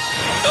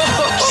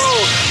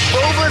 Oh,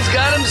 Boba's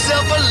got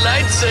himself a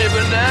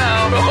lightsaber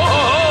now.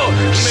 Oh,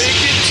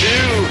 make it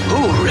two.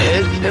 Oh,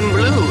 red and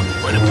blue.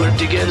 When I put it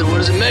together, what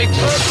does it make?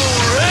 Purple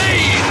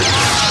rain.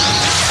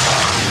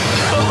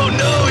 Oh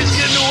no, he's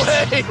getting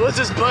away. What's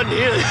this button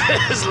here?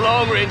 This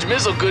long-range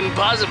missile couldn't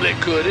possibly,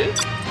 could it?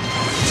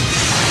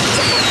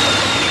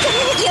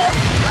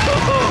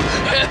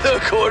 Oh, and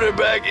the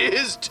quarterback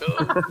is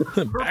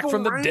toast. Back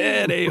from the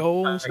dead,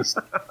 a-holes.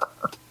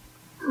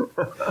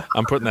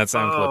 I'm putting that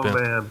sound clip in.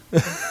 Oh, man.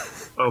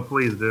 Oh,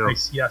 please do.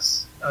 Nice.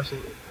 Yes,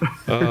 absolutely.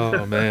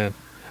 Oh, man.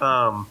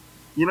 I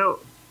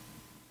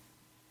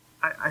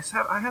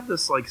have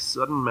this like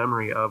sudden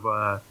memory of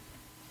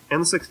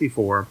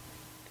N64.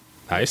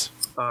 Nice.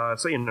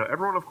 So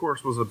everyone of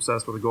course was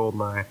obsessed with the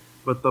GoldenEye,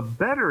 but the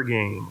better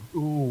game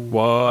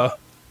What?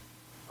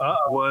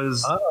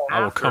 was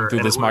I will come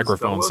through this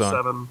microphone,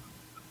 son.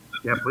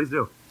 Yeah, please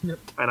do. Yep.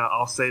 And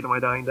I'll say to my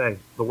dying day,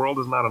 the world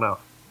is not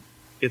enough.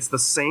 It's the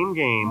same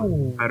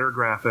game, better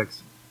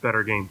graphics,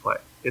 better gameplay.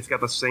 It's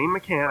got the same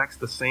mechanics,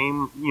 the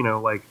same,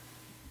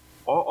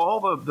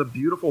 all the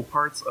beautiful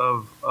parts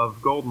of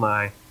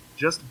GoldenEye,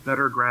 just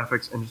better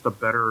graphics and just a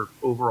better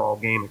overall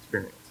game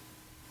experience.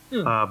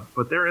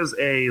 But there is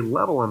a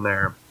level in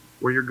there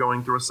where you're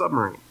going through a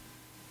submarine,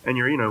 and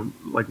you're,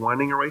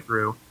 winding your way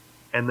through,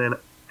 and then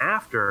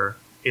after,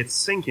 it's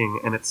sinking,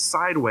 and it's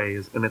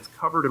sideways, and it's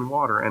covered in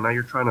water, and now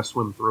you're trying to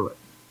swim through it.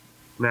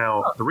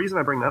 Now, the reason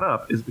I bring that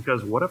up is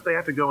because what if they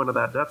have to go into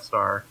that Death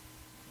Star,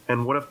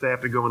 and what if they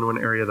have to go into an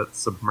area that's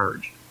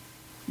submerged?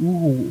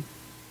 Ooh.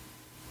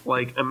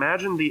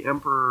 Imagine the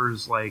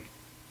Emperor's,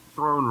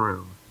 throne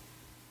room,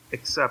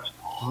 except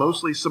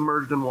mostly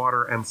submerged in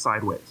water and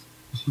sideways.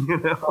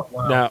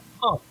 Wow.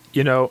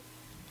 Now,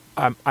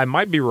 I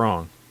might be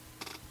wrong,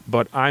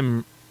 but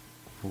I'm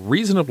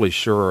reasonably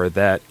sure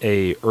that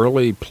a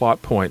early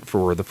plot point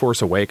for The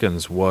Force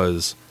Awakens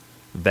was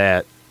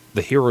that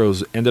the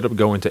heroes ended up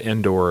going to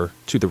Endor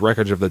to the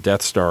wreckage of the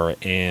Death Star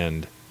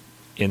and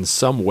in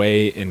some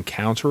way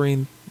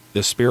encountering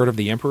the spirit of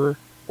the Emperor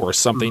or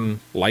something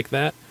like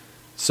that.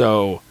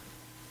 So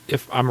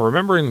if I'm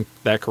remembering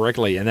that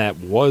correctly, and that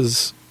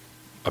was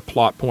a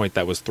plot point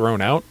that was thrown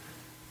out,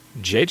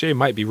 JJ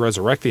might be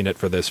resurrecting it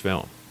for this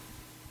film.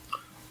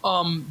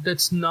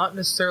 That's not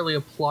necessarily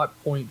a plot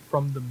point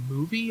from the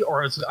movie,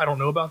 or I don't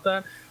know about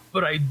that,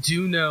 but I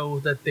do know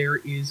that there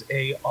is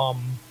a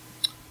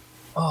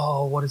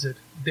what is it?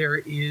 There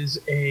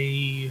is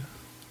a.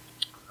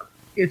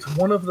 It's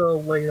one of the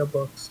Leia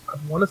books. I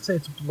want to say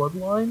it's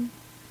Bloodline,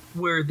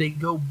 where they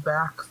go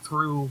back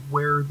through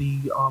where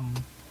the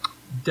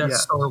Death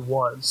Star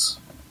was,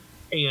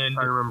 and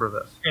I remember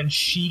this. And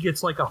she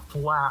gets like a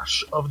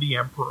flash of the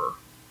Emperor.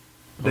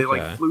 They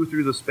like flew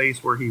through the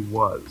space where he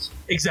was.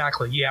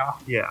 Exactly. Yeah.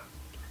 Yeah.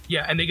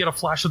 Yeah, and they get a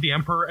flash of the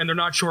Emperor, and they're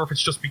not sure if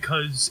it's just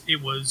because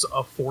it was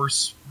a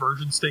Force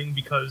Vergence thing,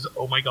 because,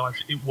 oh my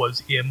gosh, it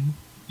was him,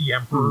 the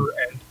Emperor,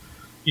 and,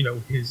 you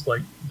know, his,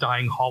 like,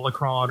 dying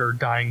holocron or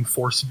dying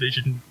Force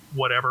vision,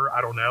 whatever,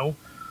 I don't know.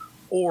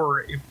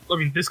 Or,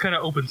 this kind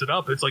of opens it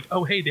up. It's like,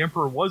 oh, hey, the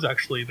Emperor was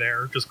actually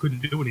there, just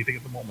couldn't do anything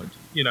at the moment.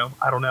 You know,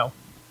 I don't know.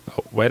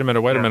 Oh, wait a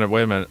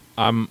minute.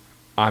 I'm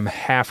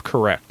half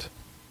correct.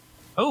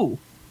 Oh,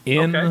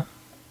 in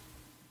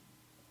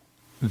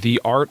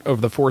The Art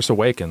of the Force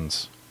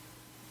Awakens,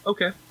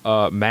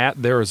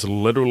 Matt, there is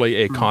literally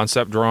a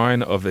concept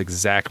drawing of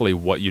exactly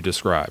what you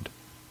described.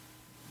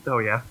 Oh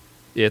yeah,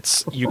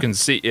 you can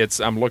see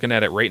I'm looking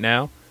at it right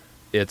now.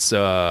 It's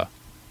the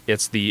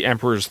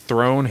Emperor's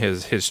throne,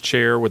 his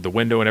chair with the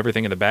window and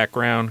everything in the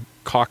background,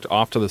 cocked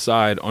off to the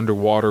side,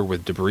 underwater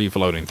with debris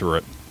floating through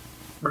it.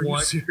 Are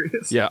you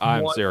serious? Yeah,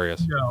 I'm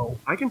serious. No.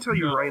 I can tell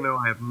you right now,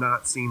 I have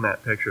not seen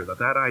that picture.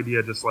 That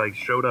idea just like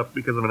showed up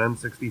because of an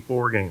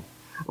N64 game.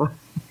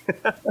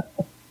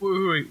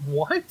 Wait,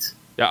 what?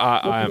 Yeah,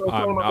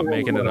 I'm not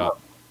making it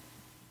up.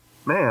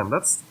 Man,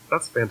 that's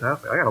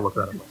fantastic. I gotta look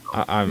that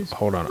up.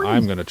 Hold on.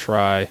 I'm gonna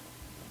try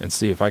and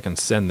see if I can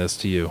send this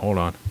to you. Hold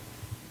on.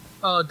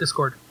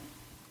 Discord.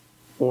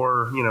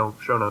 Or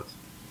show notes.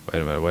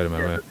 Wait a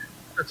minute.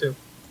 Or two.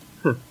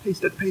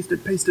 Paste it. Paste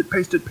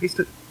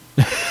it.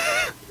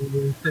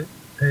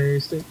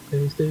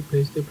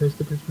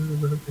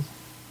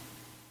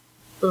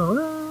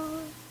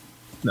 Oh,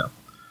 no.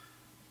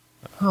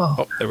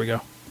 Oh, there we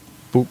go.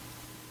 Boop.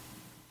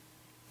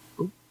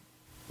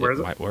 Where is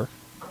it? Might work.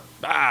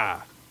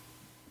 Ah!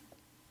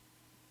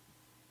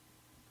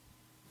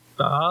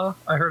 I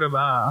heard a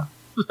bah.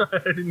 I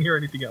didn't hear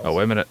anything else. Oh,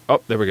 wait a minute.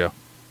 Oh, there we go.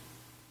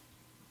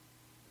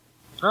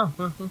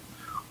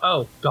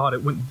 Oh, God,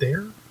 it went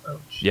there? Oh,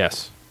 geez.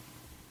 Yes.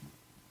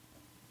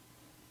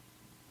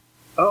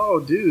 Oh,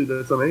 dude,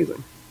 that's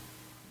amazing.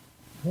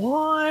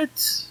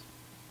 What?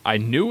 I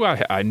knew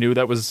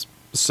that was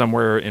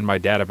somewhere in my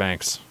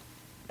databanks.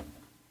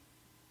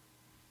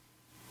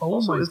 Oh,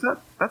 also,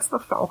 that's the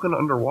Falcon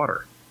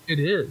underwater. It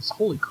is.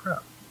 Holy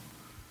crap.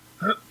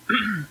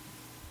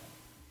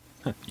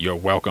 You're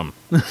welcome.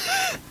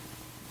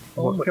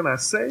 What can I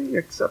say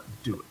except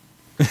do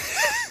it?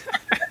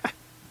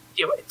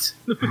 Do it.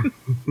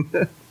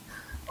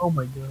 Oh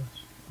my gosh.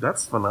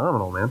 That's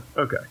phenomenal, man.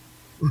 Okay.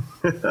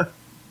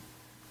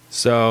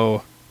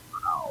 So,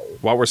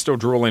 while we're still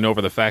drooling over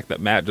the fact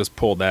that Matt just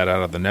pulled that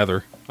out of the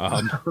nether,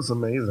 that was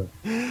amazing.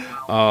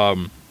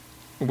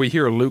 We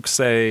hear Luke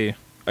say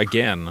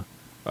again,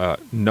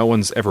 "No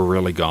one's ever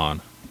really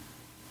gone,"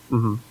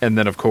 and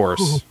then, of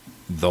course,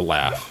 the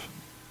laugh.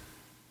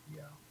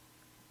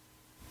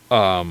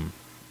 Yeah.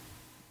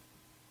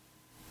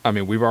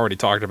 We've already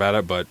talked about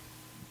it, but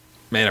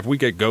man, if we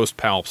get Ghost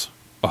Palps,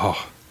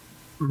 yeah,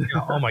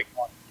 oh my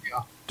god.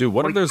 Dude,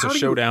 what if there's a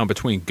showdown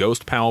between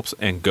Ghost Palps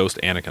and Ghost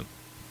Anakin?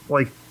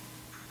 Like,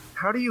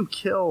 how do you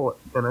kill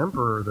an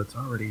Emperor that's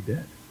already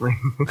dead?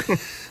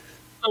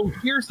 So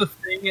here's the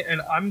thing,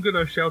 and I'm going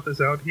to shout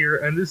this out here,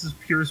 and this is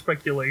pure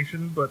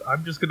speculation, but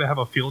I'm just going to have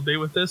a field day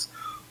with this.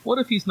 What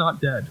if he's not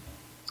dead?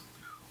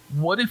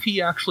 What if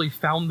he actually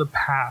found the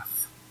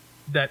path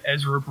that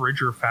Ezra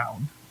Bridger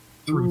found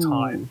through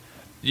time?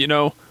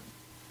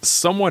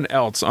 Someone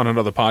else on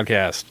another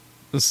podcast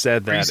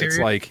said that it's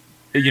like,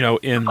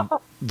 in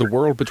the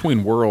world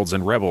between Worlds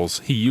and Rebels,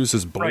 he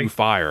uses blue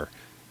fire,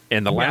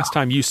 and the last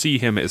time you see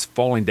him is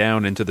falling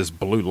down into this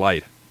blue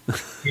light.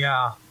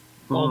 Yeah.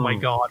 Oh my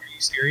god, are you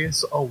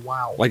serious? Oh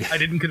wow. I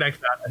didn't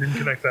connect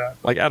that.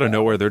 Like out of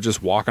nowhere, they're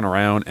just walking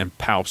around and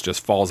Palps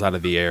just falls out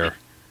of the air.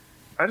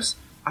 I just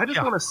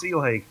want to see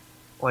like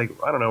I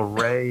don't know,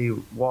 Rey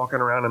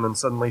walking around and then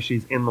suddenly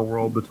she's in the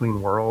world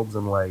between worlds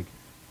and like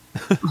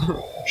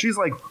she's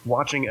like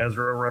watching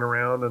Ezra run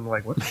around and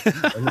like what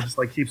and it just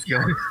like keeps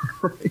going.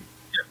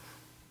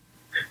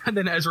 And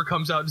then Ezra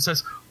comes out and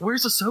says,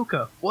 "Where's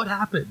Ahsoka? What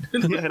happened?"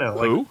 Yeah, I know.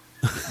 Who?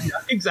 Yeah,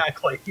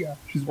 exactly. Yeah.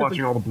 She's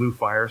watching all the blue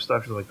fire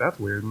stuff. She's like, "That's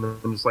weird," and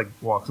then just like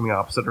walks in the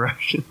opposite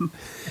direction.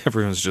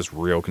 Everyone's just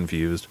real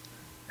confused.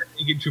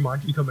 You get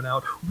Jumanji coming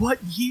out.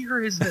 What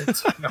year is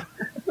it?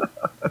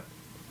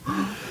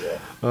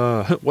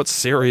 No. What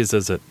series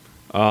is it?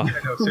 Yeah,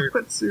 no, seriously.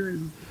 What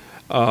series?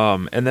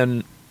 And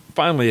then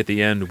finally at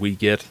the end we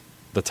get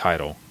the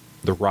title,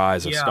 The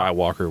Rise of Yeah.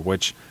 Skywalker,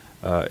 which,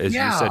 as you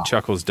Yeah. said,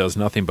 Chuckles does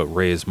nothing but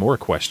raise more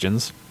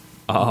questions.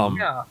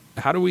 Yeah.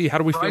 How do we feel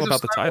Rise of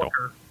about the title?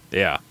 Skywalker.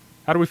 Yeah.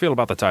 How do we feel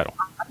about the title?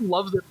 I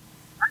love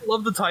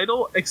the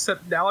title,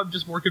 except now I'm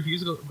just more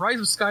confused. Rise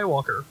of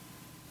Skywalker.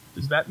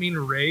 Does that mean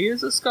Rey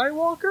is a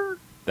Skywalker?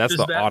 That's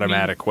Does the that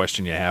automatic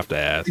question you have to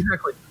ask.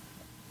 Exactly.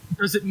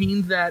 Does it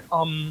mean that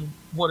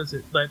what is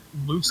it? That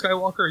Luke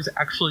Skywalker is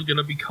actually going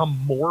to become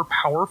more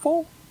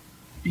powerful?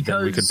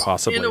 Because we could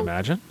possibly in a-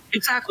 imagine.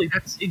 Exactly.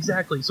 That's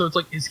exactly. So it's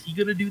like, is he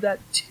going to do that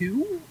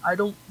too? I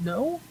don't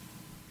know.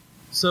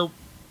 So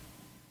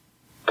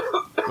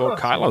Well,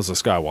 Kylo's a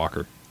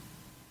Skywalker.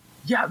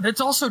 yeah,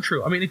 that's also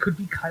true. I mean, it could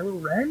be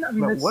Kylo Ren. I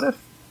mean, But that's,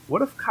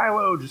 what if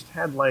Kylo just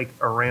had like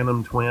a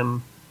random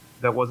twin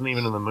that wasn't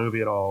even in the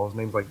movie at all? His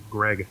name's like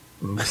Greg.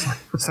 And he's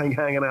just like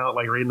hanging out,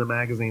 like reading the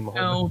magazine. The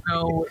whole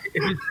No.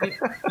 If no. If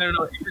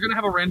you're gonna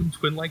have a random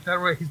twin like that,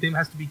 right? His name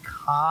has to be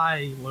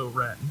Kylo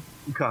Ren.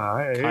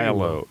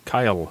 Kylo.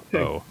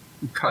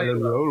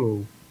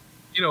 Kylo.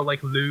 You know,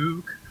 like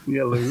Luke.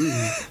 Yeah, Luke.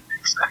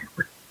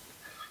 Exactly.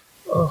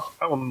 Oh,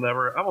 I will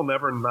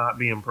never not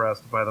be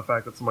impressed by the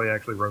fact that somebody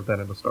actually wrote that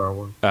into Star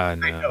Wars. I I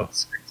know. know.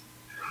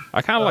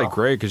 I kind of like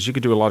Greg because you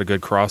could do a lot of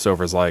good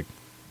crossovers, like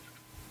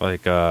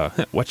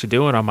what you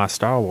doing on my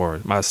Star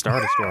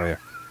Destroyer?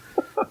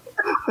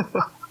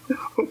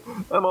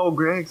 I'm old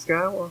Greg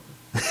Skywalker.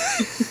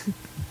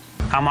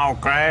 I'm old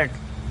Greg.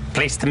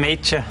 Pleased to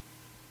meet you.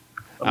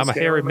 I'm a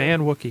hairy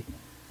man Wookiee.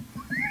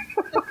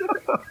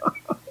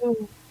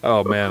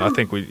 Oh man, I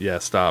think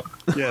stop.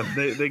 Yeah,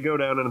 they go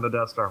down into the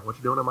Death Star. What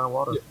you doing in my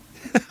water?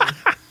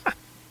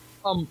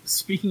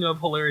 Speaking of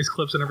hilarious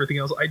clips and everything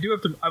else, I do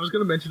have to. I was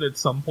going to mention it at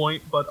some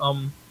point, but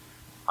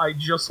I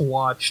just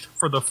watched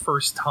for the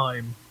first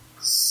time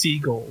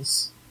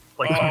Seagulls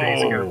like 2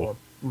 days ago.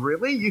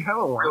 Really? You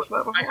haven't watched that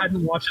before? I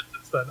hadn't watched it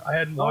since then. I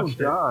hadn't watched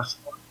it. Gosh.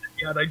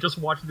 Yeah, and I just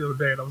watched it the other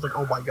day, and I was like,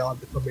 "Oh my god,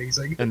 it's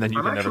amazing!" And then you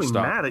I'm can never actually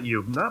stop. mad at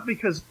you, not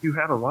because you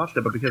haven't watched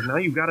it, but because now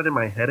you've got it in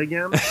my head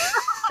again.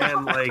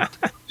 And like,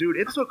 dude,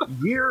 it took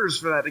years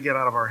for that to get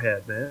out of our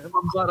head, man.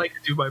 I'm glad I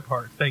could do my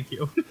part. Thank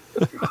you.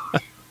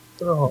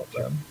 Oh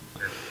man.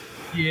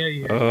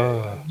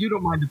 Yeah. You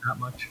don't mind it that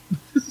much.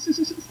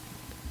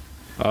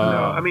 No,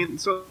 I mean,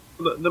 so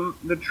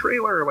the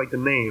trailer, like the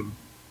name,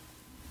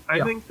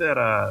 I think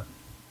that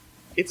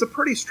it's a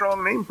pretty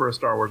strong name for a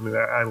Star Wars movie.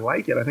 I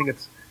like it. I think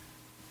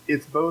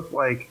it's both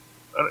like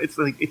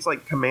it's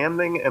like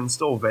commanding and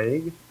still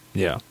vague.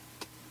 Yeah.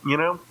 You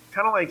know,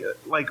 kind of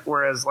like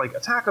whereas like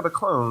Attack of the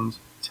Clones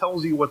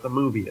tells you what the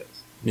movie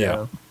is. you Yeah.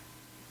 know?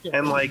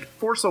 And like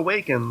Force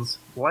Awakens,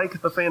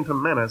 like the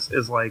Phantom Menace,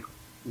 is like,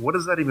 what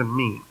does that even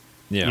mean?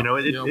 Yeah. You know,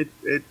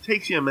 it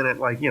takes you a minute,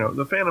 like, you know,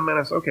 the Phantom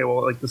Menace, okay,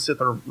 well, like the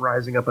Sith are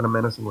rising up in a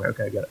menacing way,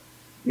 okay, I get it.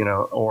 You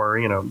know, or,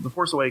 you know, the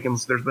Force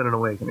Awakens, there's been an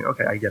awakening,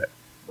 okay, I get it.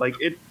 Like,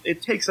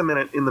 it takes a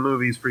minute in the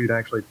movies for you to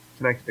actually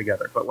connect it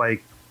together, but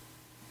like,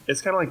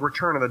 it's kind of like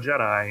Return of the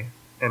Jedi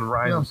and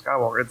Rise of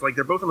Skywalker. It's like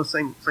they're both in the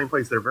same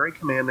place. They're very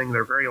commanding,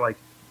 they're very, like,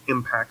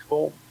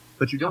 impactful,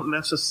 but you don't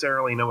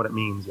necessarily know what it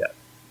means yet.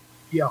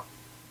 Yeah.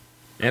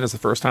 And it's the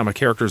first time a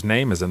character's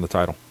name is in the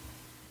title.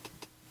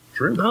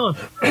 True. No.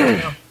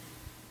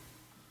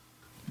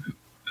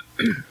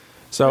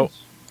 So,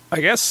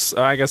 I guess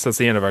that's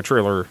the end of our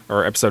trailer,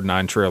 or episode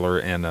 9 trailer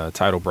and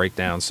title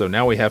breakdown. So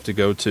now we have to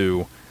go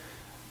to,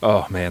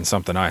 oh man,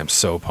 something I am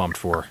so pumped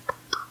for.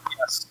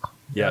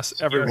 Yes,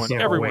 everyone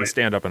wait.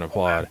 stand up and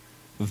applaud.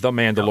 The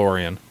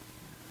Mandalorian.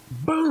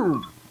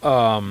 Boom!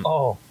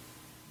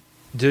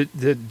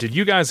 Did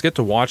you guys get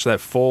to watch that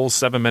full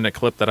 7-minute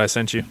clip that I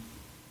sent you?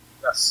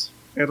 Yes.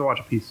 I had to watch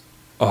a piece.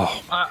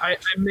 Oh, I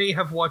may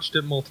have watched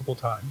it multiple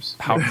times.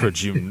 how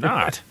could you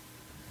not?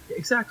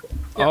 Exactly.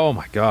 Oh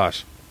my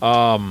gosh.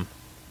 Man,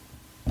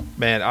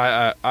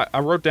 I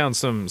wrote down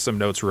some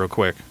notes real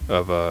quick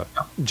of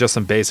just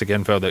some basic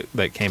info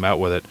that came out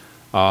with it.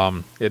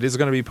 It is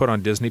going to be put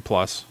on Disney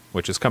Plus,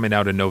 which is coming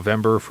out in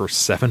November for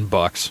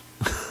 $7.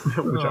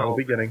 Which I will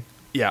be getting.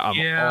 Yeah,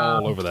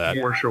 I'm all over that.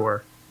 For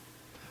sure.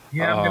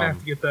 Yeah, I'm gonna have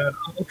to get that.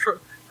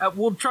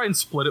 We'll try and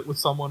split it with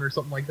someone or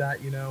something like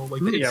that. You know,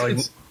 like Yeah, like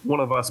one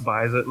of us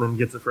buys it and then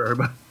gets it for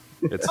everybody.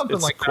 It's something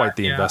like quite that.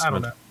 the Yeah,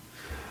 investment. I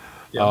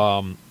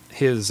don't know.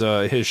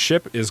 His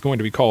ship is going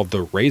to be called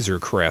the Razor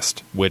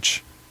Crest,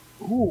 which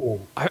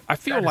I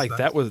feel like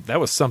that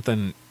was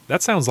something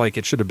that sounds like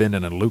it should have been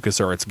in a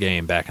LucasArts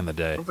game back in the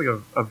day. Sounds like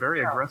a very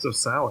aggressive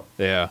salad.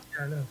 Yeah.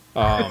 I know.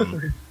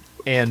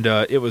 And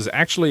it's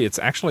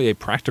actually a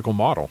practical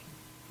model.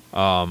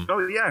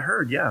 Oh yeah, I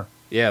heard. Yeah.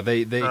 Yeah,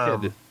 they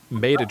had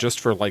made it just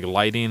for like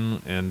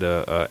lighting and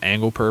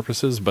angle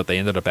purposes, but they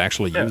ended up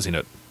actually using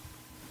it.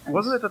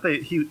 Wasn't it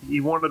that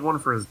he wanted one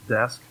for his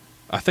desk?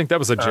 I think that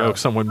was a joke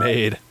someone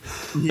made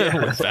Yeah.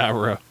 with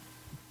Favreau.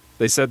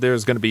 They said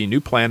there's going to be new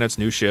planets,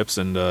 new ships,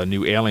 and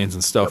new aliens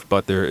and stuff,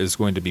 but there is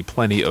going to be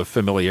plenty of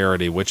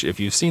familiarity, which if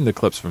you've seen the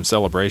clips from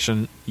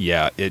Celebration,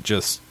 yeah, it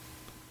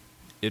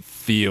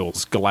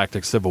feels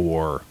Galactic Civil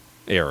War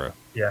era.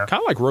 Yeah.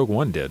 Kind of like Rogue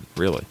One did,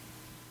 really.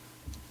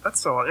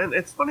 That's so, and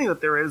it's funny that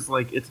there is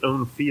like its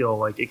own feel.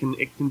 Like it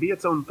can be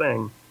its own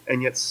thing,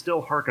 and yet still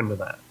hearken to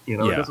that. You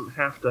know, Yeah. It doesn't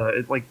have to.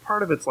 It, like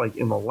part of it's like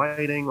in the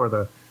lighting or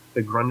the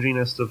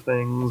grunginess of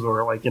things,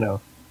 or like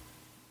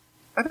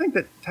I think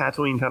that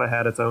Tatooine kind of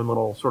had its own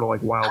little sort of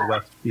like Wild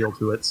West feel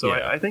to it. So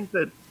Yeah. I think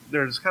that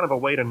there's kind of a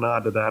way to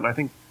nod to that, and I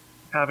think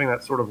having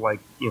that sort of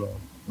like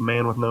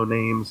man with no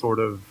name sort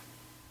of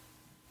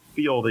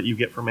feel that you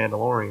get from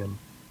Mandalorian.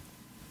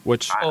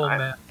 Which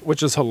man.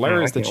 which is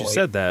hilarious Yeah, I that you can't wait.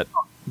 said that,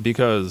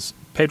 because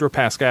Pedro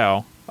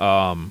Pascal,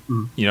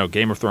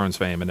 Game of Thrones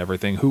fame and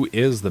everything, who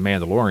is the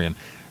Mandalorian,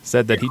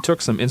 said that he took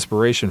some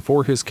inspiration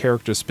for his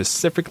character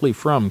specifically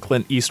from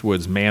Clint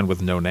Eastwood's Man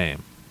with No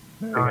Name,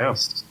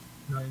 Nice.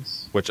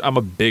 which I'm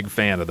a big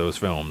fan of those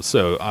films.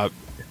 So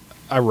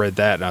I read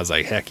that and I was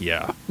like, heck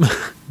yeah.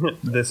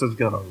 This is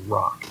gonna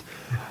rock.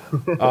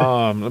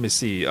 Let me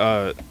see.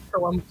 So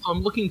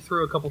I'm looking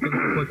through a couple things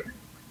real quick.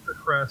 The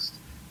crest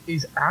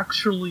is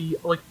actually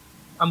like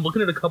I'm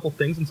looking at a couple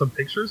things and some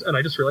pictures, and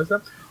I just realized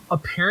that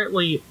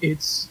apparently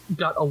it's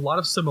got a lot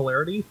of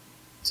similarity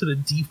to the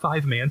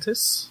D5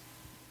 Mantis.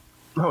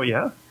 Oh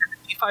yeah,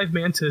 D5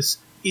 Mantis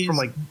is from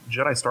like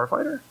Jedi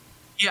Starfighter.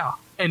 Yeah,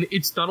 and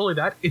it's not only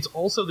that; it's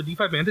also the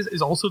D5 Mantis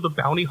is also the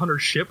bounty hunter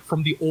ship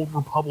from the Old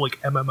Republic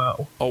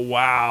MMO. Oh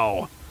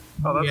wow!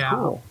 Oh, that's Yeah.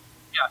 cool.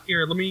 Yeah,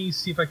 here, let me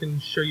see if I can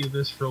show you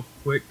this real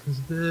quick, because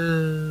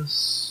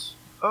this...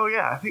 Oh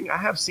yeah, I think I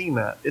have seen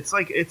that. It's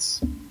like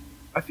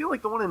I feel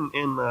like the one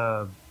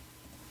in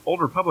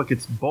Old Republic,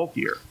 it's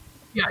bulkier.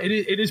 Yeah,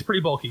 it is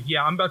pretty bulky.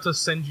 Yeah, I'm about to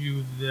send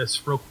you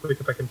this real quick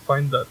if I can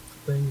find that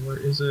thing. Where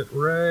is it?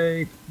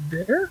 Right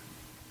there?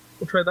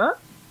 We'll try that.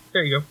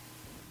 There you go.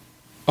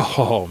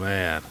 Oh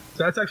man,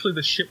 So that's actually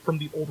the ship from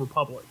the Old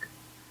Republic.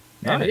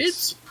 And Nice.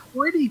 it's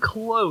pretty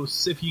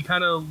close if you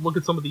kind of look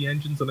at some of the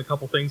engines and a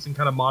couple things and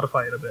kind of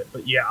modify it a bit.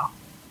 But yeah.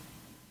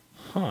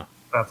 huh?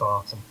 That's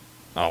awesome.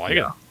 I like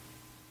it.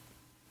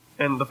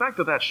 And the fact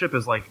that that ship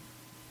is like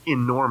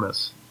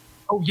enormous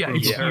Oh, yeah, in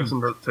it's huge.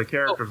 comparison to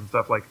characters and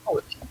stuff, like Oh,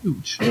 it's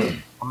huge.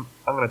 I'm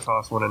gonna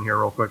toss one in here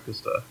real quick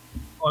just to.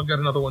 Oh, I've got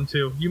another one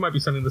too. You might be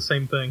sending the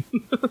same thing.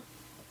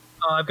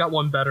 I've got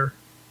one better.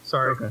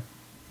 Sorry. Okay.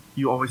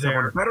 You always have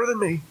There. one better than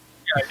me.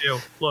 Yeah, I do.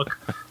 Look,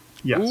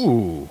 Yes.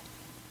 Ooh,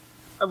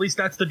 at least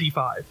that's the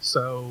D5.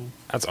 So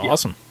that's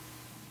awesome.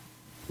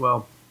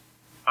 Well,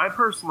 I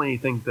personally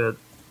think that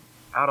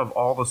out of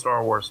all the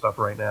Star Wars stuff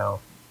right now,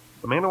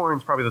 The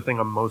Mandalorian's probably the thing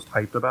I'm most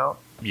hyped about.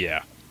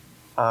 Yeah.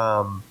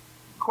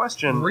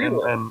 Question,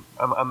 Really? and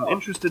I'm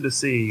interested to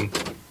see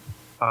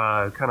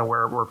kind of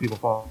where people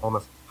fall on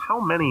this. How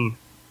many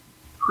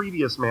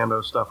previous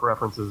Mando stuff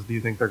references do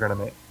you think they're going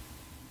to make?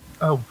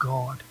 oh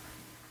god.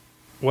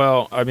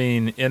 Well, I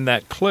mean, in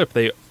that clip,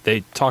 they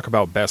talk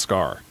about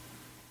Beskar.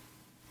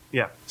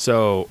 Yeah.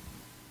 So,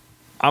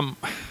 I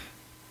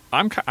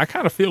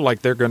kind of feel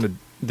like they're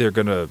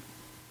gonna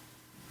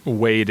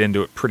wade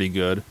into it pretty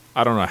good.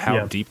 I don't know how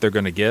Yeah. deep they're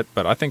gonna get,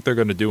 but I think they're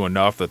gonna do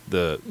enough that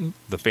the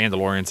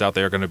Fandalorians out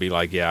there are gonna be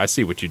like, yeah, I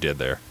see what you did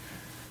there.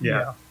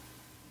 Yeah.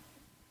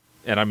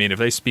 And I mean, if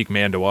they speak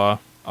Mandoa,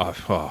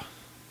 Oh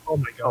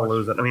my I'll god.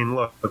 lose it. I mean,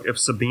 look, if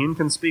Sabine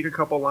can speak a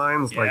couple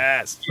lines,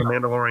 yes, like the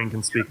Mandalorian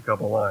can speak a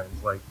couple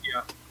lines, like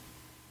Yeah.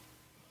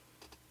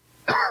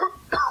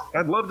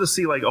 I'd love to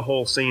see like a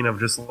whole scene of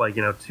just like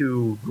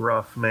two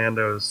gruff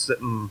Mandos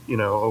sitting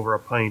over a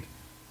pint,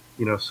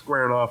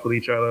 squaring off with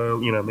each other,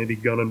 maybe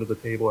gunning to the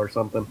table or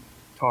something,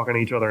 talking to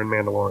each other in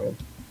Mandalorian.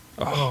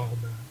 Oh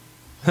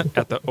man.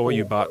 at the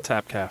Oyubat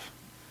Tap Calf.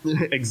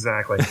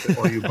 Exactly.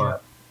 Or you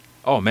bought.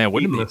 Oh man,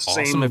 wouldn't it be Eating the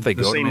awesome same- if they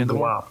the go to same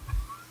Mandalore?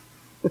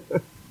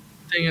 glop.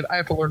 Dang it! I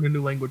have to learn a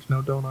new language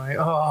now, don't I?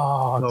 Oh.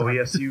 Oh darn.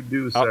 yes, you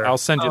do, sir. I'll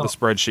send you Oh. the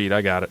spreadsheet.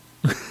 I got it.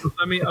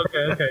 I mean,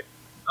 okay.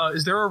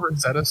 Is there a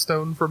Rosetta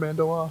Stone for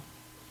Mandoa?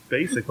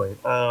 Basically,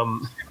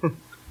 the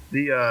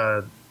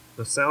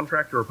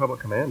soundtrack to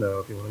Republic Commando,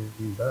 if you want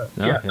to use that.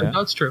 Yeah.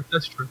 That's true.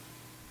 That's true.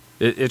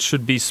 It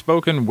should be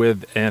spoken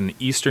with an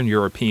Eastern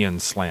European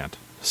slant.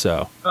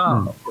 So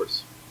Of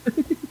course.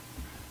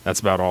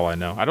 that's about all I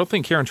know. I don't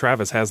think Karen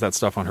Travis has that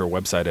stuff on her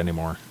website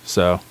anymore.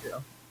 So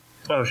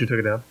Oh, she took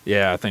it down.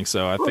 yeah, I think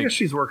so. I Well, I think guess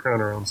she's working on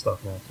her own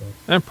stuff now. So.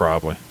 and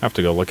probably I have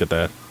to go look at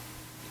that.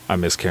 I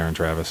miss Karen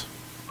Travis.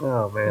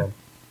 Oh man,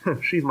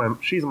 she's my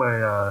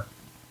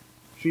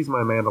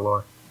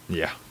Mandalore.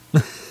 Yeah.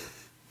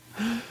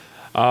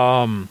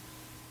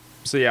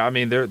 So yeah, I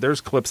mean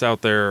there's clips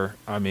out there.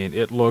 I mean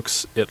it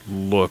looks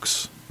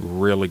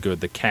really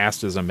good. The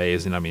cast is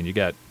amazing. I mean you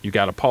got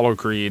Apollo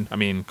Creed. I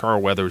mean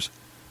Carl Weathers.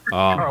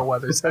 Carl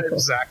Weathers.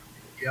 Exactly.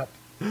 Yep.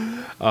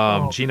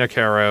 Gina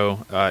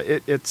Carano.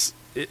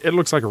 It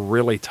looks like a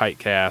really tight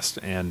cast,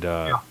 and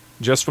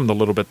just from the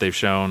little bit they've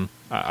shown,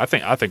 I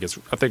think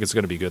it's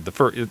going to be good.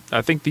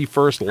 I think the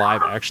first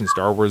live action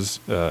Star Wars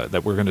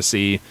that we're going to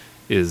see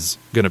is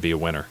going to be a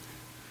winner.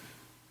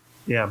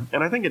 Yeah,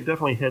 and I think it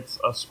definitely hits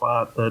a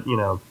spot that,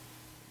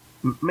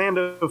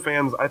 Mando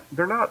fans,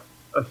 they're not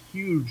a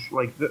huge,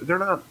 they're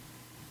not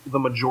the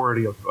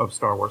majority of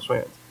Star Wars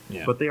fans.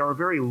 Yeah. But they are a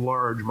very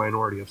large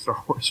minority of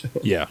Star Wars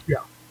fans. Yeah.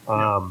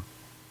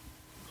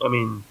 I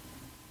mean,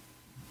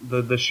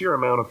 the sheer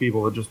amount of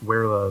people that just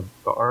wear the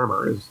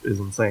armor is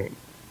insane.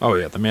 Oh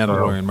yeah, the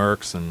Mandalorian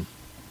mercs and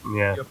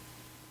yeah. Yep.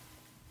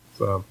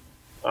 So,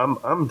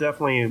 I'm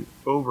definitely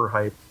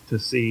overhyped to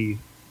see,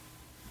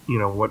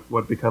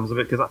 what becomes of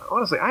it, because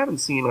honestly, I haven't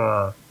seen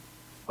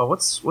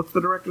what's the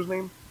director's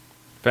name?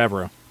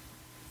 Favreau.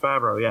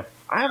 Favreau, yeah.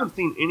 I haven't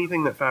seen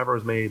anything that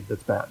Favreau's made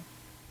that's bad.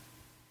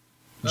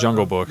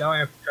 Jungle Book. Now I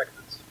have to check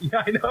this.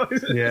 Yeah, I know.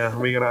 Yeah, are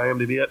we gonna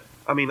IMDb it?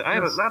 I mean, I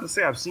haven't. Not to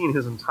say I've seen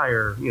his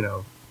entire,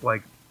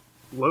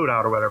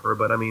 loadout or whatever,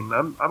 but I mean,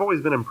 I've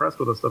always been impressed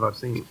with the stuff I've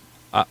seen.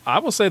 I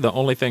will say the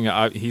only thing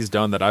he's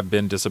done that I've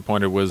been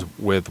disappointed was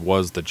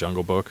the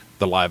Jungle Book,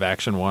 the live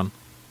action one.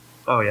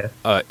 Oh yeah.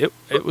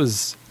 It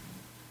was.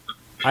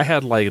 I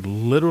had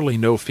literally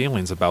no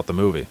feelings about the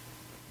movie.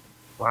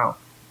 Wow.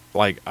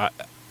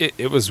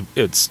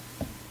 It's.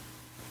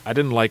 I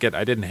didn't like it.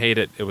 I didn't hate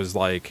it. It was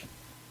like.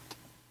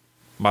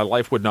 My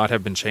life would not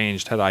have been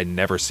changed had I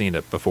never seen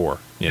it before.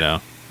 Yeah,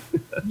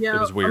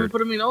 it was weird.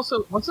 But I mean,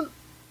 also wasn't.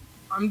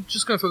 I'm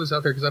just gonna throw this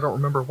out there because I don't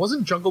remember.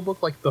 Wasn't Jungle Book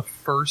the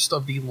first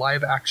of the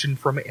live action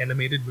from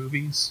animated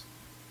movies?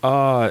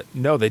 No,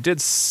 they did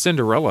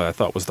Cinderella. I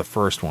thought was the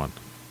first one.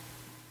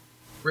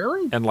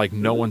 Really? And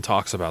no one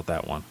talks about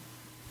that one.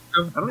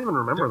 I don't even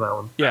remember that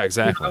one. Yeah,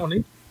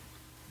 exactly.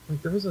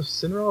 There was a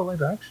Cinderella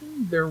live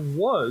action. There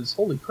was.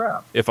 Holy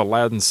crap! If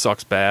Aladdin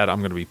sucks bad,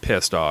 I'm gonna be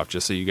pissed off.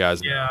 Just so you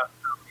guys know. Yeah.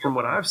 From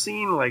what I've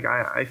seen,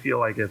 I feel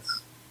like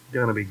it's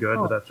gonna be good,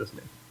 but that's just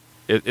me.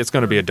 It's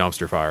gonna be a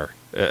dumpster fire.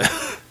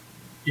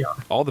 Yeah.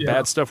 All the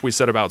bad stuff we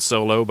said about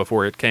Solo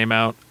before it came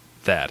out,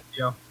 that.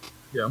 Yeah.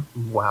 Yeah.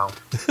 Wow.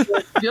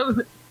 The other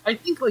thing, I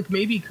think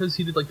maybe because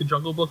he did the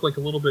Jungle Book a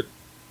little bit.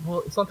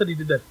 Well, it's not that he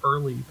did that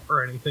early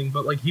or anything,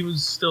 but he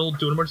was still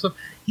doing a bunch of stuff.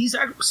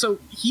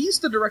 He's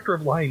the director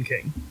of Lion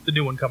King, the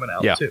new one coming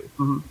out too.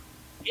 Mm-hmm.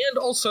 And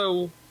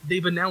also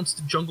they've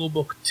announced Jungle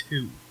Book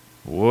 2.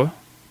 What?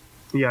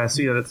 Yeah, I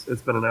see that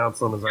it's been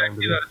announced on his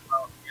IMDb.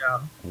 Yeah.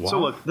 Wow. So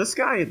look, this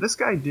guy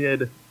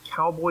did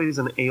Cowboys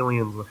and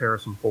Aliens with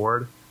Harrison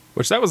Ford.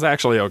 Which that was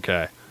actually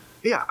okay.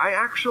 Yeah, I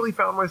actually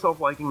found myself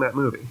liking that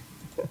movie.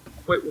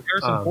 Wait, with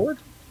Harrison Ford?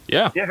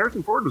 Yeah. Yeah,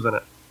 Harrison Ford was in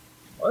it.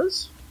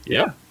 Was?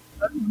 Yeah.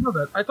 I didn't know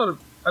that. I thought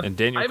and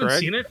Daniel I haven't Craig?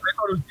 seen it. I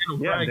thought it was Daniel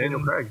Craig. Yeah,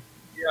 Daniel Craig.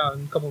 Yeah,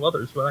 and a couple of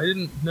others, but I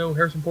didn't know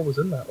Harrison Ford was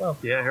in that. Wow.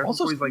 Yeah, Harrison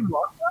also, Ford's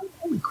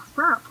holy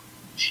crap.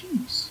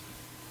 Jeez.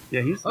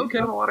 Yeah, he's done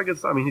a lot of good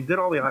stuff. I mean, he did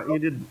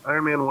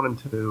Iron Man 1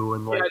 and 2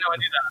 and Yeah, I know, I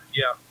knew that.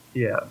 Yeah.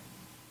 Yeah.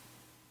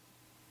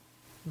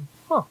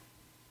 Huh.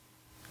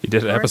 He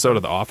did an episode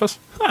of The Office?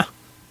 Huh.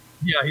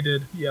 Yeah, he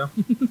did. Yeah.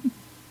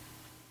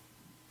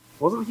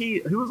 Wasn't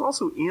he? He was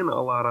also in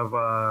a lot of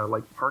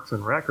Parks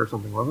and Rec or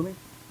something, wasn't he?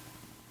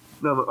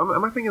 No,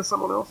 am I thinking of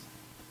someone else?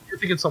 You're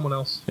thinking someone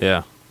else.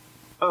 Yeah.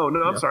 Oh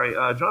no, I'm sorry.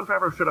 Jon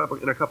Favreau showed up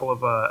in a couple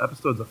of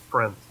episodes of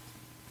Friends.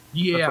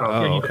 Yeah.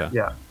 Okay.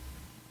 Yeah.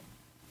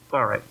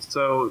 All right.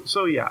 So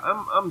yeah,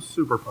 I'm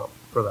super pumped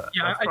for that.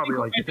 Yeah, That's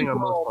probably the thing I'm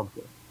most pumped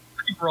with.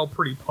 I think we're all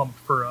pretty pumped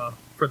for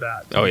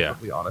that. Oh yeah.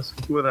 To be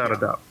honest. Without a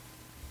doubt.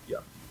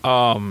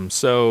 Yeah.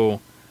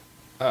 So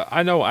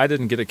I know I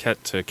didn't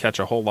get to catch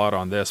a whole lot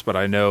on this, but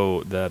I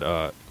know that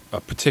a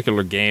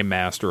particular game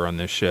master on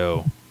this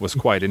show was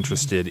quite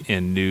interested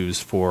in news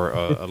for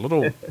a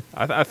little.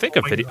 I think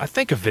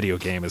a video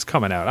game is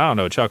coming out. I don't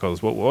know,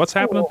 Chuckles. What's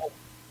happening?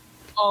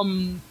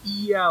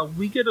 Yeah,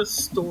 we get a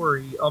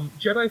story.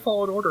 Jedi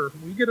Fallen Order.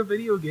 We get a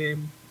video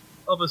game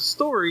of a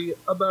story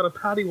about a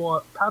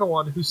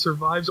Padawan who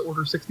survives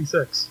Order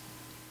 66.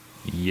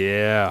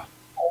 Yeah.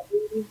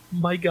 Oh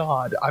my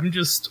god! I'm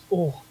just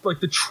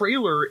the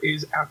trailer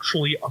is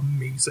actually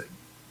amazing.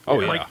 Oh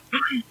yeah.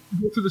 You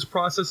go through this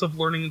process of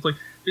learning.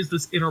 There's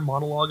this inner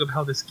monologue of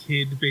how this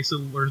kid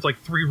basically learns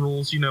 3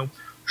 rules.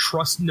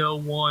 Trust no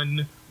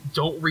one,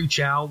 don't reach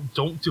out,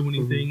 don't do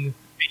anything,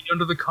 be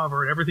under the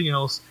cover, and everything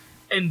else.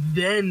 And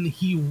then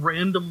he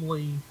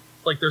randomly,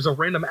 there's a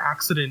random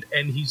accident,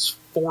 and he's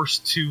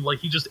forced to,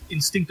 he just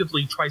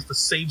instinctively tries to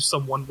save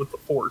someone with the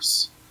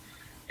Force.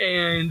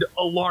 And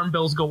alarm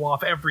bells go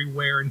off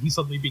everywhere, and he's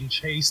suddenly being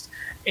chased.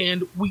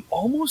 And we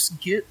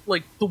almost get,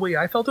 the way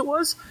I felt it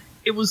was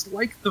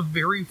the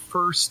very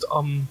first,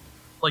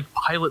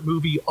 pilot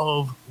movie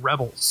of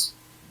Rebels.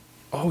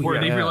 Oh, where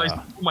yeah. they realized,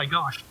 oh my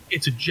gosh,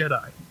 it's a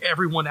Jedi.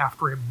 Everyone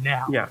after him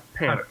now. Yeah,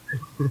 panic.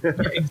 Yeah,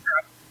 exactly.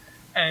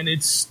 And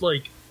it's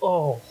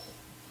oh,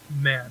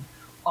 man.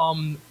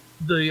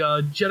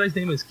 The Jedi's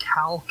name is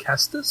Cal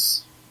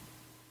Kestis.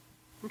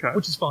 Okay.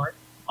 Which is fine.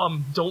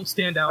 Don't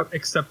stand out,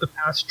 accept the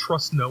past,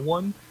 trust no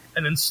one.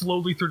 And then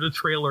slowly through the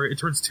trailer, it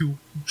turns to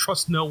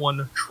trust no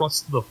one,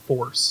 trust the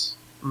Force.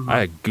 Mm-hmm. I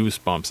had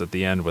goosebumps at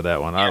the end with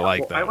that one. I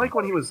like that. I like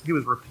when he was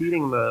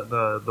repeating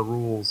the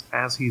rules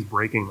as he's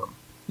breaking them.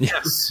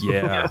 Yes.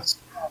 Yeah. Yes.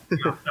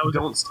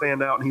 don't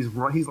stand out,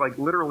 and he's like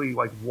literally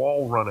like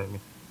wall running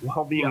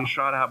while being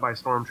shot at by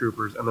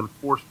stormtroopers, and then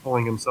force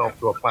pulling himself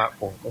to a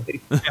platform.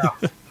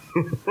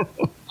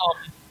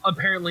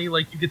 Apparently,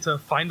 like, you get to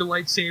find a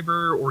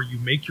lightsaber, or you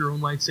make your own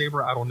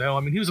lightsaber. I don't know. I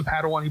mean, he was a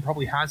Padawan; he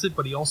probably has it,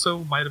 but he also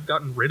might have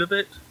gotten rid of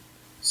it.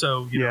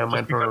 So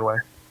might throw it away.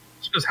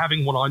 Just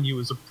having one on you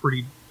is a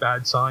pretty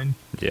bad sign,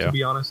 to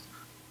be honest.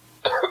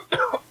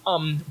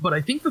 But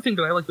I think the thing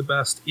that I like the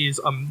best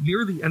is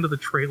near the end of the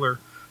trailer,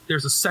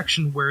 there's a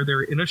section where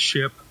they're in a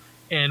ship,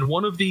 and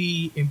one of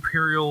the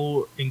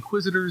Imperial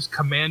Inquisitors,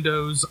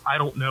 Commandos, I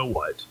don't know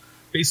what,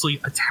 basically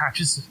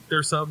attaches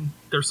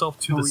theirself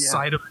to the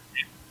side of it.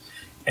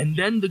 And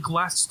then the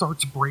glass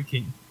starts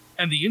breaking.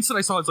 And the instant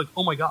I saw it, it's like,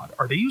 oh my god,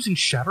 are they using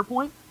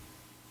Shatterpoint?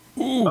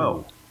 Ooh.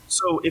 Oh.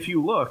 So if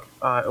you look,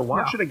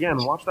 watch it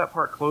again, watch that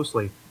part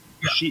closely.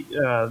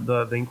 Yeah.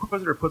 The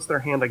Inquisitor puts their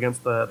hand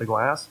against the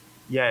glass.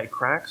 Yeah, it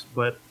cracks,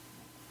 but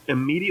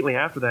immediately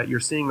after that, you're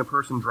seeing the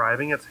person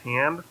driving its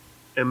hand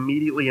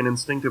immediately and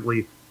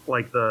instinctively,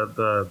 like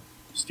the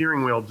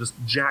steering wheel just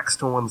jacks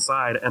to one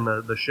side, and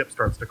the ship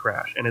starts to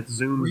crash, and it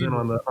zooms in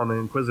on the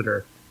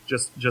Inquisitor,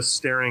 just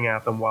staring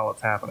at them while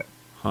it's happening.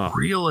 Huh.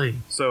 Really?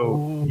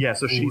 So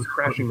so she's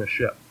crashing the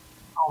ship.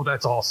 Oh,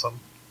 that's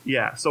awesome.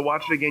 Yeah. So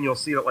watch it again. You'll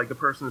see that like the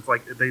person, it's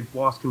like they've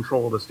lost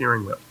control of the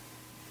steering wheel.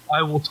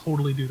 I will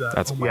totally do that.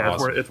 That's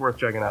awesome. It's worth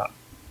checking out.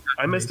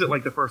 I missed it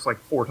like the first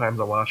 4 times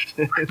I watched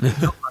it.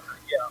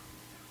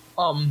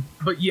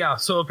 But yeah,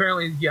 so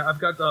apparently, I've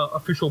got the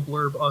official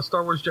blurb.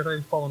 Star Wars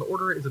Jedi Fallen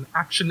Order is an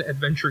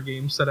action-adventure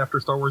game set after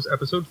Star Wars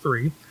Episode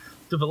 3.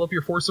 Develop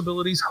your Force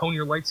abilities, hone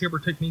your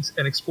lightsaber techniques,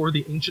 and explore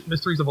the ancient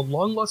mysteries of a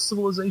long-lost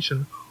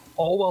civilization,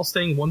 all while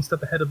staying one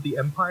step ahead of the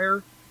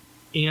Empire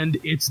and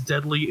its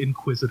deadly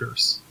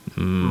Inquisitors.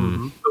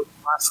 Mm. Those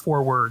last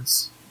 4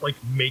 words,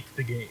 make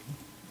the game.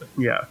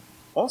 Yeah.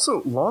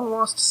 Also,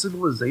 long-lost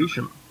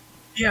civilization.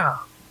 Yeah.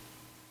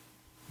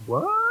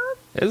 What?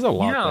 There's a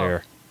lot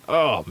there.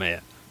 Oh,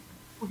 man.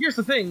 Well, here's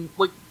the thing.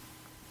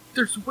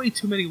 There's way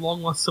too many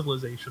long-lost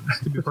civilizations,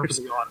 to be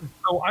perfectly honest.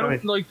 So I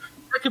don't,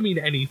 that could mean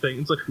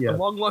anything. It's the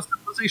long-lost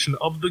civilization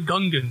of the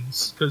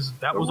Gungans, because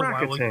that was a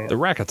while ago. The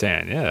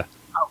Rakatan, yeah.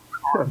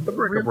 Oh, the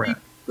bric-a-brac.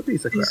 The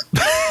piece of crap.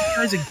 These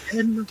guys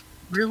again?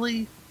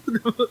 Really?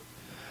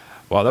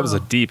 Wow, that was a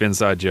deep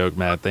inside joke,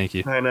 Matt. Thank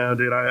you. I know,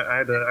 dude. I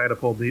had to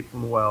pull deep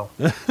from the well.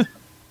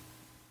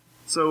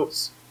 So,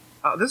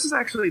 this is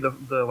actually the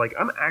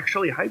I'm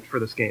actually hyped for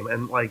this game,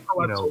 and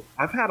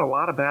I've had a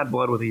lot of bad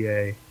blood with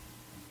EA,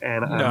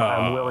 and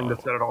I'm willing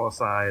to set it all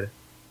aside.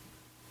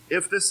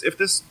 If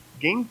this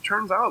game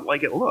turns out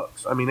like it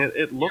looks, I mean,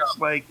 it looks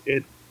like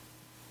it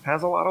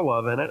has a lot of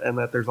love in it, and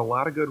that there's a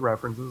lot of good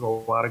references, a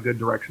lot of good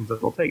directions that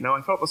it'll take. Now,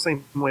 I felt the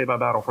same way about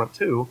Battlefront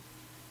 2,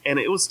 and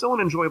it was still an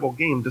enjoyable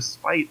game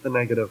despite the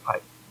negative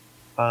hype.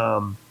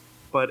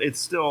 But it's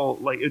still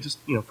it just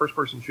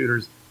first-person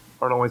shooters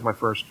aren't always my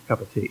first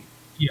cup of tea.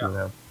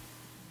 Yeah.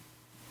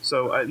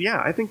 So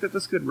I think that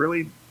this could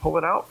really pull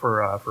it out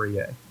for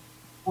EA.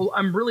 Well,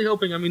 I'm really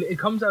hoping. I mean, it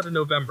comes out in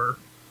November,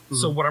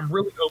 so what I'm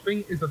really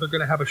hoping is that they're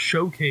going to have a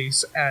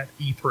showcase at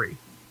E3.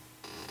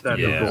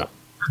 That'd be cool.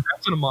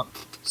 That's in a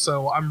month,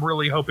 so I'm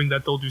really hoping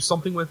that they'll do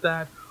something with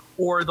that,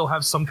 or they'll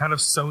have some kind of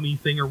Sony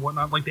thing or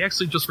whatnot. They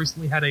actually just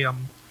recently had the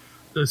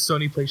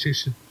Sony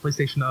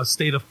PlayStation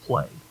State of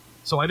Play,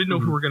 so I didn't know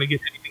if we were going to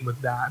get anything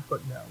with that,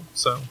 but no.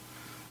 So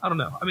I don't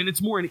know. I mean,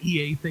 it's more an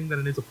EA thing than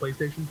it is a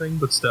PlayStation thing,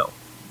 but still,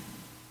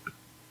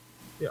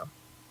 yeah,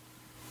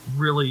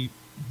 really,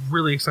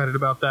 really excited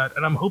about that,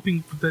 and I'm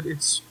hoping that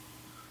it's.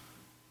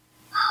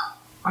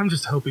 I'm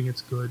just hoping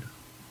it's good.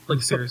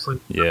 Seriously.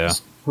 Yeah.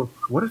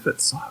 What if it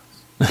sucks?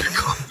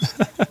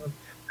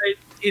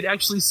 It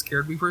actually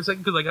scared me for a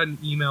second because I got an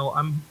email.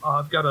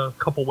 I've got a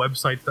couple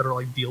websites that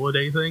are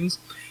deal-a-day things,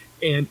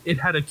 and it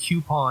had a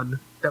coupon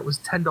that was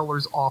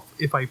 $10 off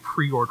if I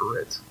pre-order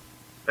it.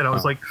 And I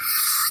was like,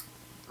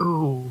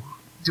 "Oh,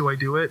 do I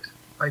do it?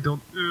 I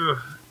don't,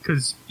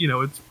 because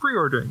it's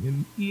pre-ordering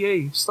an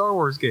EA Star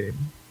Wars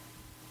game."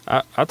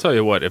 I'll tell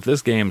you what. If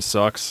this game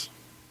sucks,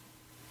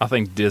 I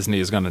think Disney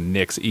is going to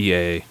nix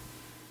EA.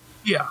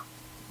 Yeah.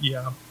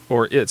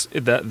 Or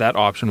that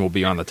option will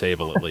be on the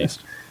table at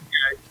least.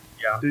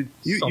 Yeah. Dude,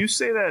 you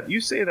say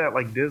that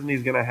like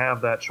Disney's gonna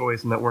have that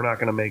choice and that we're not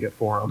gonna make it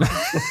for them.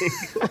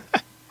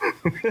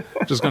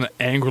 Just gonna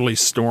angrily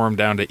storm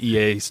down to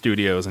EA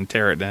Studios and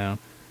tear it down.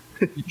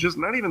 Just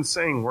not even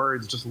saying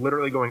words, just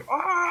literally going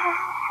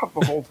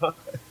the whole time.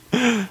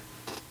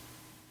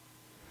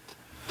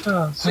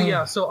 So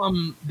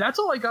that's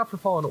all I got for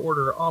Fallen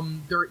Order.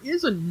 There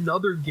is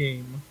another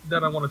game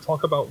that I want to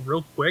talk about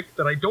real quick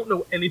that I don't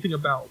know anything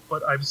about,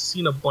 but I've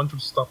seen a bunch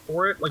of stuff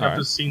for it. I've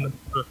just seen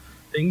the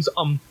things.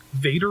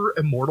 Vader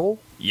Immortal.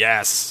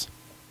 Yes.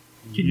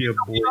 Can you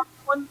tell me about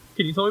that one?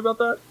 Can you tell me about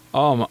that?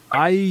 Our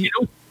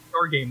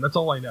game. That's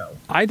all I know.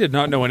 I did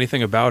not know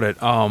anything about it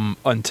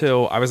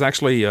until I was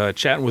actually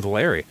chatting with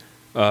Larry.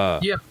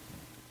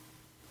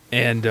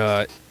 And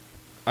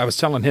I was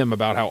telling him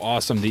about how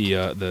awesome the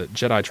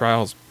Jedi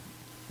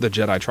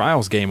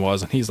Trials game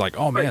was, and he's like,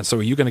 "Oh man, so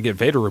are you going to get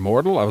Vader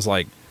Immortal?" I was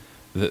like,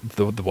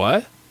 The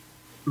what?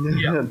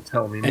 Yeah,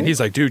 tell me. And he's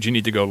like, dude, you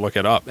need to go look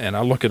it up. And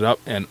I look it up,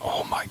 and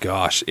oh my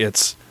gosh,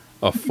 it's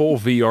a full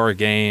VR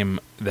game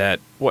that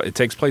it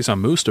takes place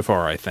on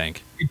Mustafar, I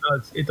think.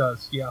 It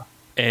does, yeah.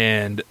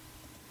 And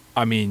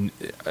I mean,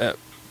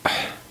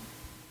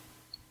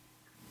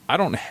 I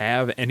don't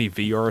have any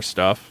VR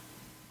stuff.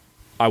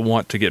 I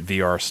want to get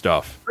VR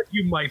stuff. But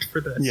you might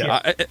for this.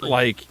 Yeah,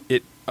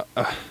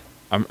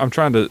 I'm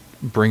trying to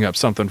bring up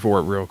something for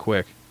it real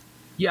quick.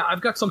 Yeah,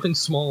 I've got something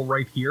small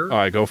right here. All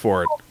right, go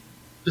for it.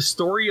 The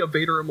story of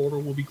Vader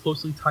Immortal will be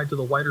closely tied to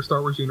the wider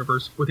Star Wars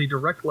universe with a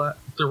direct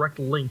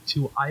link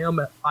to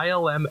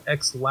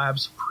ILM-X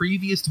Labs'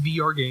 previous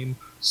VR game,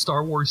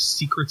 Star Wars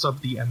Secrets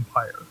of the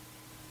Empire.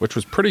 Which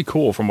was pretty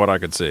cool from what I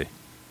could see.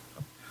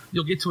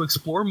 You'll get to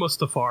explore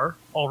Mustafar.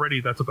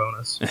 Already, that's a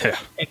bonus. Yeah.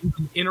 And you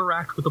can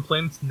interact with the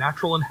planet's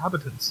natural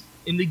inhabitants.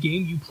 In the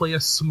game, you play a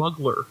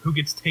smuggler who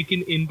gets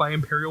taken in by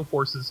Imperial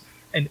forces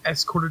and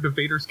escorted to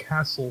Vader's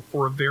castle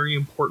for a very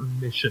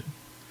important mission.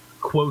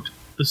 Quote,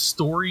 the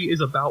story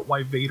is about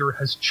why Vader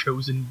has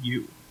chosen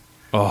you.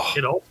 Oh.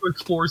 It also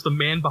explores the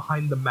man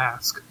behind the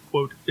mask.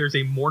 Quote, there's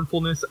a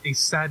mournfulness, a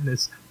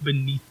sadness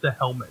beneath the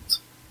helmet.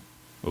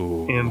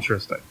 Ooh.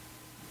 Interesting.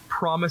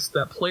 Promise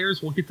that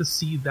players will get to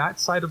see that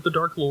side of the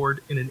Dark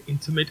Lord in an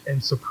intimate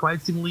and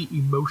surprisingly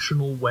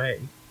emotional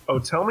way. Oh,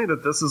 tell me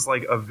that this is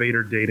like a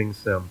Vader dating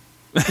sim.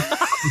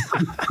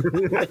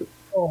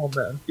 Oh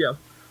man, yeah.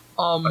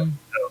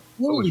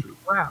 Holy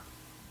crap.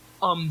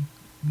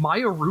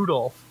 Maya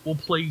Rudolph will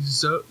play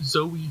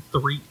Zoe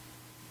 3,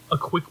 a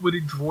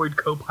quick-witted droid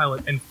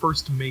co-pilot and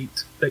first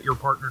mate that you're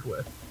partnered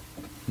with.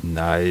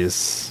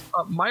 Nice.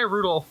 Maya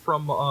Rudolph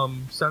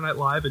from Saturday Night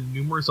Live and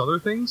numerous other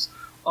things.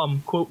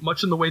 Quote,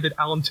 much in the way that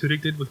Alan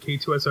Tudyk did with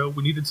K2SO,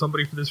 we needed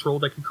somebody for this role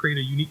that could create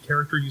a unique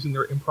character using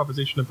their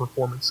improvisation and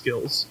performance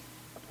skills.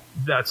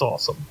 That's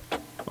awesome.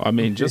 I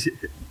mean, just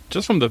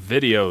from the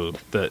video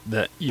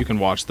that you can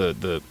watch,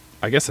 the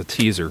I guess a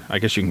teaser. I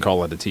guess you can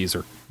call it a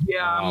teaser.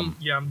 Yeah, I'm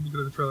looking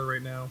at the trailer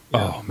right now.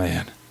 Yeah. Oh,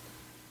 man.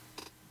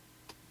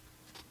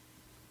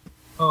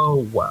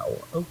 Oh, wow.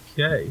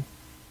 Okay.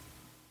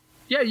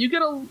 Yeah, you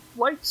get a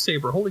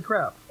lightsaber. Holy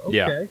crap. Okay.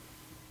 Yeah.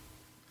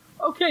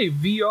 Okay,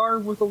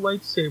 VR with a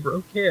lightsaber.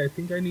 Okay, I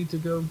think I need to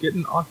go get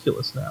an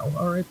Oculus now.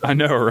 All right. I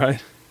know,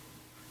 right?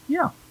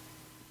 Yeah.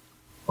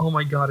 Oh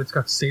my god, it's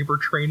got saber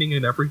training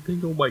and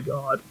everything. Oh my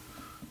god.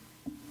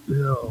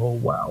 Oh,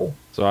 wow.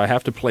 So I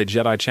have to play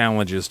Jedi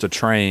Challenges to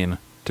train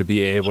to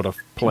be able to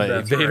play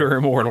That's Vader right.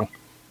 Immortal.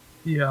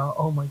 Yeah,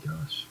 oh my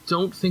gosh.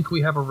 Don't think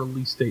we have a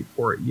release date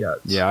for it yet.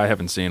 Yeah, I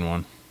haven't seen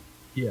one.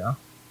 Yeah.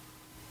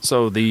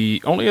 So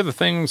the only other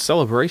thing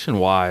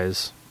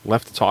celebration-wise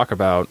left to talk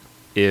about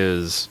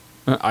is...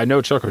 I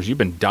know, Chuckles, you've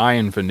been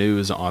dying for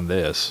news on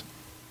this.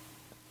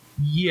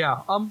 Yeah,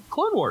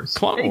 Clone Wars.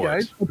 Clone hey,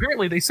 Wars. guys.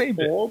 Apparently they saved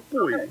it. Oh,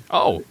 boy.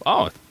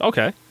 Oh,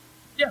 okay.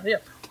 Yeah.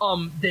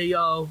 They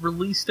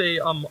released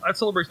at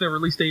Celebration. They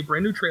released a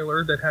brand new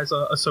trailer that has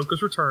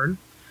Ahsoka's return.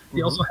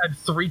 They also had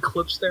 3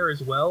 clips there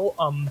as well.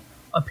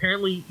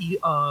 Apparently,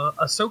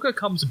 Ahsoka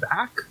comes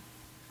back.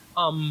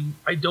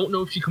 I don't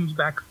know if she comes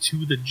back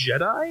to the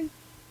Jedi,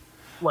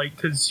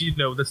 because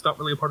that's not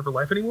really a part of her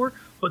life anymore.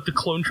 But the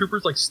clone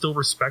troopers still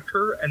respect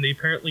her, and they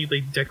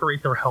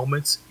decorate their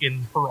helmets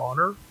in her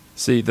honor.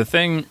 See, the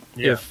thing,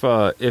 if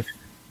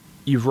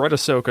you've read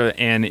Ahsoka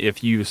and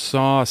if you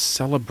saw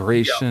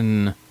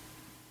Celebration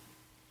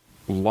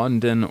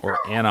London or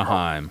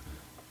Anaheim,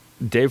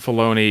 Dave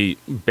Filoni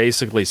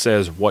basically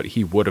says what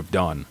he would have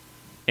done.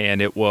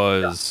 And it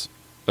was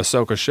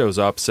Ahsoka shows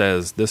up,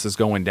 says, this is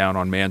going down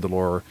on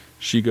Mandalore.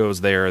 She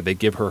goes there, they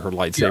give her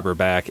lightsaber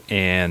back,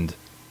 and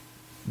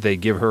they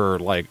give her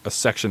a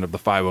section of the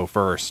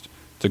 501st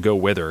to go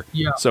with her.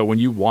 Yeah. So when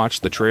you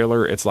watch the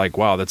trailer, it's like,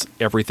 wow, that's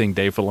everything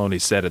Dave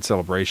Filoni said at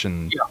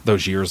Celebration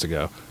those years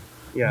ago.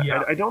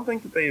 Yeah. I don't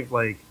think that they've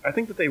I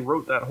think that they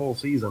wrote that whole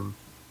season,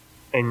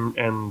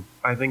 and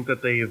I think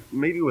that they've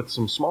maybe with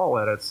some small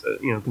edits,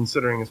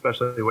 considering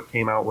especially what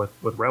came out with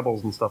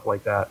Rebels and stuff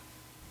like that.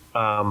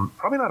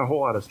 Probably not a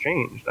whole lot has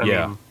changed. I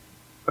mean,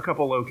 a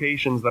couple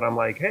locations that I'm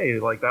like, hey,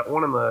 that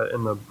one in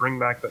the bring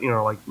back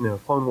the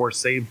Clone Wars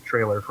saved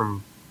trailer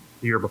from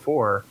the year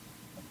before.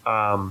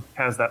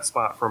 Has that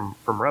spot from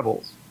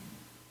Rebels,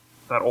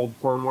 that old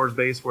Clone Wars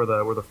base where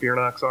the Fear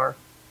Knocks are.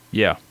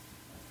 Yeah.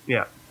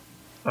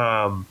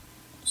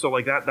 So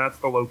that's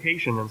the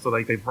location, and so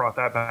they brought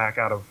that back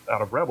out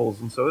of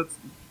Rebels, and so it's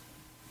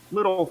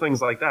little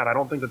things like that. I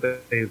don't think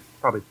that they've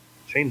probably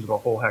changed it a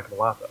whole heck of a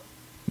lot though.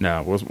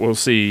 No, we'll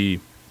see.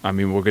 I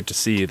mean, we'll get to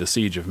see the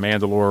Siege of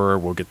Mandalore.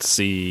 We'll get to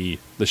see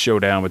the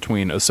showdown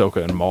between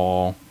Ahsoka and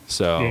Maul.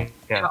 So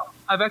yeah.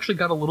 I've actually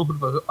got a little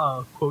bit of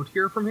a quote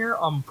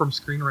from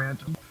Screen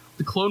Rant.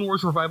 The Clone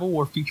Wars revival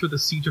will feature the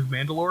Siege of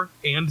Mandalore,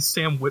 and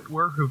Sam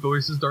Witwer, who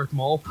voices Darth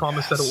Maul,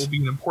 promised that it will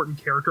be an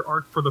important character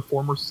arc for the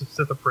former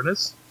Sith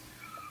apprentice.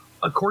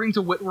 According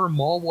to Witwer,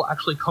 Maul will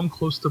actually come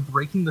close to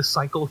breaking the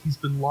cycle he's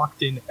been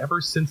locked in ever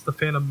since The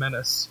Phantom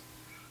Menace.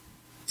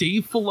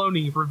 Dave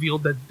Filoni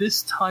revealed that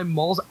this time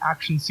Maul's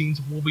action scenes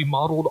will be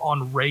modeled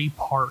on Ray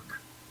Park,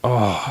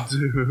 Oh,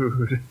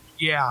 Dude.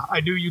 Yeah,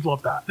 I knew you'd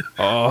love that.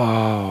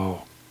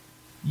 oh,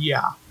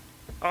 Yeah,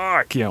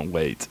 I can't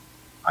wait.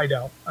 I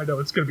know.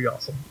 It's gonna be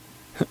awesome.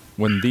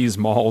 When these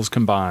malls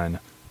combine.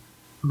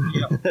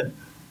 Yeah.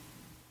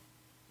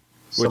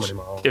 So Which, many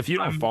malls. if you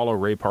don't follow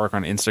Ray Park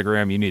on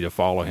Instagram, you need to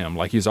follow him.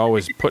 Like, he's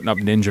always putting up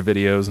ninja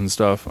videos and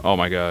stuff. Oh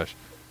my gosh.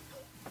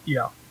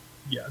 Yeah,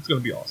 it's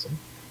gonna be awesome.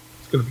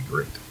 It's gonna be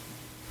great.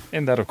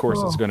 And that, of course,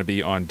 is going to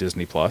be on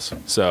Disney Plus.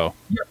 So,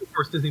 Yeah, of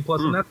course, Disney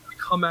Plus, and that's gonna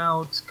come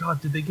out.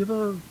 God, did they give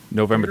a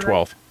November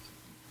 12th.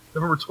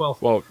 November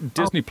 12th? Well,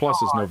 Disney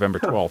Plus is November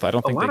 12th. I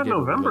don't A think lot they of gave a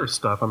November release.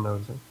 stuff, I'm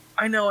noticing.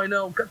 I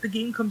know. God, the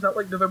game comes out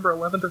like November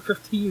 11th or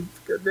 15th.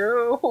 God,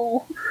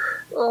 no.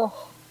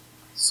 Oh,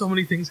 so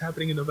many things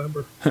happening in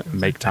November.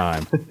 Make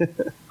time.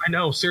 I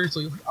know,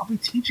 seriously. I'll be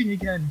teaching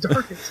again.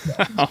 Dark it.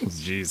 Oh,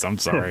 jeez, I'm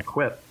sorry.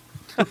 Quit.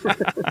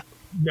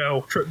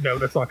 No,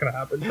 that's not going to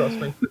happen. Trust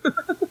me.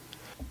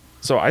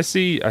 So I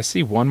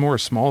see one more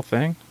small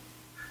thing.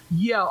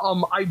 Yeah,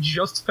 I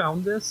just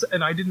found this,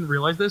 and I didn't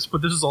realize this,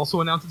 but this is also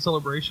announced at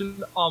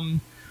Celebration.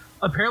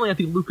 Apparently at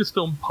the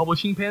Lucasfilm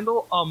Publishing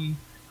panel,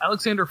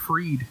 Alexander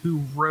Freed,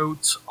 who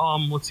wrote,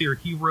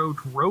 he wrote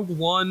Rogue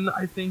One,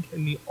 I think,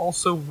 and he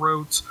also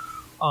wrote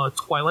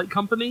Twilight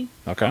Company.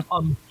 Okay.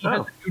 He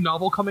has a new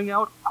novel coming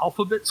out,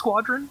 Alphabet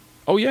Squadron.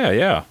 Oh,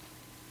 yeah.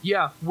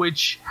 Yeah,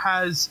 which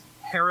has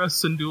Hera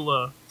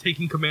Syndulla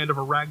taking command of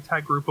a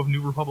ragtag group of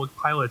New Republic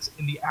pilots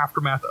in the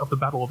aftermath of the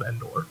Battle of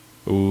Endor.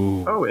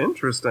 Ooh. Oh,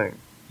 interesting.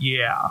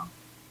 Yeah.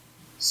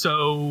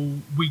 So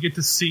we get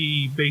to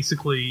see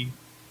basically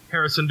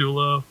Hera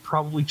Syndulla,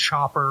 probably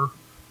Chopper,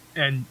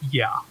 and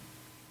yeah.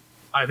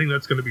 I think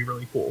that's going to be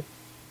really cool.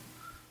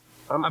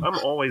 I'm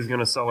always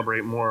going to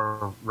celebrate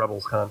more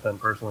Rebels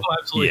content, personally. Oh,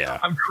 absolutely. Yeah.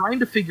 I'm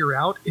trying to figure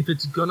out if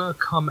it's going to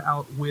come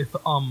out with,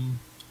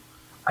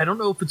 I don't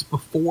know if it's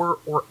before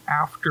or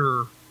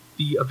after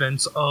the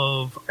events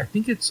of, I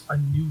think it's A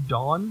New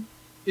Dawn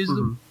is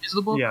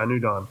the book? Yeah, A New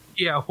Dawn.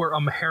 Yeah, where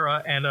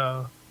Hera and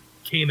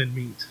Kanan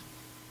meet.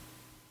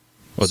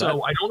 Well,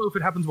 so I don't know if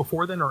it happens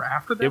before then or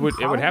after then. It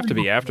would have to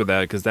be after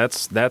that, because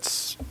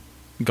that's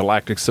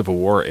Galactic Civil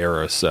War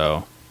era.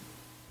 So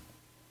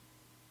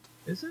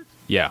is it?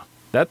 Yeah,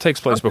 that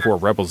takes place before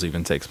Rebels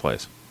even takes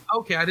place.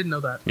 Okay, I didn't know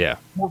that. Yeah.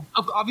 Well,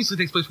 obviously it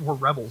takes place before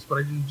Rebels, but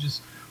I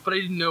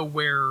didn't know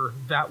where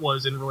that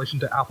was in relation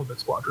to Alphabet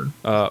Squadron.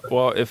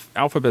 Well, if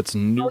Alphabet's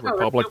New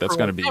Republic, that's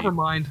going to be... Never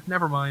mind.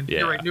 Yeah.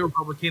 You're right, New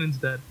Republic, Kanan's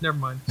dead. Never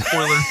mind.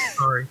 Spoilers,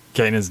 sorry.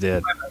 Kanan's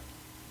dead.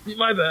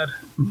 My bad.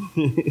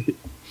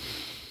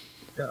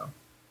 Yeah.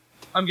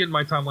 I'm getting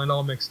my timeline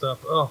all mixed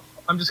up. Oh,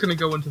 I'm just going to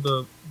go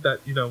into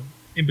that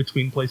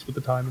in-between place with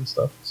the time and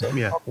stuff. So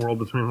Yeah, World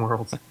Between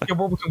Worlds. Yeah,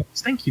 World Between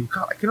Worlds. Thank you.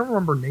 God, I can never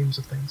remember names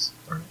of things.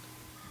 All right.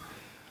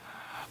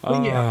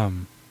 Well, yeah.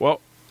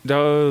 Well,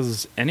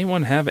 does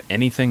anyone have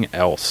anything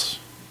else?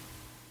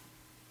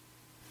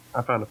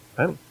 I found a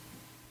penny.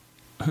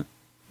 Found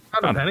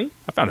a penny?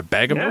 I found a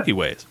bag of Milky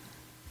Ways.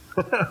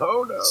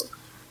 Oh, no.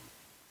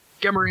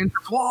 Gemmer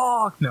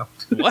Flock. No.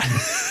 What?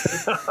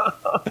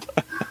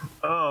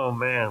 Oh,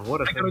 man.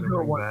 What a I thing gotta to do it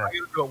bring once. back. I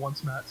gotta do it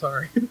once, Matt.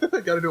 Sorry.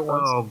 I gotta do it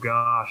once. Oh,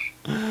 gosh.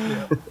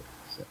 Yeah.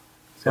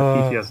 It's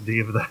got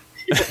PTSD of that.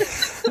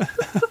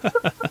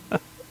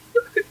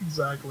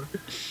 Exactly.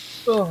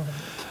 Oh.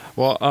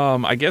 Well,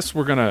 I guess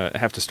we're going to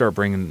have to start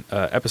bringing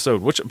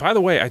episode, which, by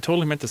the way, I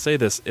totally meant to say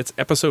this. It's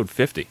episode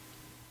 50.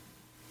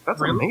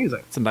 That's amazing.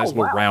 It's a nice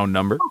little round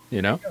number,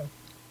 you know?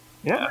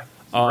 Yeah.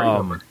 Great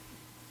number.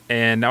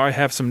 And now I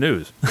have some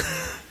news.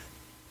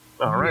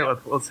 All right,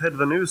 let's head to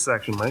the news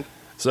section, Mike.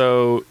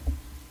 So,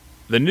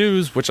 the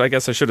news, which I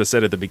guess I should have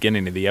said at the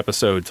beginning of the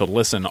episode to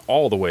listen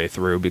all the way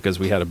through because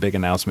we had a big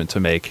announcement to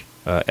make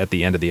at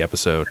the end of the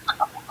episode.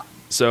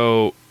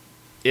 So,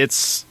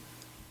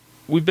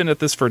 we've been at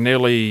this for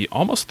nearly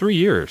almost 3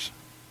 years.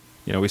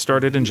 You know, we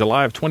started in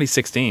July of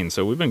 2016,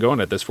 so we've been going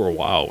at this for a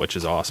while, which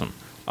is awesome.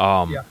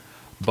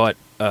 But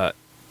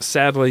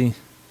sadly,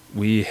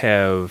 we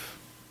have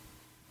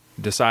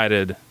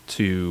decided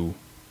to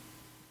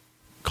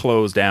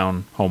close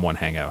down Home One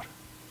Hangout.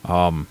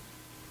 I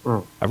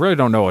really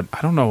don't know.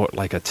 I don't know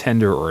like a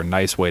tender or a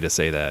nice way to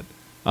say that.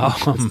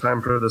 It's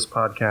time for this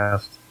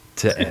podcast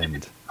to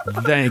end.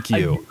 Thank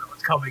you.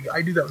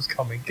 I knew that was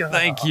coming. God,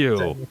 thank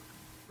you.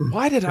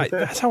 Why did I?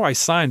 That's how I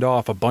signed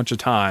off a bunch of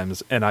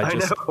times, and I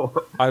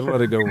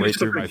let it go right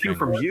through my fingers.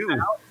 From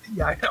you.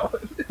 Yeah, I know.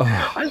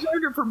 I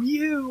learned it from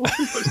you.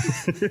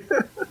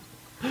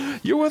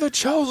 You were the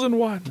chosen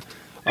one.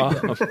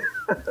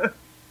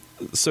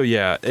 So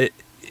yeah,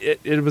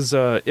 it was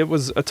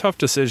a tough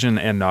decision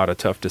and not a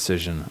tough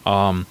decision.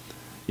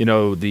 You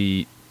know,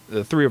 the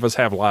three of us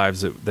have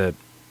lives that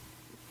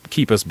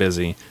keep us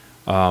busy.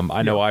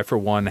 I know I for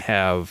one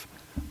have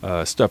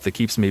stuff that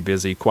keeps me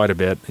busy quite a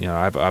bit. You know,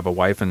 I have a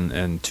wife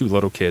and two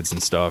little kids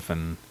and stuff,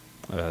 and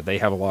they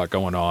have a lot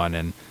going on.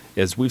 And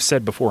as we've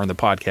said before in the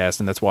podcast,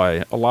 and that's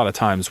why a lot of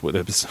times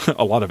there's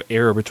a lot of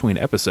error between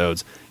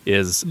episodes,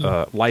 is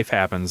life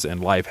happens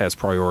and life has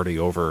priority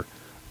over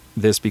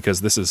this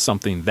because this is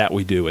something that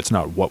we do. It's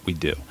not what we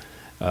do.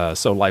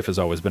 So life has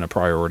always been a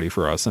priority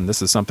for us, and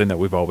this is something that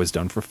we've always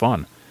done for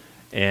fun.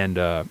 And,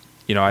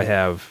 I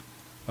have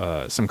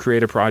some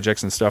creative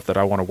projects and stuff that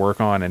I want to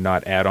work on and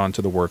not add on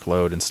to the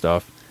workload and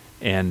stuff,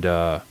 and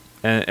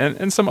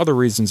some other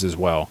reasons as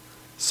well.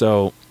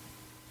 So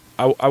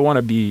I want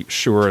to be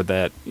sure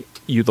that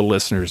you, the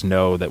listeners,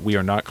 know that we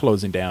are not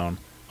closing down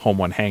Home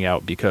One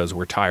Hangout because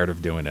we're tired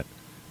of doing it,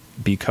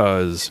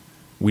 because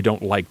we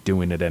don't like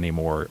doing it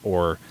anymore,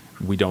 or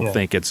we don't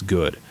think it's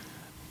good.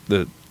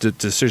 The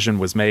decision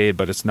was made,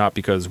 but it's not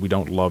because we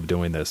don't love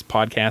doing this.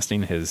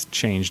 Podcasting has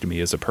changed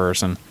me as a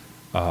person,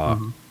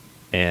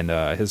 and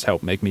has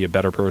helped make me a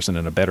better person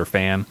and a better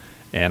fan,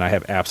 and I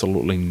have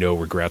absolutely no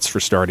regrets for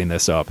starting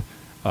this up.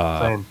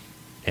 Same.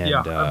 And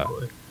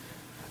absolutely.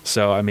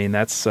 so, I mean,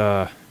 that's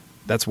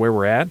where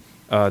we're at.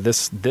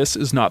 This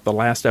is not the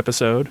last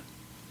episode.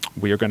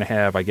 We are going to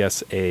have, I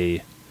guess,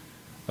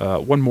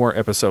 one more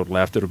episode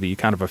left. It'll be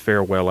kind of a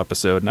farewell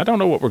episode, and I don't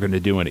know what we're going to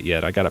do in it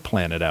yet. I got to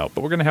plan it out,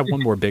 but we're going to have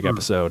one more big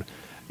episode.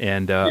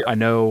 And I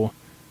know,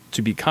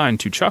 to be kind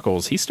to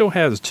Chuckles, he still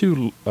has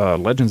 2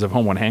 Legends of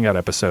Home One Hangout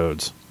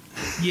episodes.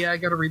 Yeah, I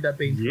got to read that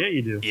Bane. Yeah,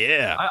 you do.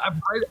 Yeah.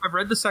 I've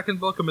read the second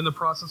book. I'm in the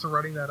process of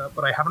writing that up,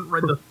 but I haven't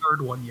read the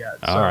third one yet.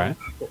 So. All right.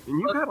 And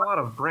you've got a lot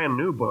of brand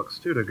new books,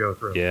 too, to go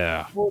through.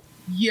 Yeah.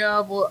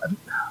 Well,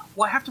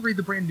 I have to read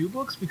the brand new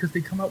books because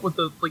they come out with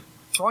the,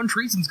 Thrawn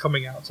Treason's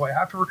coming out, so I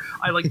have to.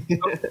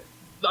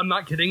 I'm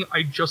not kidding.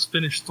 I just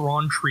finished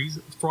Thrawn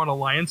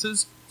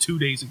Alliances 2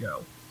 days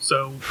ago.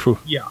 So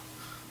yeah.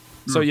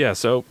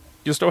 So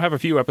you still have a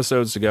few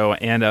episodes to go,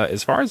 and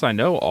as far as I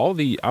know, I'll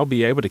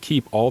be able to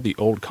keep all the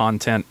old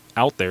content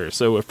out there.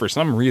 So if for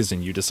some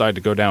reason you decide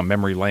to go down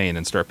memory lane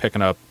and start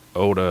picking up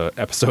old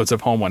episodes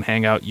of Home One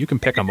Hangout, you can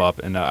pick them up,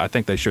 and I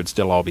think they should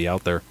still all be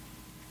out there.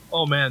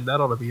 Oh man, that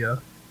ought to be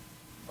a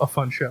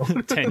fun show.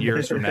 10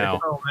 years from now.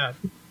 Oh man.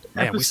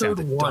 Man, Episode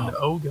 1. Dumb.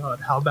 Oh god,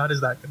 how bad is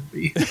that going to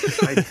be?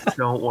 I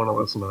don't want to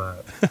listen to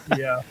that.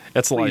 Yeah.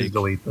 It's Please like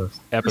delete this.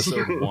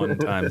 episode 1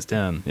 times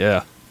 10.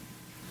 Yeah.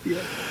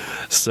 Yeah.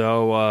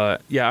 So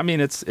I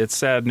mean, it's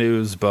sad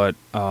news, but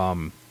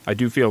I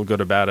do feel good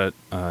about it,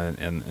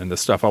 and the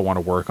stuff I want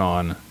to work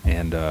on,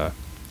 and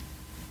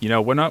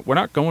we're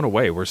not going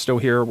away. We're still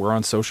here. We're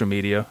on social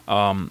media.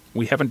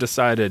 We haven't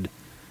decided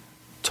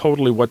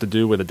totally what to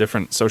do with the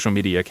different social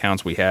media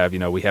accounts we have.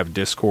 We have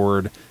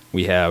Discord,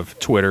 we have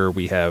Twitter,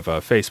 we have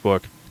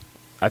Facebook.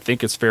 I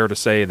think it's fair to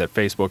say that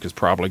Facebook is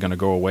probably going to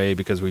go away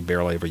because we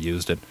barely ever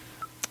used it.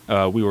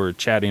 We were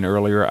chatting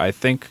earlier. I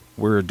think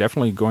we're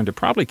definitely going to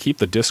probably keep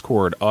the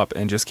Discord up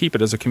and just keep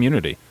it as a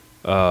community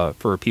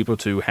for people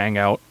to hang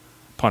out,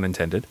 pun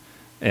intended,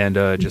 and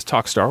just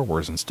talk Star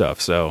Wars and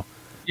stuff. So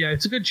yeah,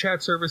 it's a good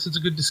chat service. It's a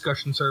good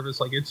discussion service.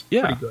 It's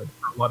pretty good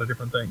for a lot of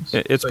different things.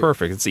 It's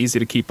perfect. It's easy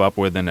to keep up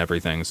with and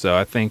everything. So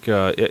I think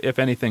if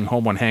anything,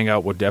 Home One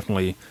Hangout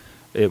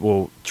it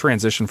will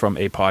transition from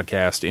a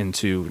podcast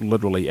into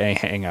literally a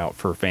hangout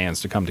for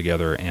fans to come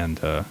together and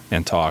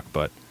talk.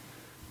 But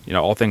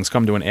all things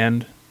come to an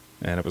end,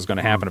 and it was going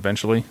to happen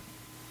eventually.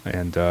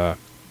 And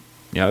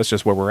that's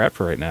just where we're at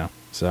for right now.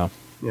 So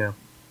yeah.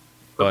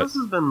 But this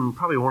has been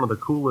probably one of the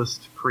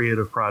coolest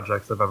creative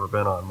projects I've ever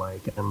been on,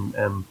 Mike,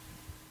 and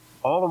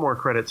all the more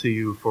credit to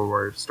you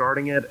for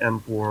starting it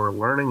and for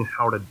learning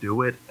how to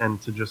do it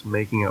and to just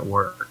making it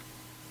work.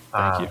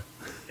 Thank you.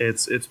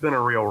 It's been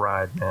a real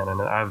ride, man, and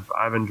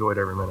I've enjoyed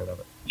every minute of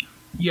it.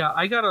 Yeah,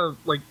 I gotta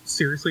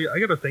seriously, I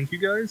gotta thank you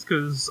guys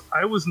because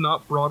I was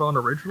not brought on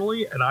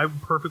originally, and I'm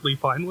perfectly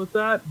fine with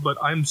that. But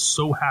I'm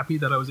so happy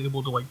that I was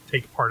able to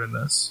take part in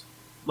this,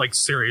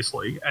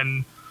 seriously,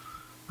 and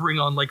bring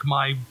on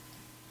my,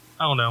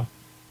 I don't know,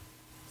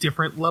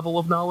 different level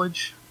of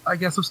knowledge, I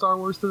guess, of Star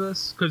Wars to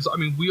this. Because I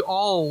mean, we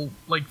all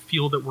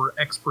feel that we're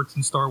experts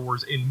in Star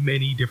Wars in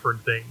many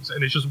different things,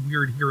 and it's just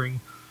weird hearing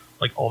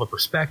all the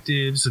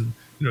perspectives and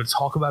to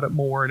talk about it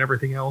more and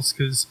everything else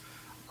because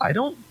I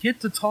don't get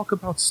to talk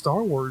about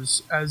Star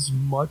Wars as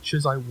much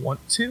as I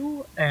want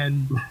to,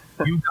 and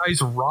you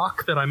guys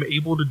rock that I'm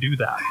able to do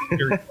that.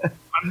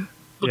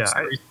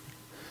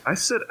 I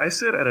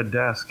sit at a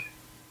desk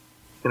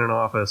in an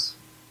office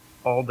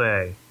all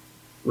day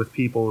with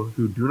people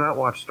who do not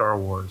watch Star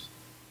Wars,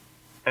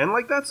 and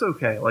that's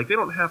okay. They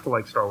don't have to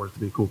like Star Wars to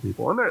be cool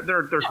people, and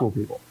they're cool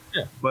people.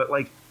 Yeah. But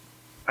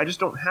I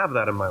just don't have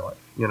that in my life.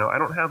 I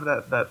don't have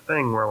that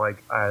thing where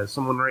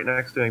someone right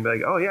next to me be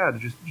like, oh yeah,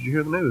 did you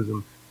hear the news,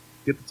 and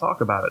get to talk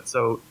about it.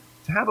 So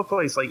to have a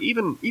place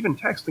even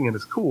texting it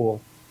is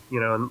cool,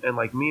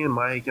 and me and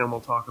Mike, we'll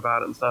talk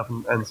about it and stuff,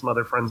 and some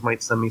other friends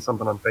might send me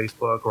something on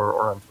Facebook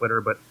or on Twitter,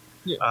 but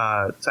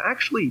to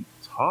actually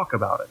talk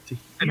about it,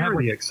 to hear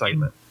the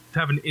excitement, to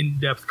have an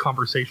in-depth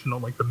conversation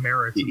on the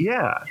merits.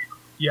 Yeah,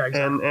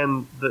 exactly.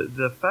 And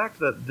the fact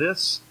that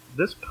this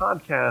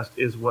podcast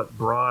is what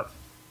brought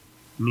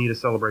me to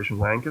Celebration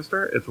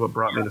Lancaster. It's what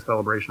brought me to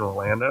Celebration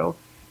Orlando.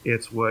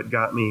 It's what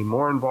got me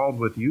more involved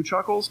with you,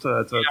 Chuckles,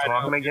 to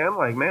talking again.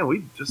 Man,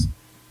 we just,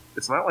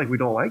 it's not like we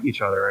don't like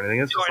each other or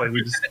anything. It's just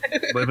we just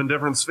live in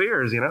different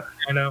spheres,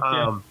 I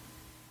know.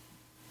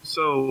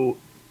 So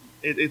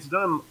it's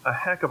done a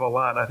heck of a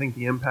lot. I think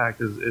the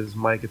impact is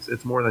Mike.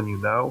 It's more than you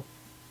know,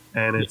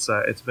 and it's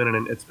been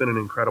an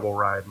incredible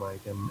ride,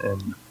 Mike.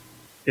 And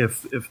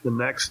if the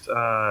next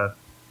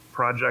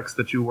projects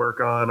that you work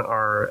on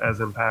are as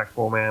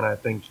impactful, man, I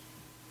think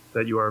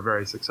that you are a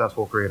very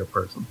successful creative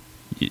person.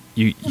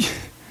 You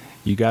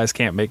guys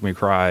can't make me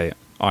cry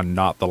on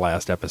not the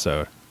last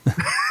episode.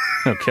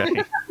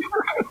 Okay.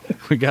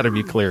 We got to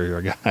be clear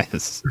here,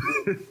 guys.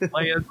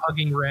 Leia's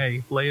hugging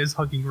Ray.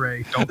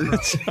 Don't cry.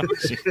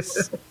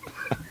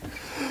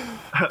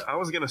 I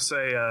was gonna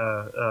say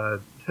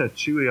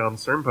Chewie on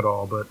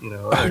Cernpadal, but you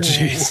know. Oh,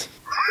 jeez.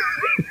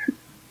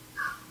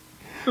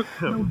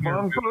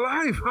 Mom for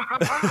life.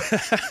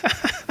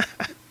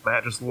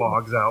 Matt just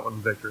logs out on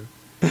victory.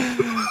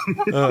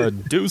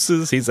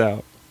 Deuces, he's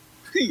out.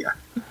 Yeah.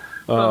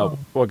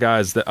 Well,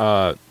 guys,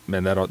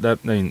 man,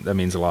 that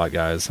means a lot,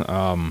 guys.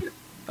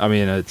 I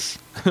mean, it's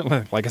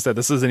like I said,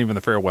 this isn't even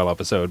the farewell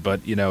episode,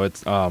 but you know,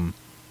 it's. I'm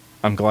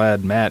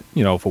glad, Matt.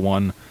 You know, for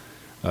one,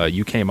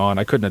 you came on.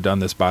 I couldn't have done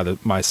this by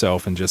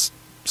myself and just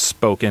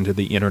spoke into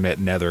the internet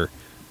nether.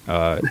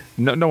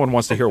 No one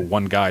wants to hear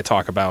one guy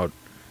talk about,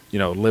 you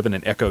know, live in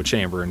an echo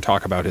chamber and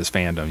talk about his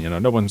fandom. You know,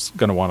 no one's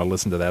going to want to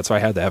listen to that. So I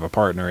had to have a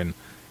partner,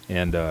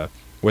 and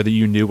whether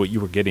you knew what you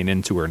were getting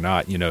into or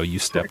not, you know, you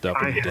stepped up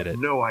and you did it. I had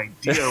no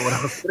idea what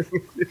I was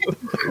getting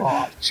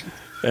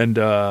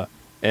into.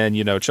 And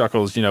you know,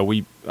 Chuckles, you know,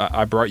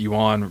 I brought you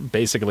on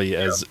basically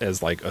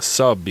as like a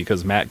sub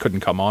because Matt couldn't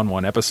come on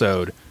one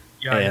episode,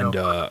 and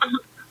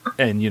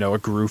you know,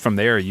 it grew from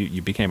there. You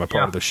became a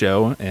part of the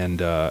show, and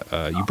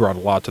you brought a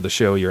lot to the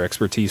show. Your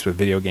expertise with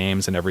video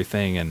games and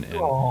everything, and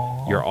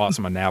your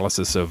awesome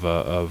analysis of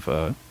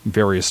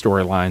various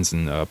storylines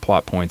and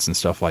plot points and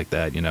stuff like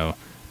that. You know,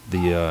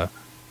 the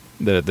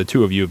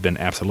two of you have been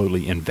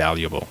absolutely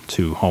invaluable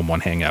to Home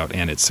One Hangout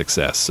and its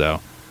success. So,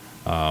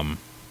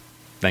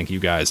 thank you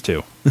guys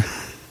too.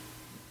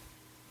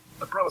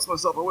 I promised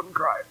myself I wouldn't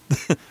cry.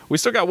 We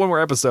still got one more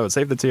episode.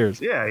 Save the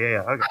tears. Yeah.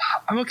 Okay.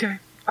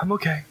 I'm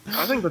okay.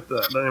 I think that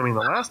the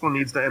last one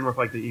needs to end with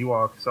like the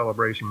Ewok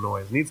celebration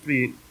noise. It needs to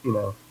be, you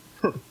know.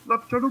 Oh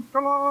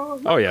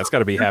yeah, it's got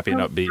to be happy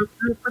and upbeat.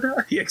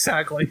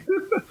 Exactly.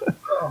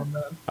 Oh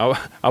man.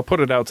 I'll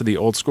put it out to the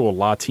old school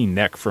Latin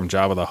neck from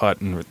Jabba the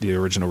Hutt and the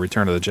original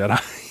Return of the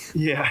Jedi.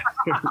 Yeah.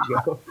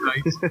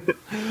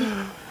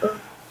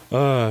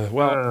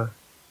 Well.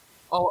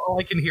 All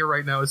I can hear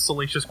right now is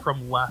Salacious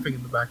Crumb laughing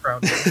in the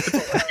background.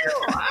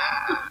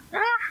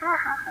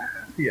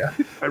 Yeah.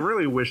 I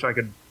really wish I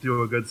could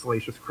do a good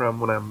Salacious Crumb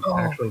when I'm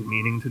actually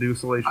meaning to do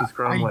Salacious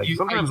Crumb.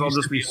 Sometimes I'll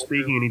just be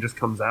speaking and he just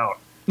comes out.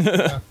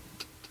 Yeah.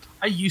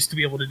 I used to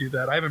be able to do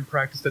that. I haven't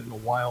practiced it in a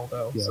while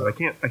though. Yeah, so. I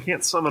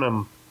can't summon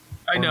him.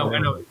 I know.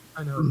 It's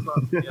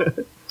not, yeah.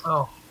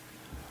 Oh.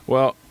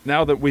 Well,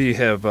 now that we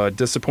have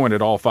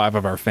disappointed all 5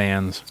 of our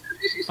fans,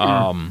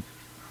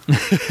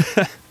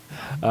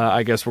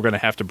 I guess we're going to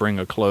have to bring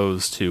a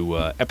close to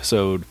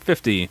episode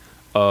 50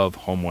 of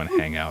Home One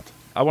Hangout.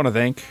 I want to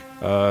thank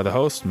the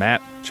host,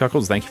 Matt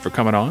Chuckles. Thank you for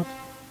coming on.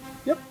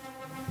 Yep.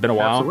 Been a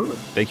while. Absolutely.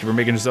 Thank you for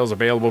making yourselves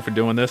available for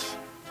doing this.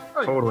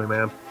 Totally,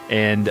 man.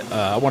 And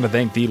I want to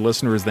thank the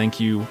listeners. Thank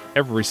you,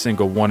 every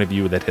single one of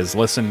you that has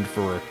listened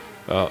for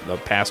the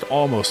past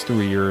almost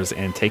 3 years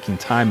and taking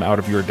time out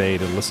of your day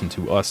to listen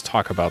to us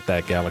talk about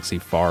that galaxy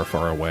far,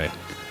 far away.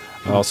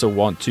 I also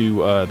want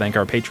to thank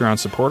our Patreon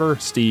supporter,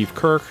 Steve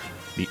Kirk,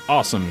 the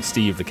awesome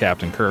Steve the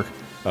Captain Kirk,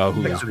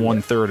 who is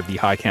 1/3 of the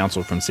High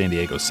Council from San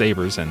Diego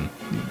Sabres. And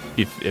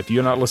if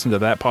you're not listening to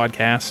that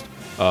podcast,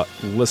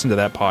 listen to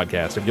that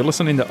podcast. If you're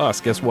listening to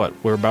us, guess what?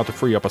 We're about to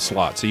free up a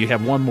slot. So you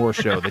have one more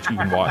show that you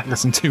can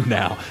listen to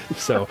now.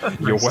 So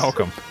you're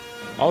welcome.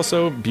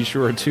 Also, be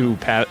sure to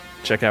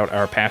check out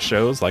our past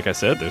shows. Like I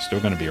said, they're still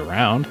going to be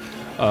around.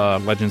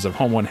 Legends of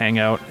Home One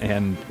Hangout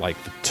and like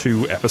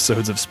 2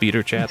 episodes of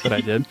Speeder Chat that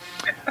I did.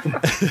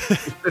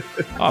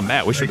 Oh,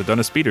 Matt, we should have done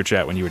a Speeder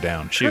Chat when you were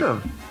down.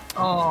 Shoot.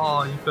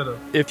 Oh, you could have.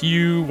 If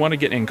you want to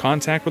get in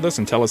contact with us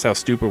and tell us how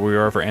stupid we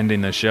are for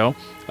ending this show,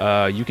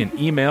 you can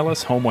email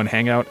us,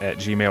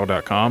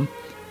 home1hangout@gmail.com.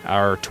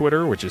 Our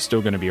Twitter, which is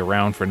still going to be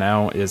around for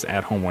now, is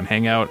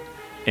 @home1hangout.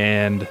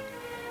 And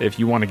if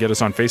you want to get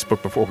us on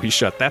Facebook before we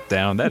shut that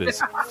down, that is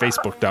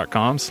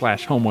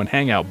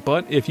facebook.com/home1hangout.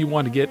 But if you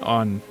want to get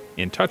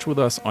in touch with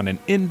us on an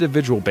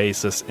individual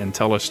basis and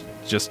tell us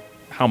just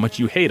how much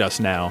you hate us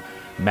now,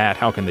 Matt,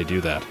 how can they do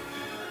that?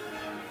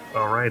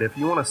 All right, if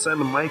you want to send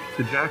Mike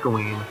to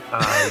Jacqueline,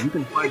 you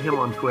can find him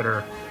on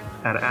Twitter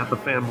at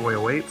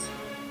 @thefanboyawaits.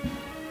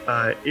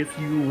 If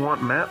you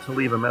want Matt to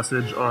leave a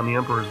message on the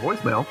Emperor's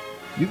voicemail,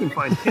 you can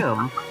find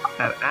him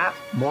at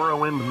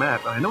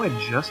 @MorrowindMatt. I know I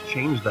just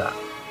changed that.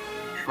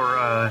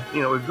 For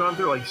we've gone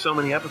through like so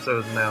many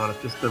episodes now, and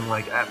it's just been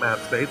like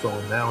 @MattStatesel,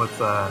 and now it's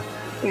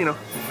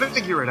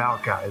figure it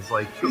out, guys.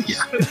 Like,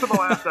 skip to the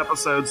last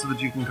episode so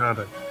that you can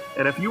contact.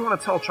 And if you want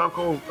to tell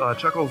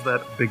Chuckles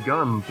that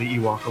begun the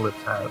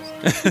Ewocalypse has,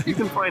 you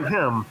can find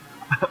him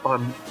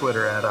on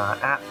Twitter at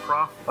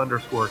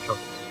 @prof_Chuckles.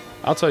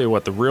 I'll tell you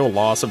what, the real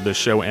loss of this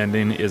show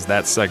ending is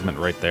that segment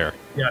right there.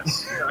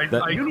 Yes.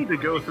 You need to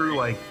go through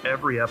like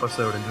every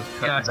episode and just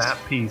cut that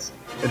piece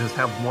and just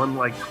have one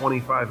like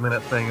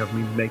 25-minute thing of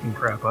me making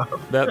crap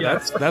up.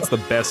 That's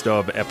the best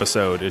of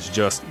episode, is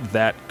just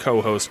that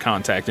co-host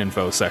contact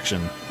info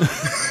section.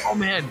 Oh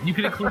man, you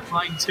can include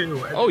mine too.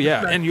 Oh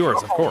yeah, and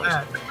yours, of course.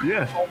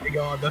 Yeah. Oh my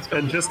god, that's cool.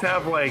 And just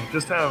have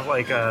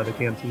the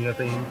Cantina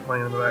theme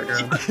playing in the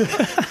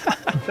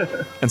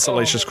background. And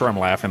Salacious Crumb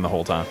laughing the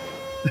whole time.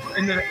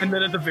 And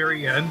then at the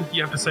very end,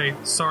 you have to say,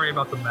 sorry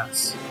about the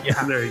mess.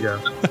 Yeah. There you go.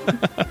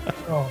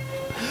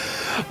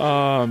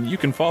 You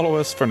can follow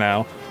us for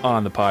now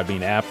on the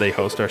Podbean app. They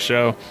host our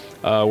show.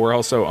 We're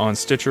also on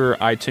Stitcher,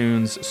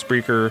 iTunes,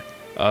 Spreaker.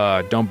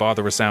 Don't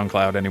bother with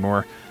SoundCloud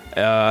anymore.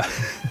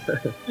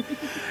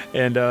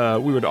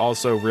 And we would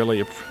also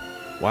really...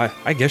 Why?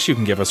 I guess you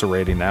can give us a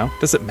rating now.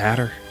 Does it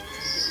matter?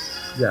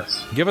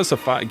 Yes. Give us a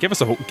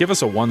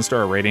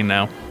 1-star rating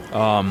now.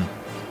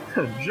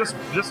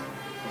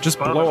 Just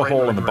blow a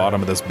hole in the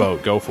bottom of this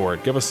boat. Go for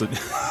it. Give us a...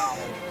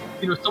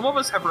 some of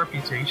us have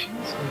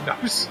reputations.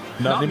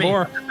 Not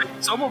anymore.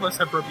 Some of us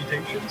have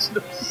reputations.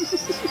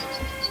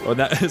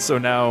 So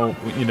now,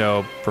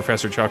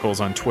 Professor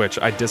Chuckles on Twitch,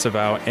 I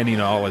disavow any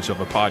knowledge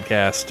of a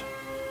podcast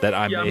that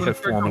I may have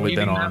formerly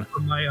been on. For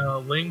my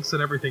links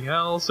and everything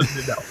else.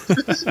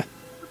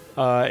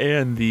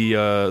 And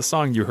the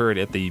song you heard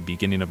at the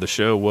beginning of the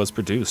show was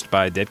produced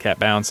by Dead Cat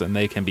Bounce, and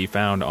they can be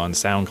found on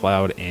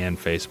SoundCloud and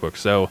Facebook.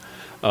 So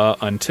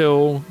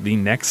until the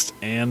next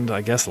and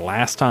I guess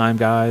last time,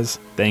 guys,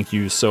 thank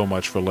you so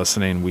much for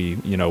listening.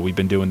 We've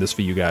been doing this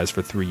for you guys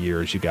for 3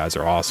 years. You guys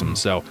are awesome.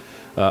 So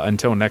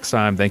until next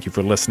time, thank you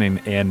for listening,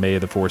 and may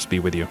the Force be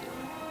with you.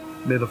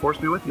 May the Force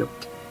be with you.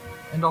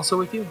 And also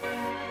with you.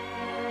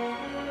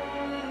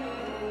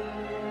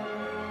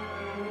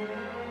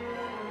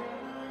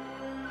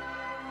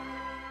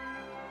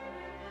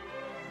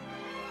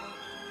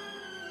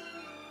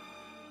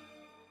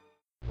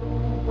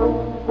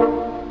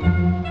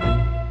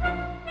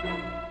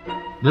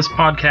 This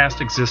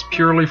podcast exists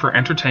purely for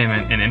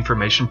entertainment and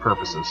information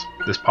purposes.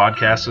 This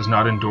podcast is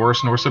not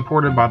endorsed nor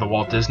supported by the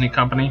Walt Disney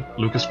Company,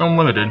 Lucasfilm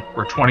Limited,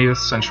 or 20th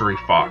Century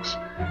Fox.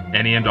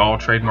 Any and all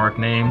trademark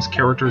names,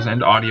 characters,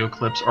 and audio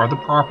clips are the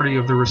property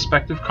of their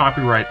respective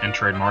copyright and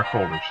trademark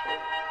holders.